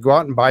 and you can go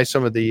out and buy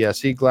some of the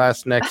sea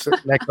glass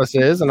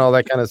necklaces and all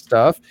that kind of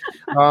stuff.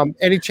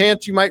 Any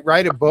chance you might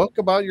write a book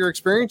about your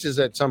experiences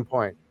at some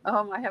point?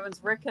 Oh my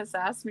heavens, Rick has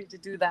asked me to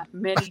do that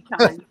many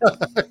times.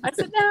 I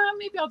said, nah,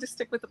 maybe I'll just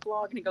stick with the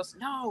blog. And he goes,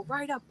 no,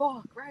 write a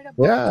book.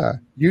 Yeah,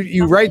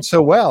 you write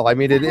so well. I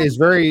mean, it is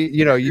very,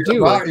 you do.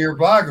 Your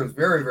blog was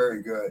very,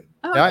 very good.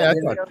 Oh, I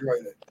enjoyed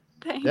it.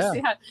 Thanks.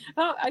 Yeah.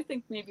 Oh, I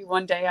think maybe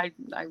one day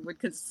I would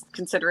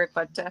consider it,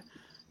 but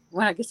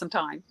when I get some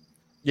time.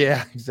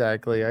 Yeah,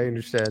 exactly. I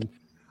understand.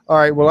 All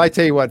right. Well, I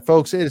tell you what,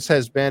 folks, it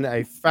has been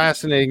a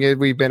fascinating.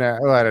 We've been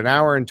at an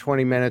hour and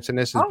 20 minutes, and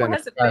this has been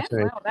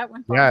fascinating. Wow, that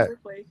went by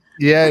quickly.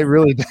 Yeah, it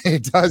really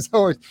it does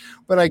always.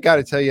 But I got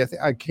to tell you,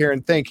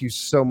 Karen, thank you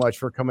so much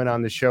for coming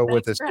on the show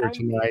with us here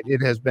tonight.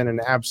 It has been an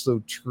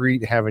absolute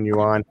treat having you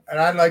on. And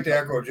I'd like to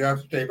echo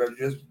Jeff's statement.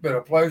 It's just been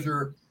a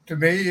pleasure to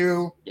meet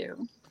you.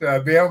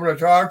 To be able to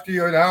talk to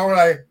you. Now when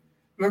I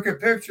look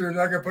at pictures,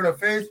 I can put a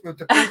face with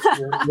the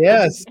picture.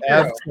 Yes,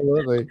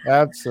 absolutely.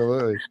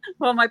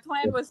 Well, my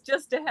plan was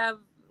just to have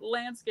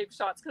landscape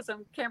shots because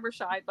I'm camera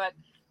shy, but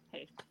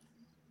hey,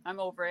 I'm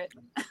over it.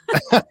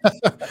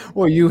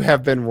 Well, you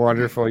have been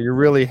wonderful. You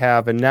really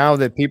have. And now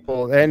that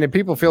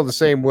people feel the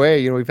same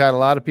way, we've had a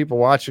lot of people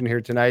watching here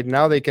tonight. And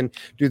now they can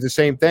do the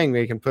same thing.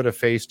 They can put a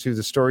face to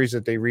the stories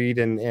that they read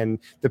and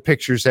the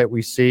pictures that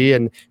we see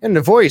and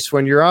the voice.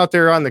 When you're out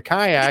there on the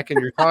kayak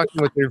and you're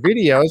talking with their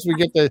videos,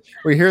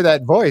 we hear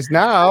that voice.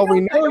 Now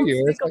we know I don't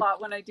you. speak a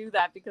lot when I do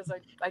that because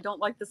I don't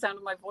like the sound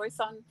of my voice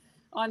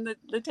on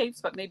the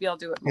tapes, but maybe I'll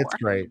do it more. It's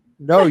great.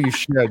 No, you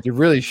should. You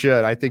really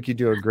should. I think you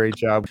do a great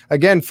job.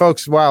 Again,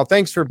 folks, wow,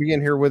 thanks for being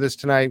here with us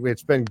tonight.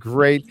 It's been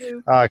great.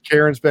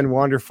 Karen's been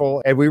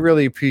wonderful, and we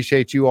really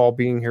appreciate you all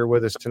being here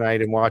with us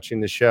tonight and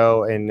watching the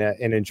show and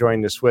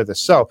enjoying this with us.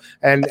 So,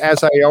 and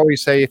as I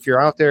always say, if you're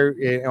out there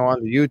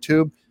on the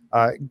YouTube,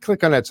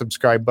 click on that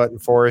subscribe button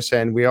for us.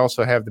 And we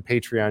also have the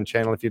Patreon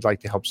channel if you'd like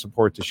to help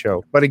support the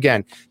show. But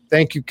again,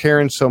 thank you,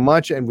 Karen, so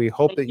much. And we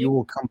hope that you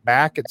will come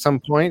back at some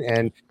point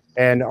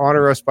and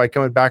honor us by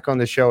coming back on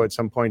the show at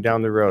some point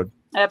down the road.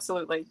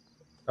 Absolutely.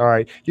 All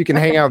right. You can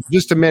hang out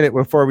just a minute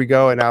before we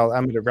go, and I'm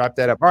going to wrap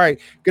that up. All right.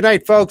 Good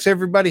night, folks.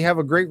 Everybody have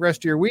a great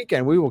rest of your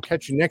weekend. We will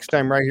catch you next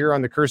time right here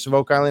on the Curse of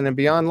Oak Island and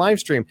Beyond live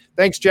stream.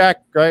 Thanks,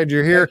 Jack. Glad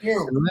you're here. Thank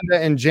you. And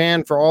Linda and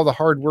Jan for all the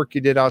hard work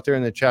you did out there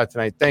in the chat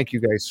tonight. Thank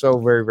you guys so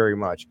very, very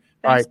much.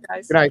 Thanks, all right.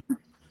 Guys. Good night.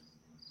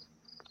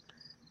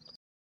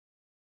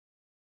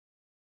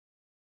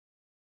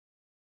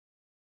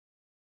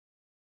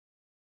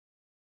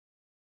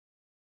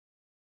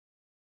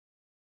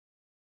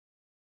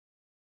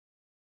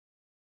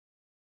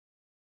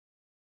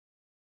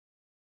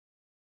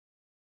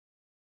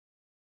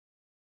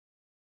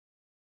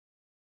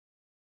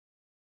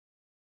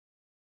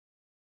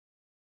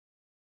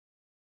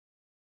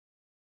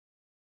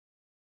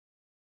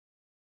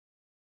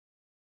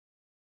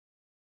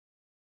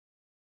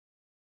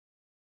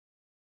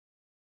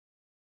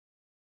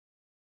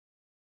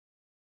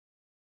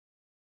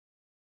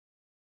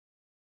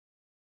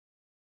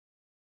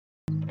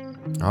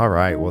 All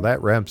right. Well,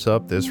 that wraps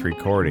up this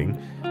recording.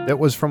 That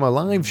was from a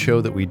live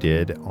show that we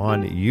did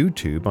on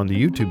YouTube, on the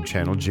YouTube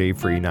channel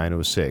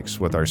JFree906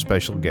 with our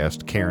special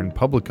guest, Karen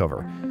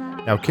Publicover.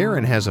 Now,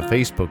 Karen has a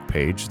Facebook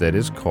page that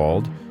is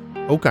called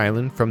Oak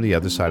Island from the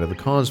Other Side of the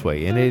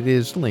Causeway, and it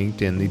is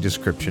linked in the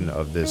description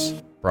of this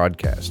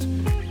broadcast.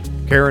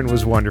 Karen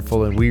was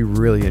wonderful, and we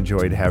really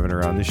enjoyed having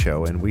her on the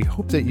show, and we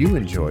hope that you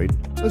enjoyed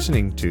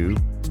listening to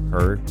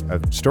her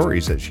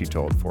stories that she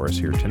told for us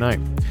here tonight.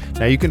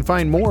 Now, you can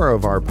find more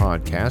of our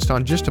podcast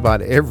on just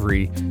about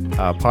every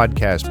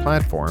podcast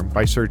platform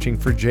by searching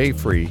for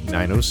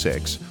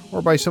JFree906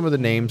 or by some of the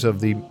names of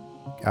the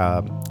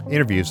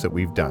interviews that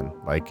we've done,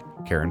 like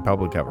Karen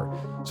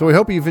Publicover. So we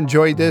hope you've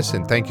enjoyed this,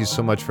 and thank you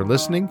so much for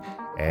listening,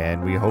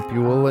 and we hope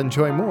you will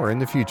enjoy more in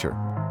the future.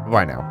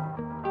 Bye now.